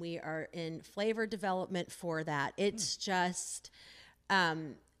aftertaste, and we are in flavor development for that. It's just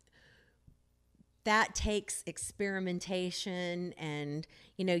that takes experimentation, and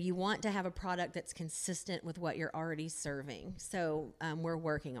you want to have a product that's consistent with what you're already serving. So we're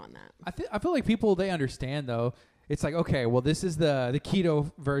working on that. I feel like people, they understand though. It's like, okay, well, this is the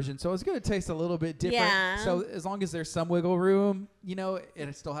keto version, so it's going to taste a little bit different. Yeah. So as long as there's some wiggle room, and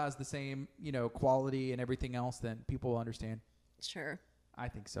it still has the same, quality and everything else, then people will understand. Sure. I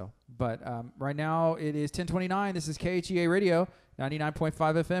think so. But right now it is 10:29. This is KHEA Radio, 99.5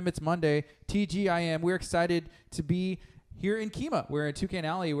 FM. It's Monday. TGIM. We're excited to be here in Kima. We're in Toucan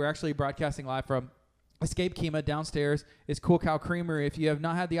Alley. We're actually broadcasting live from Escape Kima. Downstairs is Cool Cow Creamery. If you have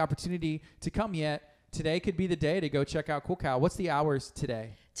not had the opportunity to come yet, today could be the day to go check out Cool Cow. What's the hours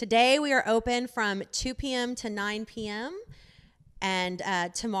today? Today we are open from 2 p.m. to 9 p.m. And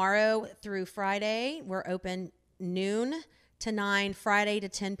tomorrow through Friday, we're open noon to 9, Friday to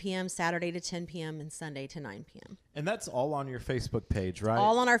 10 p.m., Saturday to 10 p.m., and Sunday to 9 p.m. And that's all on your Facebook page, right?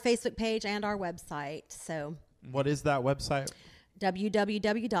 All on our Facebook page and our website. So What is that website?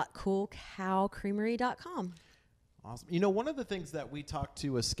 www.coolcowcreamery.com. Awesome. One of the things that we talked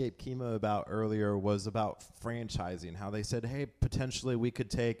to Escape Kima about earlier was about franchising, how they said, hey, potentially we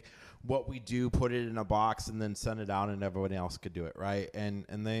could take what we do, put it in a box, and then send it out, and everyone else could do it, right? And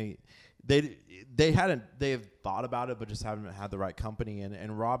they have thought about it, but just haven't had the right company.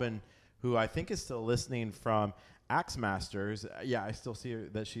 And Robin, who I think is still listening from Axe Masters, I still see her,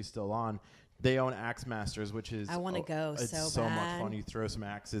 that she's still on. They own Axe Masters, which is I want to go it's so much bad. fun. You throw some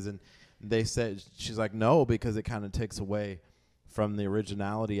axes, and they said, she's like, no, because it kind of takes away from the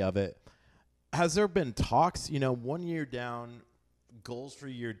originality of it. Has there been talks, 1 year down, goals for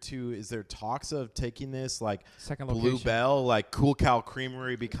year 2? Is there talks of taking this like Second Blue location. Bell, like Cool Cow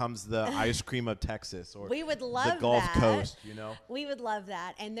Creamery becomes the ice cream of Texas, or We would love the Gulf that. Coast, We would love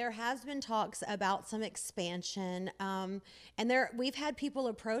that. And there has been talks about some expansion. And we've had people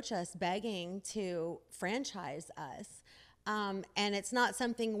approach us begging to franchise us. And it's not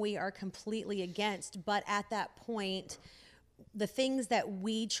something we are completely against, but at that point, the things that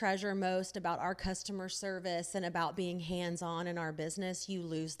we treasure most about our customer service and about being hands-on in our business, you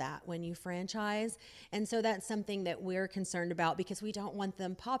lose that when you franchise. And so that's something that we're concerned about, because we don't want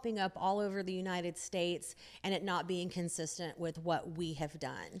them popping up all over the United States and it not being consistent with what we have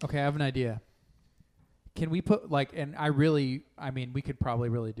done. Okay, I have an idea. Can we put we could probably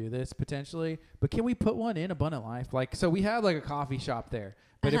really do this potentially, but can we put one in Abundant Life? So we have like a coffee shop there,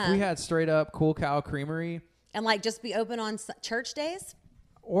 but if we had straight up Cool Cow Creamery, And just be open on church days?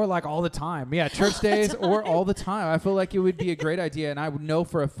 or all the time, church days or all the time, I feel like it would be a great idea. And I would know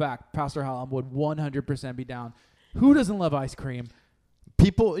for a fact Pastor Hallam would 100% be down. Who doesn't love ice cream?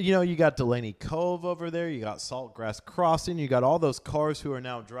 People, you got Delaney Cove over there. You got Saltgrass Crossing. You got all those cars who are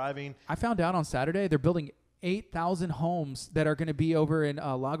now driving. I found out on Saturday they're building 8,000 homes that are going to be over in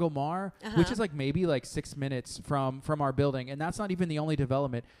Lago Mar, which is like maybe like 6 minutes from our building. And that's not even the only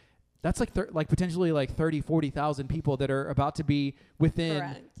development. That's like potentially like 30, 40,000 people that are about to be within,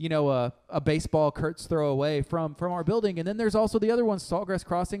 Correct. you know, a baseball Kurt's throw away from our building. And then there's also the other one, Saltgrass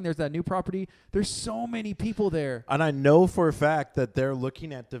Crossing. There's that new property. There's so many people there. And I know for a fact that they're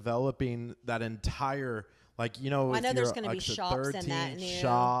looking at developing that entire, like, you know, I if know there's you're gonna be extra shops in 13 that new-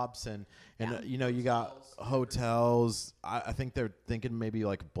 shops and you know, you got hotels. I think they're thinking maybe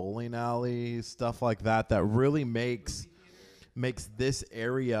like bowling alleys, stuff like that really makes this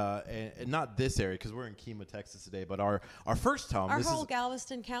area, and not this area because we're in Kemah, Texas today, but our first home. Our this whole is,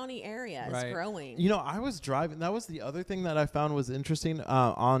 Galveston County area is Right. growing. you know, I was driving. That was the other thing that I found was interesting.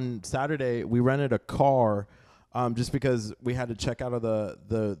 On Saturday, we rented a car just because we had to check out of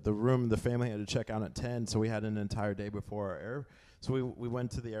the room. The family had to check out at 10, so we had an entire day before our air. So we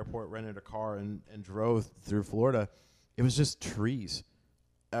went to the airport, rented a car, and drove through Florida. It was just trees.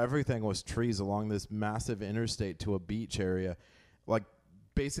 Everything was trees along this massive interstate to a beach area. Like,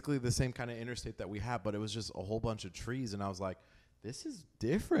 basically the same kind of interstate that we have, but it was just a whole bunch of trees. And I was like, this is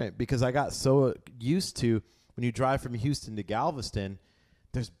different, because I got so used to when you drive from Houston to Galveston,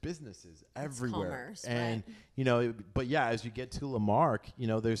 there's businesses everywhere. commerce, and, right. you know, but yeah, as you get to Lamarck, you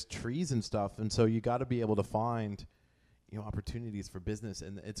know, there's trees and stuff. And so you got to be able to find, you know, opportunities for business.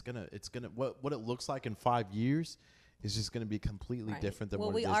 And it's going to, what it looks like in 5 years is just going to be completely Right. different than well,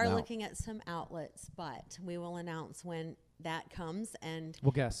 what we it is are now. looking at some outlets, but we will announce when that comes, and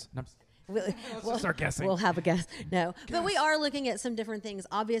We'll guess. No, I'm s- we'll start guessing. We'll have a guess. No, but we are looking at some different things.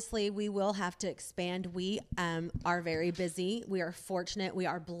 Obviously, we will have to expand. We are very busy. We are fortunate. We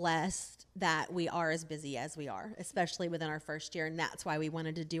are blessed that we are as busy as we are, especially within our first year. And that's why we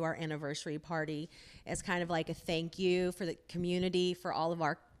wanted to do our anniversary party as kind of like a thank you for the community, for all of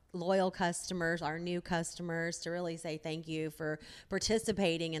our loyal customers, our new customers, to really say thank you for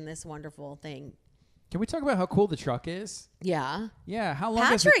participating in this wonderful thing. Can we talk about how cool the truck is? Yeah. Yeah. How long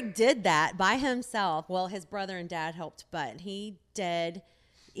has it? Patrick did that by himself. Well, his brother and dad helped, but he did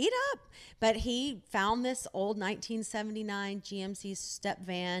eat up. But he found this old 1979 GMC step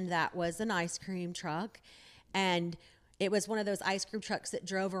van that was an ice cream truck. And it was one of those ice cream trucks that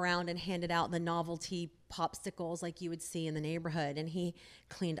drove around and handed out the novelty popsicles like you would see in the neighborhood. And he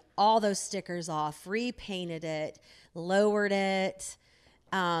cleaned all those stickers off, repainted it, lowered it,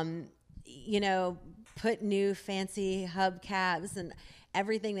 you know, put new fancy hubcaps and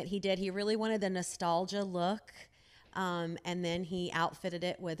everything that he did. He really wanted the nostalgia look. And then he outfitted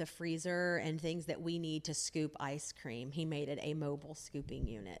it with a freezer and things that we need to scoop ice cream. He made it a mobile scooping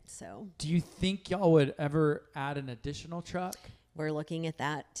unit. So Do you think y'all would ever add an additional truck? we're looking at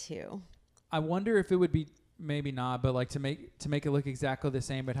that too. I wonder if it would be, maybe not, but like to make it look exactly the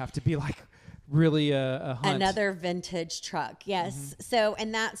same, it'd have to be like really a hunt. Another vintage truck. Yes. So,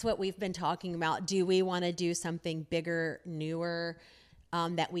 and that's what we've been talking about. Do we want to do something bigger, newer,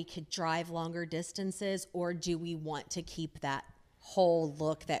 that we could drive longer distances, or do we want to keep that whole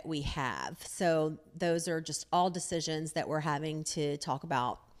look that we have? So those are just all decisions that we're having to talk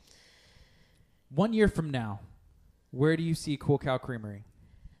about. 1 year from now, where do you see Cool Cow Creamery?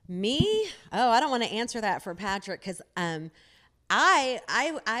 Me? Oh, I don't want to answer that for Patrick, because I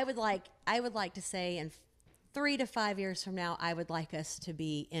would like to say in 3 to 5 years from now, I would like us to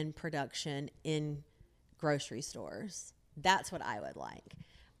be in production in grocery stores. That's what I would like.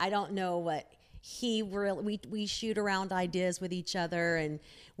 I don't know what he really, we shoot around ideas with each other and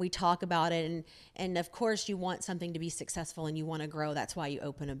we talk about it. And of course you want something to be successful and you want to grow. That's why you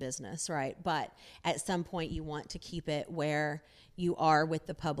open a business, right? But at some point you want to keep it where you are with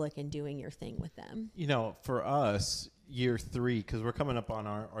the public and doing your thing with them. You know, for us, year 3, because we're coming up on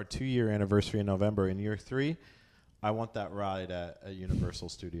our 2-year anniversary in November. In year 3, I want that ride at Universal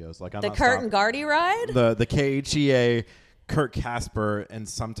Studios. Like, I'm The not Kurt and stopping. Gardy ride? The KHEA, Kurt Casper, and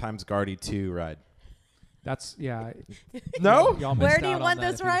sometimes Gardy 2 ride. That's, yeah. No? Y'all missed Where do you out on want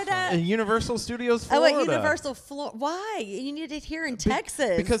that this if you was ride from- at? In Universal Studios, Oh, Florida. at Universal Florida. Why? You need it here in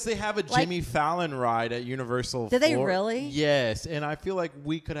Texas. Because they have a Like- Jimmy Fallon ride at Universal. Do they Florida. really? Yes, and I feel like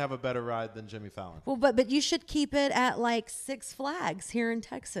we could have a better ride than Jimmy Fallon. Well, but you should keep it at like Six Flags here in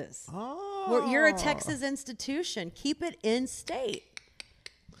Texas. Oh, You're a Texas institution. Keep it in state.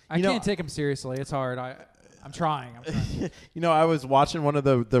 I You know- can't take him seriously. It's hard. I'm trying. You know, I was watching one of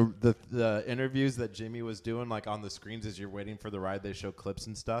the interviews that Jimmy was doing, like on the screens as you're waiting for the ride. They show clips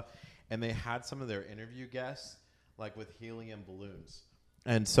and stuff, and they had some of their interview guests like with helium balloons,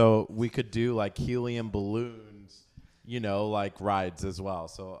 and so we could do like helium balloons, you know, like rides as well.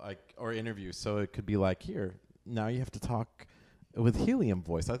 So like or interviews. So it could be like, here now you have to talk with helium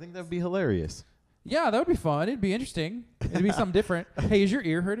voice. I think that'd be hilarious. Yeah, that would be fun. It'd be interesting. It'd be something different. Hey, is your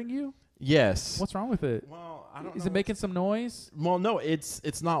ear hurting you? Yes. What's wrong with it? Well, I don't Is know. it making some noise? Well, no,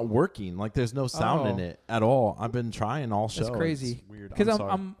 it's not working. Like there's no sound in Oh. it at all. I've been trying all show. That's crazy. It's weird. Because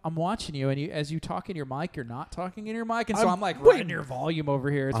sorry. I'm watching you, and as you talk in your mic, you're not talking in your mic, and so I'm I'm like way- running your volume over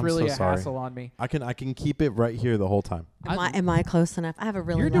here. It's I'm really so a sorry. hassle on me. I can keep it right here the whole time. Am I close enough? I have a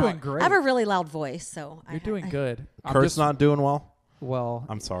really You're loud, doing great. I have a really loud voice, so You're doing good. I'm Kurt's just- not doing well. well.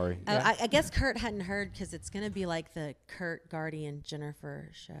 I'm sorry. I guess Kurt hadn't heard because it's going to be like the Kurt, Guardian, Jennifer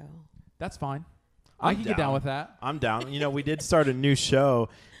show. That's fine. I can get down with that. I'm down. You know, we did start a new show.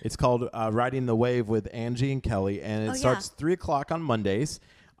 It's called Riding the Wave with Angie and Kelly, and it starts 3 o'clock on Mondays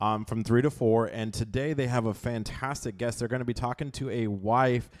from 3 to 4. And today they have a fantastic guest. They're going to be talking to a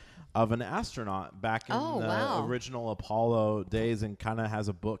wife of an astronaut back in the original Apollo days and kind of has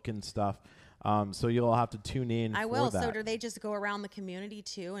a book and stuff. So you'll have to tune in I for will. that. So do they just go around the community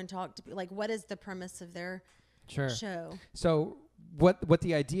too and talk to like what is the premise of their Sure. show? So what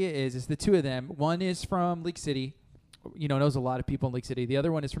the idea is the two of them. One is from League City, knows a lot of people in League City. The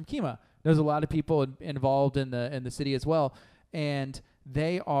other one is from Kemah, knows a lot of people involved in the city as well. And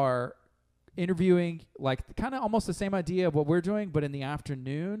they are interviewing like kind of almost the same idea of what we're doing, but in the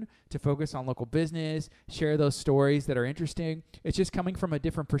afternoon to focus on local business, share those stories that are interesting. It's just coming from a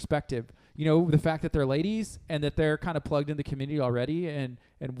different perspective. The fact that they're ladies and that they're kind of plugged in the community already, and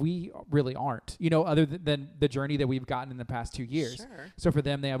we really aren't, other than the journey that we've gotten in the past 2 years. Sure. So for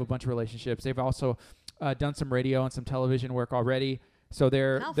them, they have a bunch of relationships. They've also done some radio and some television work already. So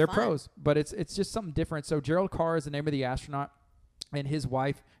they're How fun. pros, but it's just something different. So Gerald Carr is the name of the astronaut, and his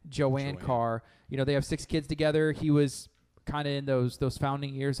wife Joanne Carr. They have 6 kids together. He was kind of in those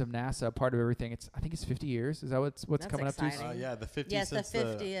founding years of NASA, part of everything. I think it's 50 years. Is that what's That's coming up exciting. to? Yeah, the 50th. Yes, the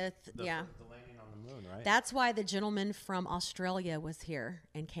since 50th. the Yeah. landing on the moon, right? That's why the gentleman from Australia was here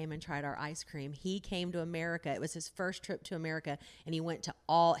and came and tried our ice cream. He came to America. It was his first trip to America, and he went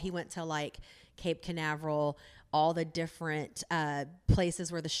to like Cape Canaveral, all the different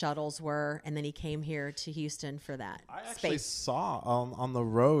places where the shuttles were, and then he came here to Houston for that. I actually space. saw on the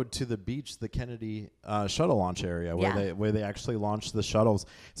road to the beach the Kennedy shuttle launch area where they actually launched the shuttles.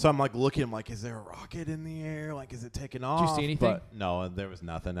 So I'm like looking, I'm like, is there a rocket in the air? Like, is it taking off? see anything? But no, there was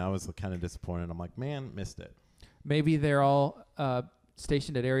nothing. I was kind of disappointed. I'm like, man, missed it. Maybe they're all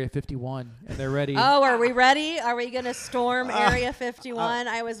stationed at Area 51 and they're ready. Oh, are we ready? Are we going to storm Area 51?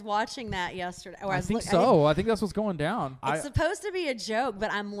 I was watching that yesterday. Or I think so. I think that's what's going down. It's supposed to be a joke,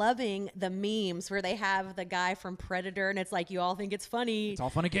 but I'm loving the memes where they have the guy from Predator, and it's like you all think it's funny. It's all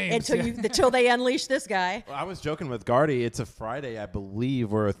fun and games. Until they unleash this guy. Well, I was joking with Gardy. It's a Friday, I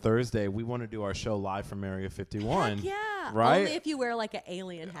believe, or a Thursday. We want to do our show live from Area 51. Heck yeah. Right? Only if you wear like an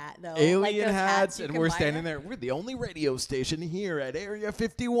alien hat, though. Alien like those hats, you and can we're buy standing there. there. We're the only radio station here at Area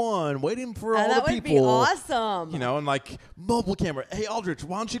 51, waiting for all That the would people. be awesome. And like mobile camera. Hey, Aldrich,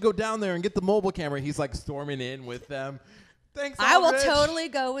 why don't you go down there and get the mobile camera? He's like storming in with them. Thanks, I will Aldrich. totally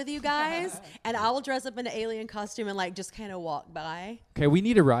go with you guys, and I will dress up in an alien costume and like just kind of walk by. Okay, we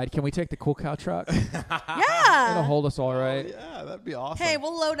need a ride. Can we take the Cool Cow truck? It'll Yeah. hold us all right. Yeah, that'd be awesome. Hey,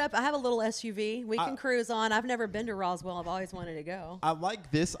 we'll load up. I have a little SUV. We can cruise on. I've never been to Roswell. I've always wanted to go. I like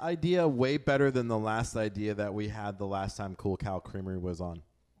this idea way better than the last idea that we had the last time Cool Cow Creamery was on.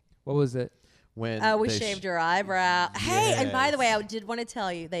 What was it? When Oh, we they shaved your eyebrow. Hey, and by the way, Yes. I did want to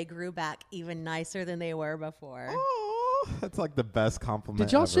tell you they grew back even nicer than they were before. Oh, that's like the best compliment.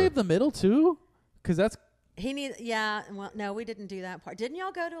 Did y'all ever. shave the middle too? Because that's He needs, yeah. Well, no, we didn't do that part. Didn't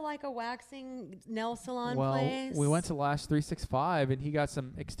y'all go to like a waxing nail salon well, place? we went to Lash 365 and he got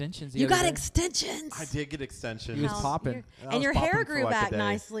some extensions. the You other got day. extensions. I did get extensions. He was How- popping. you're- I And was your hair popping for grew like a back day.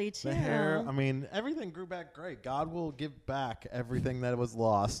 nicely too. The hair, I mean, everything grew back great. God will give back everything that was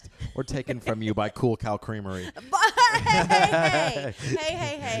lost or taken from you by Cool Cow Creamery.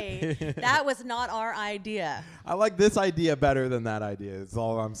 hey. That was not our idea. I like this idea better than that idea. That's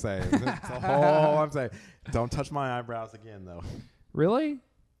all I'm saying. That's all I'm saying. Don't touch my eyebrows again, though. Really?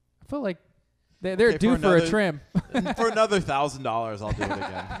 I feel like they're Okay, due for for a another- trim. For another $1,000, I'll do it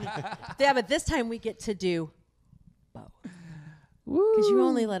again. Yeah, but this time we get to do both. Woo. Because you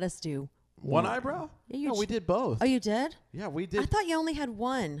only let us do. One eyebrow? Yeah, you No, we ch- did both. Oh, you did? Yeah, we I did. thought you only had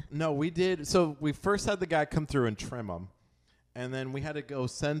one. No, we did. So we first had the guy come through and trim them. And then we had to go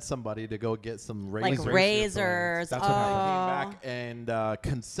send somebody to go get some razors. Like razors. That's what happened. Came back and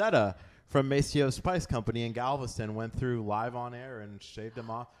Concetta from Maceo Spice Company in Galveston went through live on air and shaved him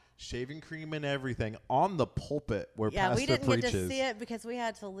off. Shaving cream and everything on the pulpit where Yeah, Pastor we didn't preaches. get to see it because we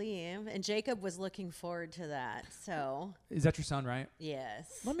had to leave. And Jacob was looking forward to that. So, Is that your son, right?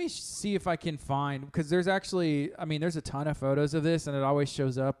 yes. Let me see if I can find, because there's actually, there's a ton of photos of this, and it always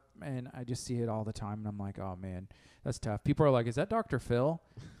shows up and I just see it all the time, and I'm like, oh man, that's tough. People are like, is that Dr. Phil?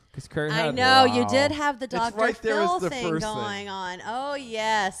 Because Kurt I had, know wow. you did have the It's Dr. right there Phil as the thing first going thing. on. Oh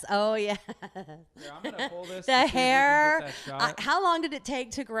yes, oh yeah. Here, I'm gonna pull this. The to see if we can get hair. that shot. How long did it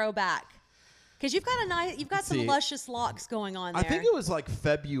take to grow back? Because you've got some See, luscious locks going on there. I think it was like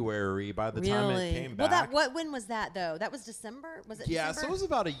February by the time it came Well, back. when was that though? That was December. Was it? Yeah, December? so it was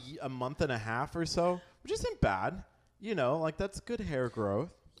about a month and a half or so, which isn't bad. You know, like that's good hair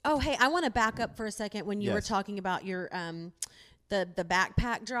growth. Oh, hey, I want to back up for a second when you were Yes. talking about your the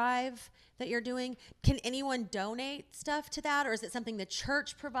backpack drive that you're doing. Can anyone donate stuff to that, or is it something the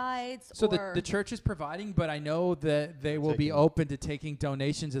church provides? So or the church is providing, but I know that they will be Taking- open to taking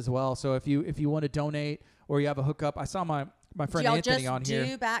donations as well. So if you want to donate or you have a hookup, I saw my do friend y'all Anthony just on do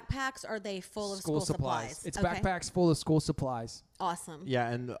here. backpacks? Or are they full of school supplies? It's Okay. backpacks full of school supplies. Awesome. Yeah,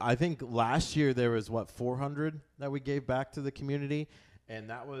 and I think last year there was 400 that we gave back to the community, and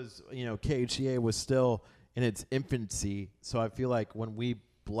that was KHEA was still in its infancy. So I feel like when we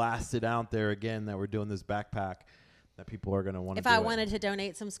blast it out there again that we're doing this backpack, that people are going to want to. If I wanted to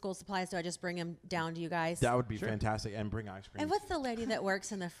donate some school supplies, do I just bring them down to you guys? that would be fantastic, and bring ice cream. And what's the lady that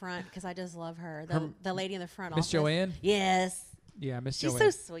works in the front? Because I just love her. Her- The lady in the front Miss office. Joanne? Yes. Yeah, Miss She's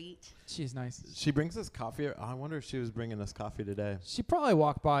Joanne. so sweet. She's nice. She brings us coffee. I wonder if she was bringing us coffee today. She probably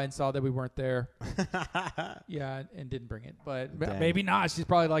walked by and saw that we weren't there. Yeah, and didn't bring it. But Dang. maybe not. She's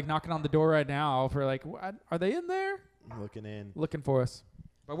probably like knocking on the door right now for like, what? Are they in there? Looking in. Looking for us.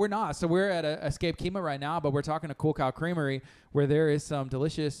 But we're not. So we're at Escape Kima right now, but we're talking to Cool Cow Creamery where there is some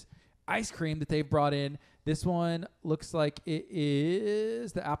delicious ice cream that they've brought in. This one looks like it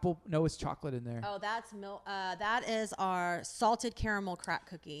is the apple. No, it's chocolate in there. Oh, that's milk. That is our salted caramel crack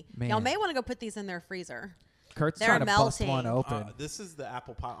cookie. Man. Y'all may want to go put these in their freezer. Kurt's they're trying to bust melting. one open. This is the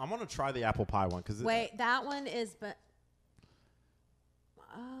apple pie. I'm gonna try the apple pie one because Wait, that one is, but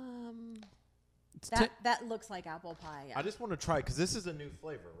It's that looks like apple pie. Yeah. I just want to try because this is a new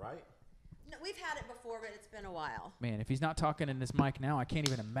flavor, right? No, we've had it before, but it's been a while. Man, if he's not talking in this mic now, I can't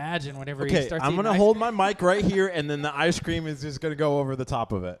even imagine whenever he Okay, starts I'm eating gonna ice hold my mic right here, and then the ice cream is just gonna go over the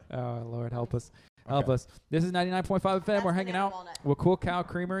top of it. Oh, Lord, help us. Help Okay. us. This is 99.5 FM. That's We're hanging banana out walnut. with Cool Cow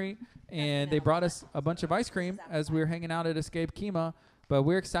Creamery, and they banana brought walnut. us a bunch of ice cream Apple as we were hanging out at Escape Kima. But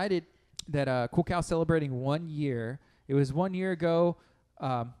we're excited that Cool Cow celebrating 1 year. It was 1 year ago,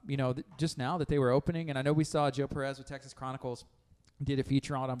 just now that they were opening. And I know we saw Joe Perez with Texas Chronicles did a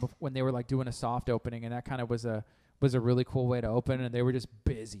feature on them when they were like doing a soft opening, and that kind of was a really cool way to open. And they were just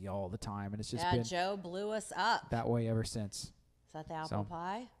busy all the time, and it's just been Joe blew us up. that way ever since. Is that the apple So-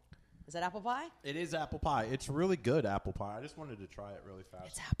 pie? Is it apple pie? It is apple pie. It's really good apple pie. I just wanted to try it really fast.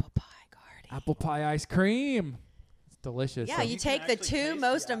 It's apple pie, Gardy. Apple pie ice cream. It's delicious. Yeah, So you you can take the actually two taste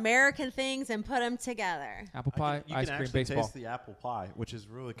most the apple. American things and put them together. apple pie You ice can cream actually baseball. taste the apple pie, which is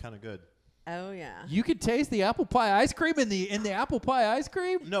really kind of good. Oh yeah. You could taste the apple pie ice cream in the apple pie ice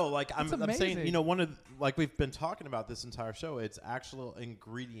cream. No, like I'm That's saying, amazing. one of like we've been talking about this entire show. It's actual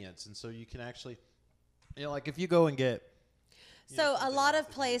ingredients, and so you can actually, like if you go and get. So a something lot else of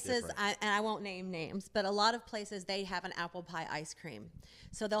that's places, different. and I won't name names, but a lot of places they have an apple pie ice cream.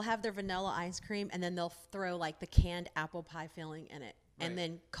 So they'll have their vanilla ice cream, and then they'll throw like the canned apple pie filling in it, and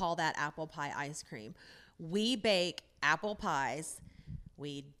then call that apple pie ice cream. We bake apple pies.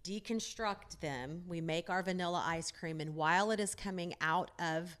 We deconstruct them. We make our vanilla ice cream, and while it is coming out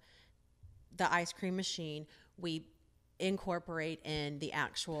of the ice cream machine, we incorporate in the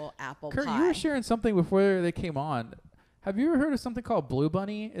actual apple Kurt, pie. you were sharing something before they came on. Have you ever heard of something called Blue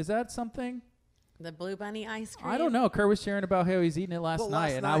Bunny? Is that something? The Blue Bunny ice cream. I don't know. Kurt was sharing about how he's eating it last Well, night,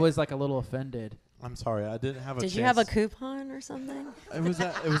 last and I night- was like a little offended. I'm sorry, I didn't have a. Did you have a chance. coupon or something? It was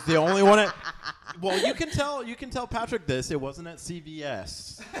the only one. Well, you can tell Patrick this. It wasn't at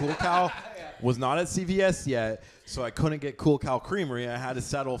CVS. Cool Cow was not at CVS yet, so I couldn't get Cool Cow Creamery. I had to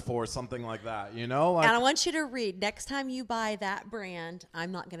settle for something like that. You know, like And I want you to read next time you buy that brand.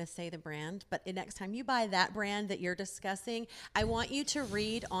 I'm not going to say the brand, but next time you buy that brand that you're discussing, I want you to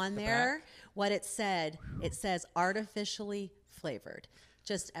read on there what it said. It says artificially flavored.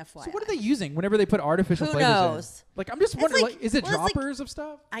 Just FYI. So what are they using whenever they put artificial Who flavors knows? in? Like I'm just It's wondering, like- is it well, it's like- droppers of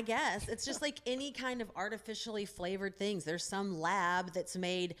stuff? I guess it's just like any kind of artificially flavored things. There's some lab that's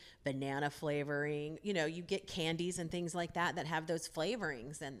made banana flavoring. You know, you get candies and things like that have those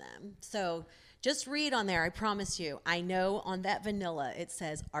flavorings in them. So just read on there. I promise you. I know on that vanilla it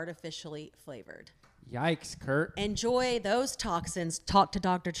says artificially flavored. Yikes, Kurt. Enjoy those toxins. Talk to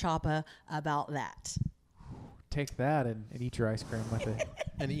Dr. Choppa about that. Take that and eat your ice cream with it.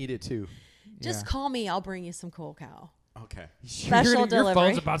 and eat it too. Just Yeah. call me. I'll bring you some Cool Cow. Okay. Special your delivery.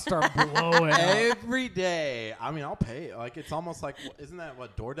 phone's about to start blowing up. Every day. I mean, I'll pay. Like, it's almost like, isn't that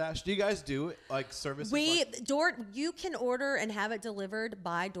what DoorDash? Do you guys do it? Like, services? You can order and have it delivered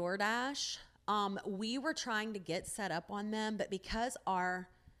by DoorDash. We were trying to get set up on them, but because our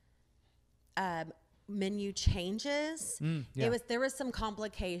menu changes, yeah. there was some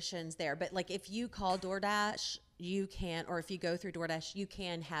complications there. But like if you call DoorDash, you can, or if you go through DoorDash, you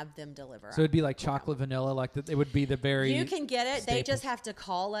can have them deliver. So it'd be like chocolate vanilla, like it would be the very. You can get it. They staple. just have to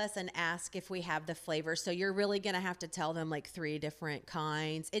call us and ask if we have the flavor. So you're really going to have to tell them like 3 different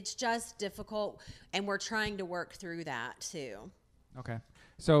kinds. It's just difficult, and we're trying to work through that too. Okay.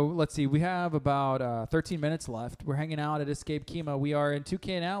 So let's see. We have about 13 minutes left. We're hanging out at Escape Kima. We are in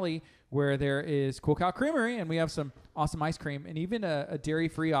Toucan Alley, where there is Cool Cow Creamery, and we have some awesome ice cream, and even a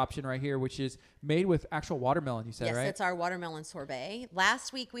dairy-free option right here, which is made with actual watermelon, you said, Yes, right? it's our watermelon sorbet.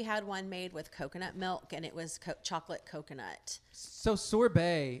 Last week we had one made with coconut milk, and it was chocolate coconut. So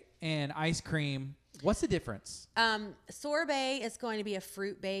sorbet and ice cream, what's the difference? Sorbet is going to be a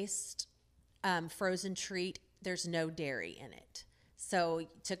fruit-based frozen treat. There's no dairy in it. So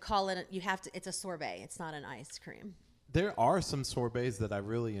to call it, it's a sorbet. It's not an ice cream. There are some sorbets that I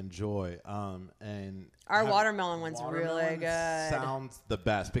really enjoy, and Our watermelon one's really good. Sounds the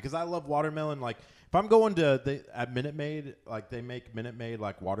best because I love watermelon. Like if I'm going to at Minute Maid, like they make Minute Maid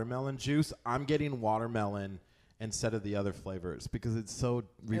like watermelon juice, I'm getting watermelon instead of the other flavors because it's so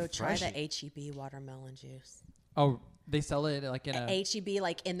refreshing. Try the H-E-B watermelon juice. Oh, they sell it like in a H-E-B,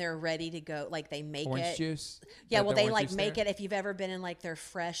 like in their ready to go, like they make orange it. juice? Yeah, That well, the they orange like juice make there? it. If you've ever been in like their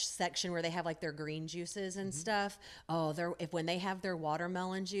fresh section where they have like their green juices and stuff. Oh, when they have their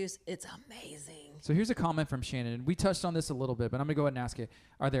watermelon juice, it's amazing. So here's a comment from Shannon. We touched on this a little bit, but I'm going to go ahead and ask it.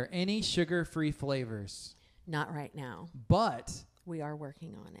 Are there any sugar-free flavors? Not right now. But We are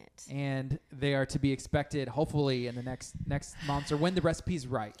working on it. and they are to be expected hopefully in the next months or when the recipe's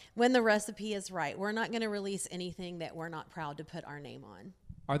right. When the recipe is right, we're not going to release anything that we're not proud to put our name on.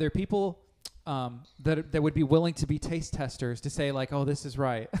 Are there people that would be willing to be taste testers to say like, oh, this is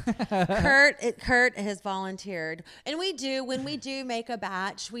right? Kurt has volunteered, and when we do make a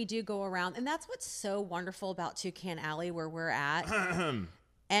batch, we do go around, and that's what's so wonderful about Toucan Alley where we're at.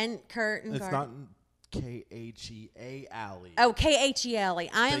 And Kurt and It's Gar- not Khea Alley. Oh, Khele.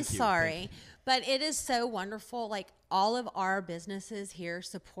 I am Thank you, sorry. thank you. But it is so wonderful. Like all of our businesses here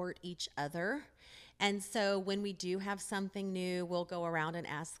support each other. And so when we do have something new, we'll go around and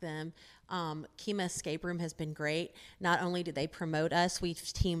ask them. Kima Escape Room has been great. Not only do they promote us, we've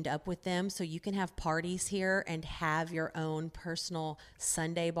teamed up with them. So you can have parties here and have your own personal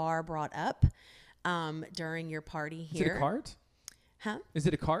Sunday bar brought up during your party here. Is it a cart? Huh? Is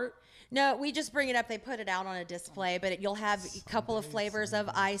it a cart? No, we just bring it up. They put it out on a display, but you'll have a couple of flavors of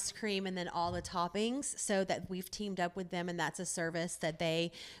ice cream and then all the toppings. So that we've teamed up with them, and that's a service that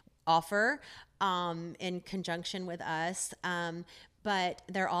they offer in conjunction with us. But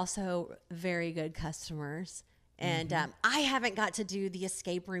they're also very good customers. And I haven't got to do the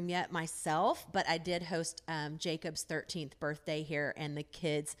escape room yet myself, but I did host Jacob's 13th birthday here, and the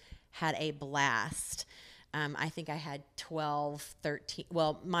kids had a blast. I think I had 12, 13.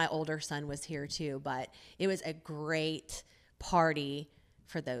 Well, my older son was here too, but it was a great party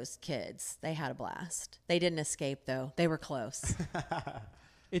for those kids. They had a blast. They didn't escape though. They were close.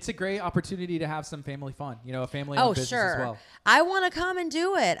 It's a great opportunity to have some family fun, a family-owned business sure. as well. I want to come and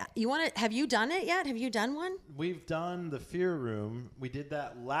do it. Have you done it yet? Have you done one? We've done the Fear Room. We did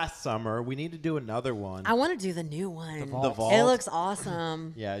that last summer. We need to do another one. I want to do the new one. The Vault. The Vault. It looks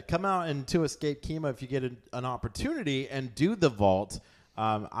awesome. Yeah, come out into Escape Kima if you get an opportunity and do the vault.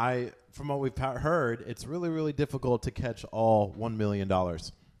 From what we've heard, it's really, really difficult to catch all $1 million.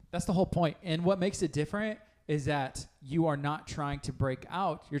 That's the whole point. And what makes it different is that you are not trying to break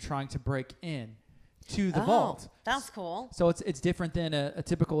out. You're trying to break in to the vault. That's cool. So it's different than a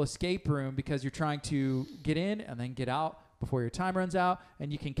typical escape room because you're trying to get in and then get out before your time runs out,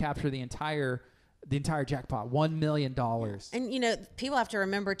 and you can capture the entire jackpot, $1 million. And people have to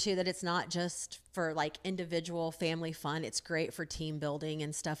remember too that it's not just for like individual family fun. It's great for team building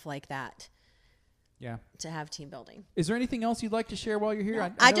and stuff like that. Yeah. To have team building. Is there anything else you'd like to share while you're here?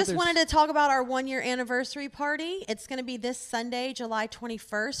 I know just there's- wanted to talk about our 1-year anniversary party. It's going to be this Sunday, July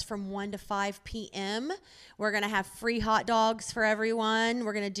 21st from 1 to 5 p.m. We're going to have free hot dogs for everyone.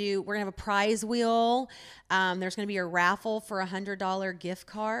 We're going to have a prize wheel. There's going to be a raffle for a $100 gift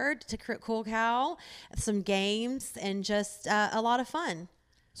card to Cool Cow, some games, and just a lot of fun.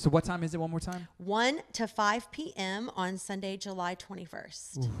 So what time is it one more time? 1 to 5 p.m. on Sunday, July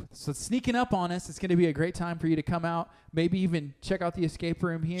 21st. So sneaking up on us, it's going to be a great time for you to come out, maybe even check out the escape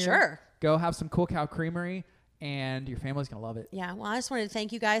room here. Sure. Go have some Cool Cow Creamery and your family's going to love it. Yeah. Well, I just wanted to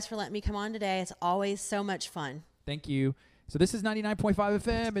thank you guys for letting me come on today. It's always so much fun. Thank you. So this is 99.5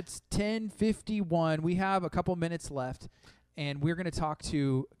 FM. It's 10:51. We have a couple minutes left, and we're going to talk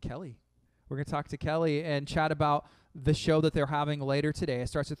to Kelly. We're going to talk to Kelly and chat about the show that they're having later today. It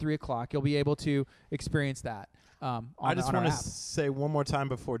starts at 3 o'clock. You'll be able to experience that. I just want to say one more time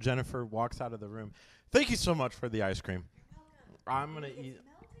before Jennifer walks out of the room. Thank you so much for the ice cream. I'm going to eat.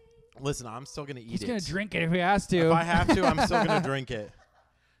 Listen, I'm still going to eat it. He's going to drink it if he has to. If I have to, I'm still going to drink it.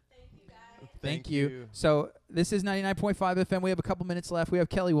 Thank you. So this is 99.5 FM. We have a couple minutes left. We have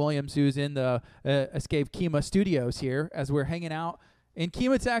Kelly Williams, who's in the Escape Kemah studios here as we're hanging out in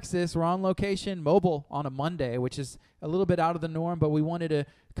Kemah, Texas. We're on location mobile on a Monday, which is a little bit out of the norm, but we wanted to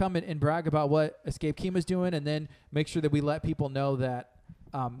come and brag about what Escape Kemah is doing and then make sure that we let people know that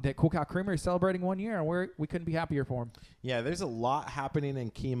that Cool Cow Creamery is celebrating 1 year, and we couldn't be happier for them. Yeah, there's a lot happening in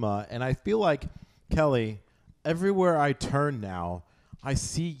Kemah, and I feel like, Kelly, everywhere I turn now, I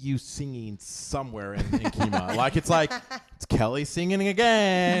see you singing somewhere in Kemah. Like, it's Kelly singing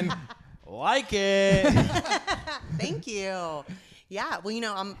again. Like it. Thank you. Yeah,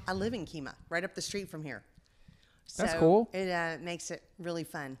 well, I live in Kemah, right up the street from here. That's cool. It makes it really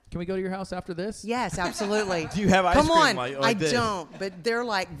fun. Can we go to your house after this? Yes, absolutely. Do you have ice Come cream on. like I this? don't, but they're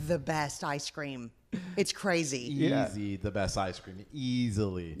like the best ice cream. It's crazy. Easy, the best ice cream.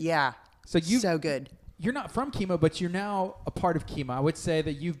 Easily. Yeah. So you so good. You're not from Kemah, but you're now a part of Kemah. I would say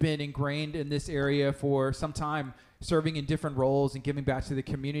that you've been ingrained in this area for some time, serving in different roles and giving back to the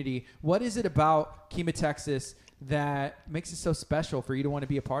community. What is it about Kemah, Texas, that makes it so special for you to want to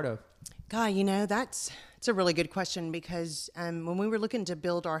be a part of? God, it's a really good question because when we were looking to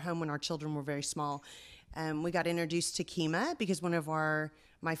build our home when our children were very small, we got introduced to Kemah because one of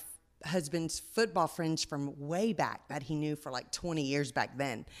my husband's football friends from way back that he knew for like 20 years back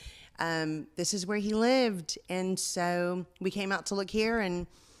then. This is where he lived. And so we came out to look here and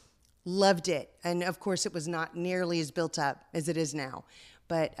loved it. And of course, it was not nearly as built up as it is now.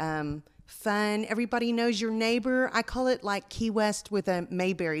 But fun. Everybody knows your neighbor. I call it like Key West with a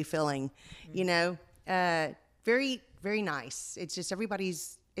Mayberry filling, very, very nice. It's just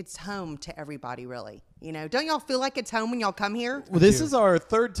it's home to everybody, really. Don't y'all feel like it's home when y'all come here? Well, this is our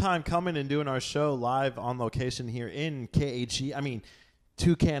third time coming and doing our show live on location here in KHE. I mean,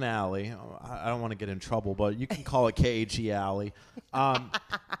 Toucan Alley. I don't want to get in trouble, but you can call it KHE Alley.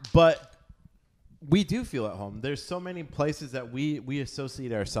 But we do feel at home. There's so many places that we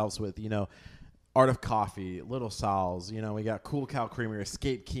associate ourselves with, Art of Coffee, Little Sal's, we got Cool Cow Creamery,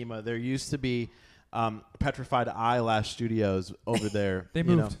 Escape Kemah. There used to be Petrified Eyelash Studios over there. They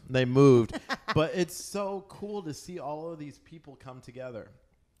moved. They moved. But it's so cool to see all of these people come together.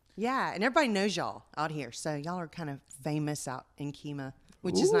 Yeah, and everybody knows y'all out here. So y'all are kind of famous out in Kemah,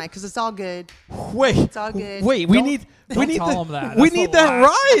 which is nice because it's all good. Wait, It's all good. Wait, we need tell 'em that. We That's need the that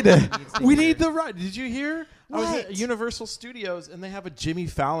last thing ride. he needs to We hear. need the ride. Did you hear? I was at What? Universal Studios and they have a Jimmy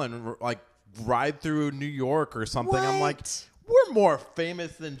Fallon ride through New York or something. I'm like, What? we're more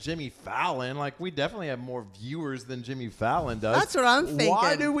famous than Jimmy Fallon. Like, we definitely have more viewers than Jimmy Fallon does. That's what I'm Why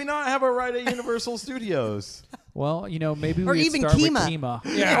thinking. do we not have a ride at Universal Studios? Well, maybe Or we even start Kemah. with Kemah.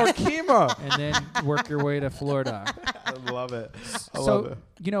 Yeah, or Kemah. And then work your way to Florida. I love it. I love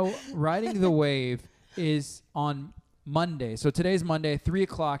So, it. Riding the Wave is on Monday. So today's Monday, 3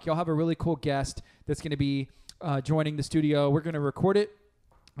 o'clock. You'll have a really cool guest that's going to be joining the studio. We're going to record it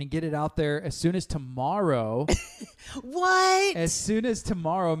and get it out there as soon as tomorrow. What? As soon as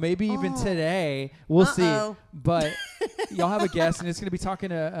tomorrow, maybe even today. We'll Uh-oh. see. But y'all have a guest, and it's going to be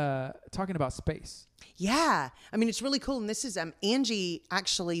talking about space. Yeah. I mean, it's really cool. And this is Angie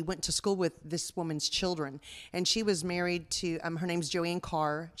actually went to school with this woman's children. And she was married to, her name's Joanne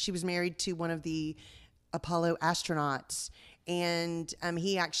Carr. She was married to one of the Apollo astronauts. And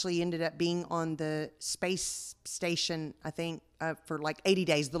he actually ended up being on the space station, I think, for like 80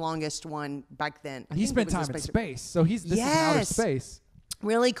 days, the longest one back then. I He think spent it was the time in space- space. So this is outer Yes. space.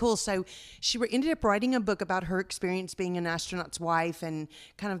 Really cool. So she ended up writing a book about her experience being an astronaut's wife and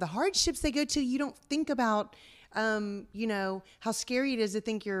kind of the hardships they go to. You don't think about, how scary it is to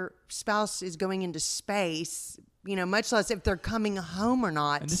think your spouse is going into space, much less if they're coming home or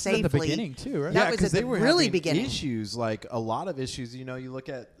not And this safely. is at the beginning, too, right? That was at they the were really having beginning. issues, like a lot of issues. You look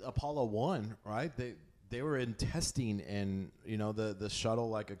at Apollo 1, right? They were in testing, and the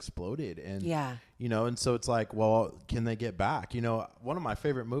shuttle exploded, and Yeah. and so it's like, well, can they get back? One of my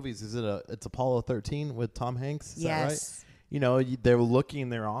favorite movies it's Apollo 13 with Tom Hanks. Is Yes. that right?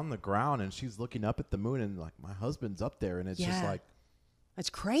 They're on the ground, and she's looking up at the moon, and like, my husband's up there, and it's just Yeah. like That's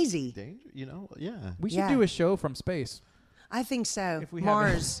crazy. danger. Yeah. We should Yeah. do a show from space. I think so. If we have-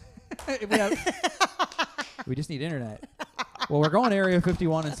 Mars. If we have- We just need internet. Well, we're going Area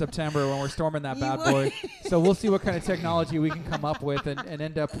 51 in September when we're storming that bad boy. So we'll see what kind of technology we can come up with and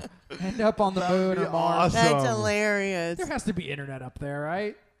end up on the moon or Mars. awesome. That's hilarious. There has to be internet up there,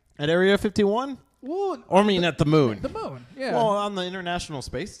 right? At Area 51? Well, Or I mean at the moon. the moon. Yeah. Well, on the International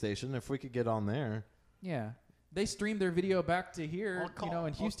Space Station, if we could get on there. yeah. They stream their video back to here,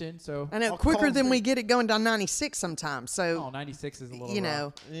 in Houston. So I know I'll quicker call than Vic. we get it going down 96 sometimes. So 96 is a little you rough.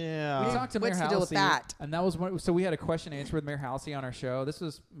 know, Yeah. We talked to Mayor what's the deal with Halsey, that? and that was one. So we had a question and answer with Mayor Halsey on our show. This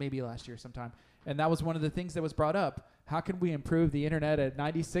was maybe last year sometime, and that was one of the things that was brought up. How can we improve the internet at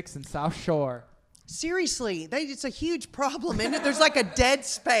 96 and South Shore? seriously, it's a huge problem, isn't it? There's like a dead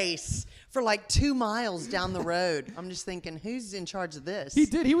space for like 2 miles down the road. I'm just thinking, who's in charge of this? He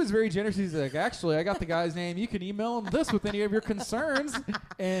did. He was very generous. He's like, actually, I got the guy's name. You can email him this with any of your concerns,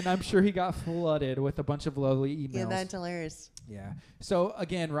 and I'm sure he got flooded with a bunch of lovely emails. Yeah, that's hilarious. Yeah. So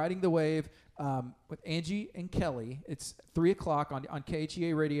again, Riding the Wave with Angie and Kelly. It's 3 o'clock on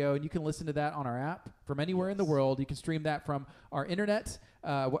KHEA Radio, and you can listen to that on our app from anywhere in the world. You can stream that from our internet,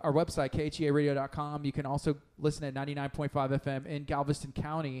 our website, khearadio.com. You can also listen at 99.5 FM in Galveston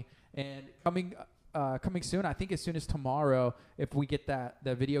County. And coming soon, I think as soon as tomorrow, if we get the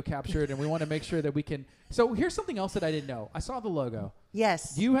video captured, and we want to make sure that we can. So here's something else that I didn't know. I saw the logo.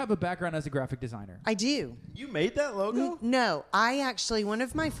 Yes. You have a background as a graphic designer. I do. You made that logo? No, one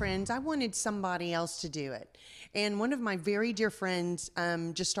of my friends, I wanted somebody else to do it. And one of my very dear friends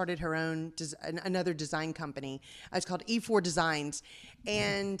just started her own, another design company. It's called E4 Designs.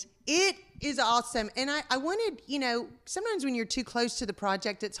 And it is awesome. And I wanted, sometimes when you're too close to the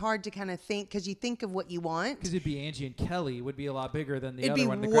project, it's hard to kind of think, because you think of what you want. Because it'd be Angie and Kelly would be a lot bigger than the It'd other be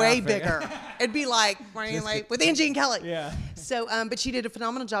one. The way graphic. bigger. It'd be like with Angie and Kelly. Yeah. So, but she did a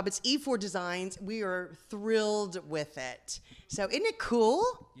phenomenal job. It's E4 Designs. We are thrilled with it. So, isn't it cool?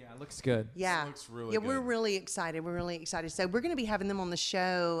 Yeah, it looks good. Yeah. looks really yeah, we're good. really excited. We're really excited. So, we're going to be having them on the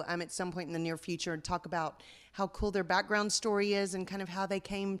show at some point in the near future and talk about how cool their background story is and kind of how they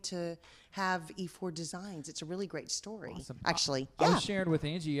came to have E4 Designs. It's a really great story, Awesome. actually. I Yeah. was sharing with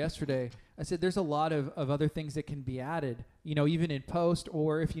Angie yesterday. I said there's a lot of other things that can be added, even in post,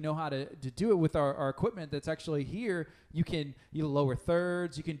 or if you know how to do it with our equipment that's actually here, you lower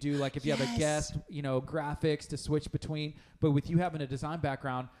thirds, you can do like if you have a Yes. guest, graphics to switch between. But with you having a design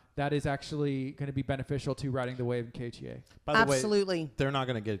background, that is actually going to be beneficial to Riding the Wave in KHEA. By the Absolutely. way, they're not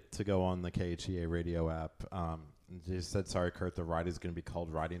going to get to go on the KHEA radio app. They just said, sorry, Kurt, the ride is going to be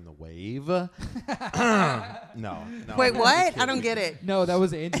called Riding the Wave. No. Wait, I'm what? just I don't kidding. get it. No, that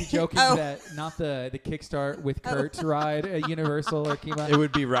was Angie joking Oh. that not the kickstart with Kurt's ride at Universal or Kima. It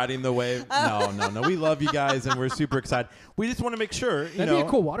would be Riding the Wave. No. We love you guys, and we're super excited. We just want to make sure, That'd be a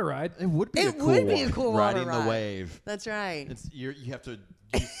cool water ride. It would be It a cool would be a one. cool water Riding ride. the Wave. That's right. You have to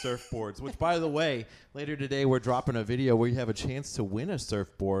use surfboards, which, by the way, later today we're dropping a video where you have a chance to win a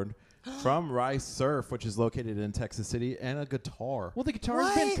surfboard from Rice Surf, which is located in Texas City, and a guitar. Well, the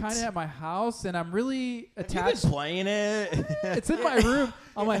guitar's been What? kind of at my house, and I'm really Have you been attached. playing it? It's in my room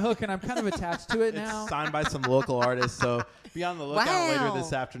on my hook, and I'm kind of attached to it now. It's signed by some local artists, so be on the lookout later Wow.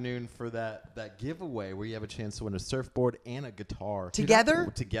 this afternoon for that giveaway where you have a chance to win a surfboard and a guitar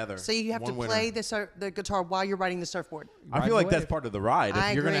Together? Together. So you have to One play winner. the guitar while you're riding the surfboard. I Ride feel the like that's wave. part of the ride. If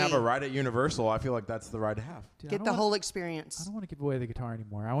I you're going to have a agree. ride at Universal, I feel like that's the ride to have. Dude, I Get don't the wanna- whole I experience. don't want to give away the guitar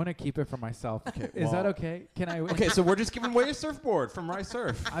anymore. I want to keep it for myself. Is well- that okay? Can I? Okay, so we're just giving away a surfboard from Rice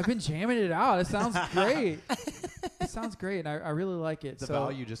Surf. I've been jamming it out. It sounds great. It sounds great, and I really like it. The so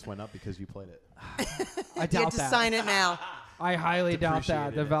value just went up because you played it. I You doubt have to that. sign it now. I highly doubt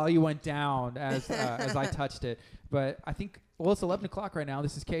that. Depreciated The it. value went down as I touched it. But I think, it's 11 o'clock right now.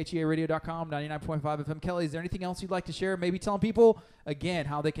 This is KHEARadio.com, 99.5 FM. Kelly, is there anything else you'd like to share? Maybe telling people, again,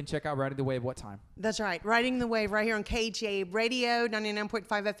 how they can check out Riding the Wave, what time? That's right. Riding the Wave right here on KHA Radio, 99.5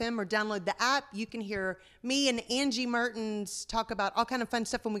 FM, or download the app. You can hear me and Angie Mertens talk about all kind of fun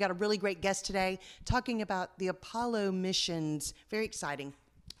stuff, and we got a really great guest today talking about the Apollo missions. Very exciting.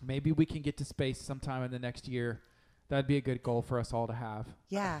 Maybe we can get to space sometime in the next year. That'd be a good goal for us all to have.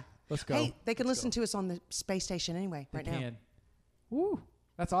 Yeah. Let's go. Hey, they can listen to us on the space station anyway They right now. can. Woo.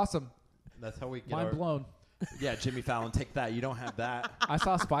 That's awesome. That's how we get Mind blown. Yeah, Jimmy Fallon, take that. You don't have that. I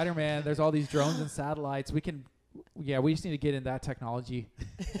saw Spider-Man. There's all these drones and satellites. We just need to get in that technology.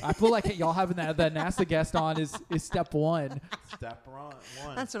 I feel like y'all having that NASA guest on is step one. Step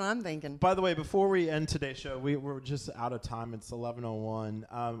one. That's what I'm thinking. By the way, before we end today's show, we're just out of time. It's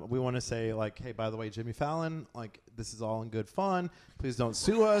 11:01. We want to say, hey, by the way, Jimmy Fallon, this is all in good fun. Please don't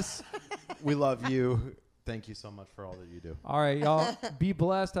sue us. We love you. Thank you so much for all that you do. All right, y'all. Be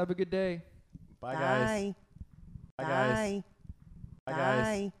blessed. Have a good day. Bye, guys. Bye. Bye, guys. Bye. Bye, guys.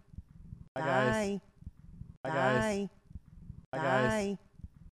 Bye. Bye, guys. Bye. Bye, guys. Bye. Bye, guys. Bye.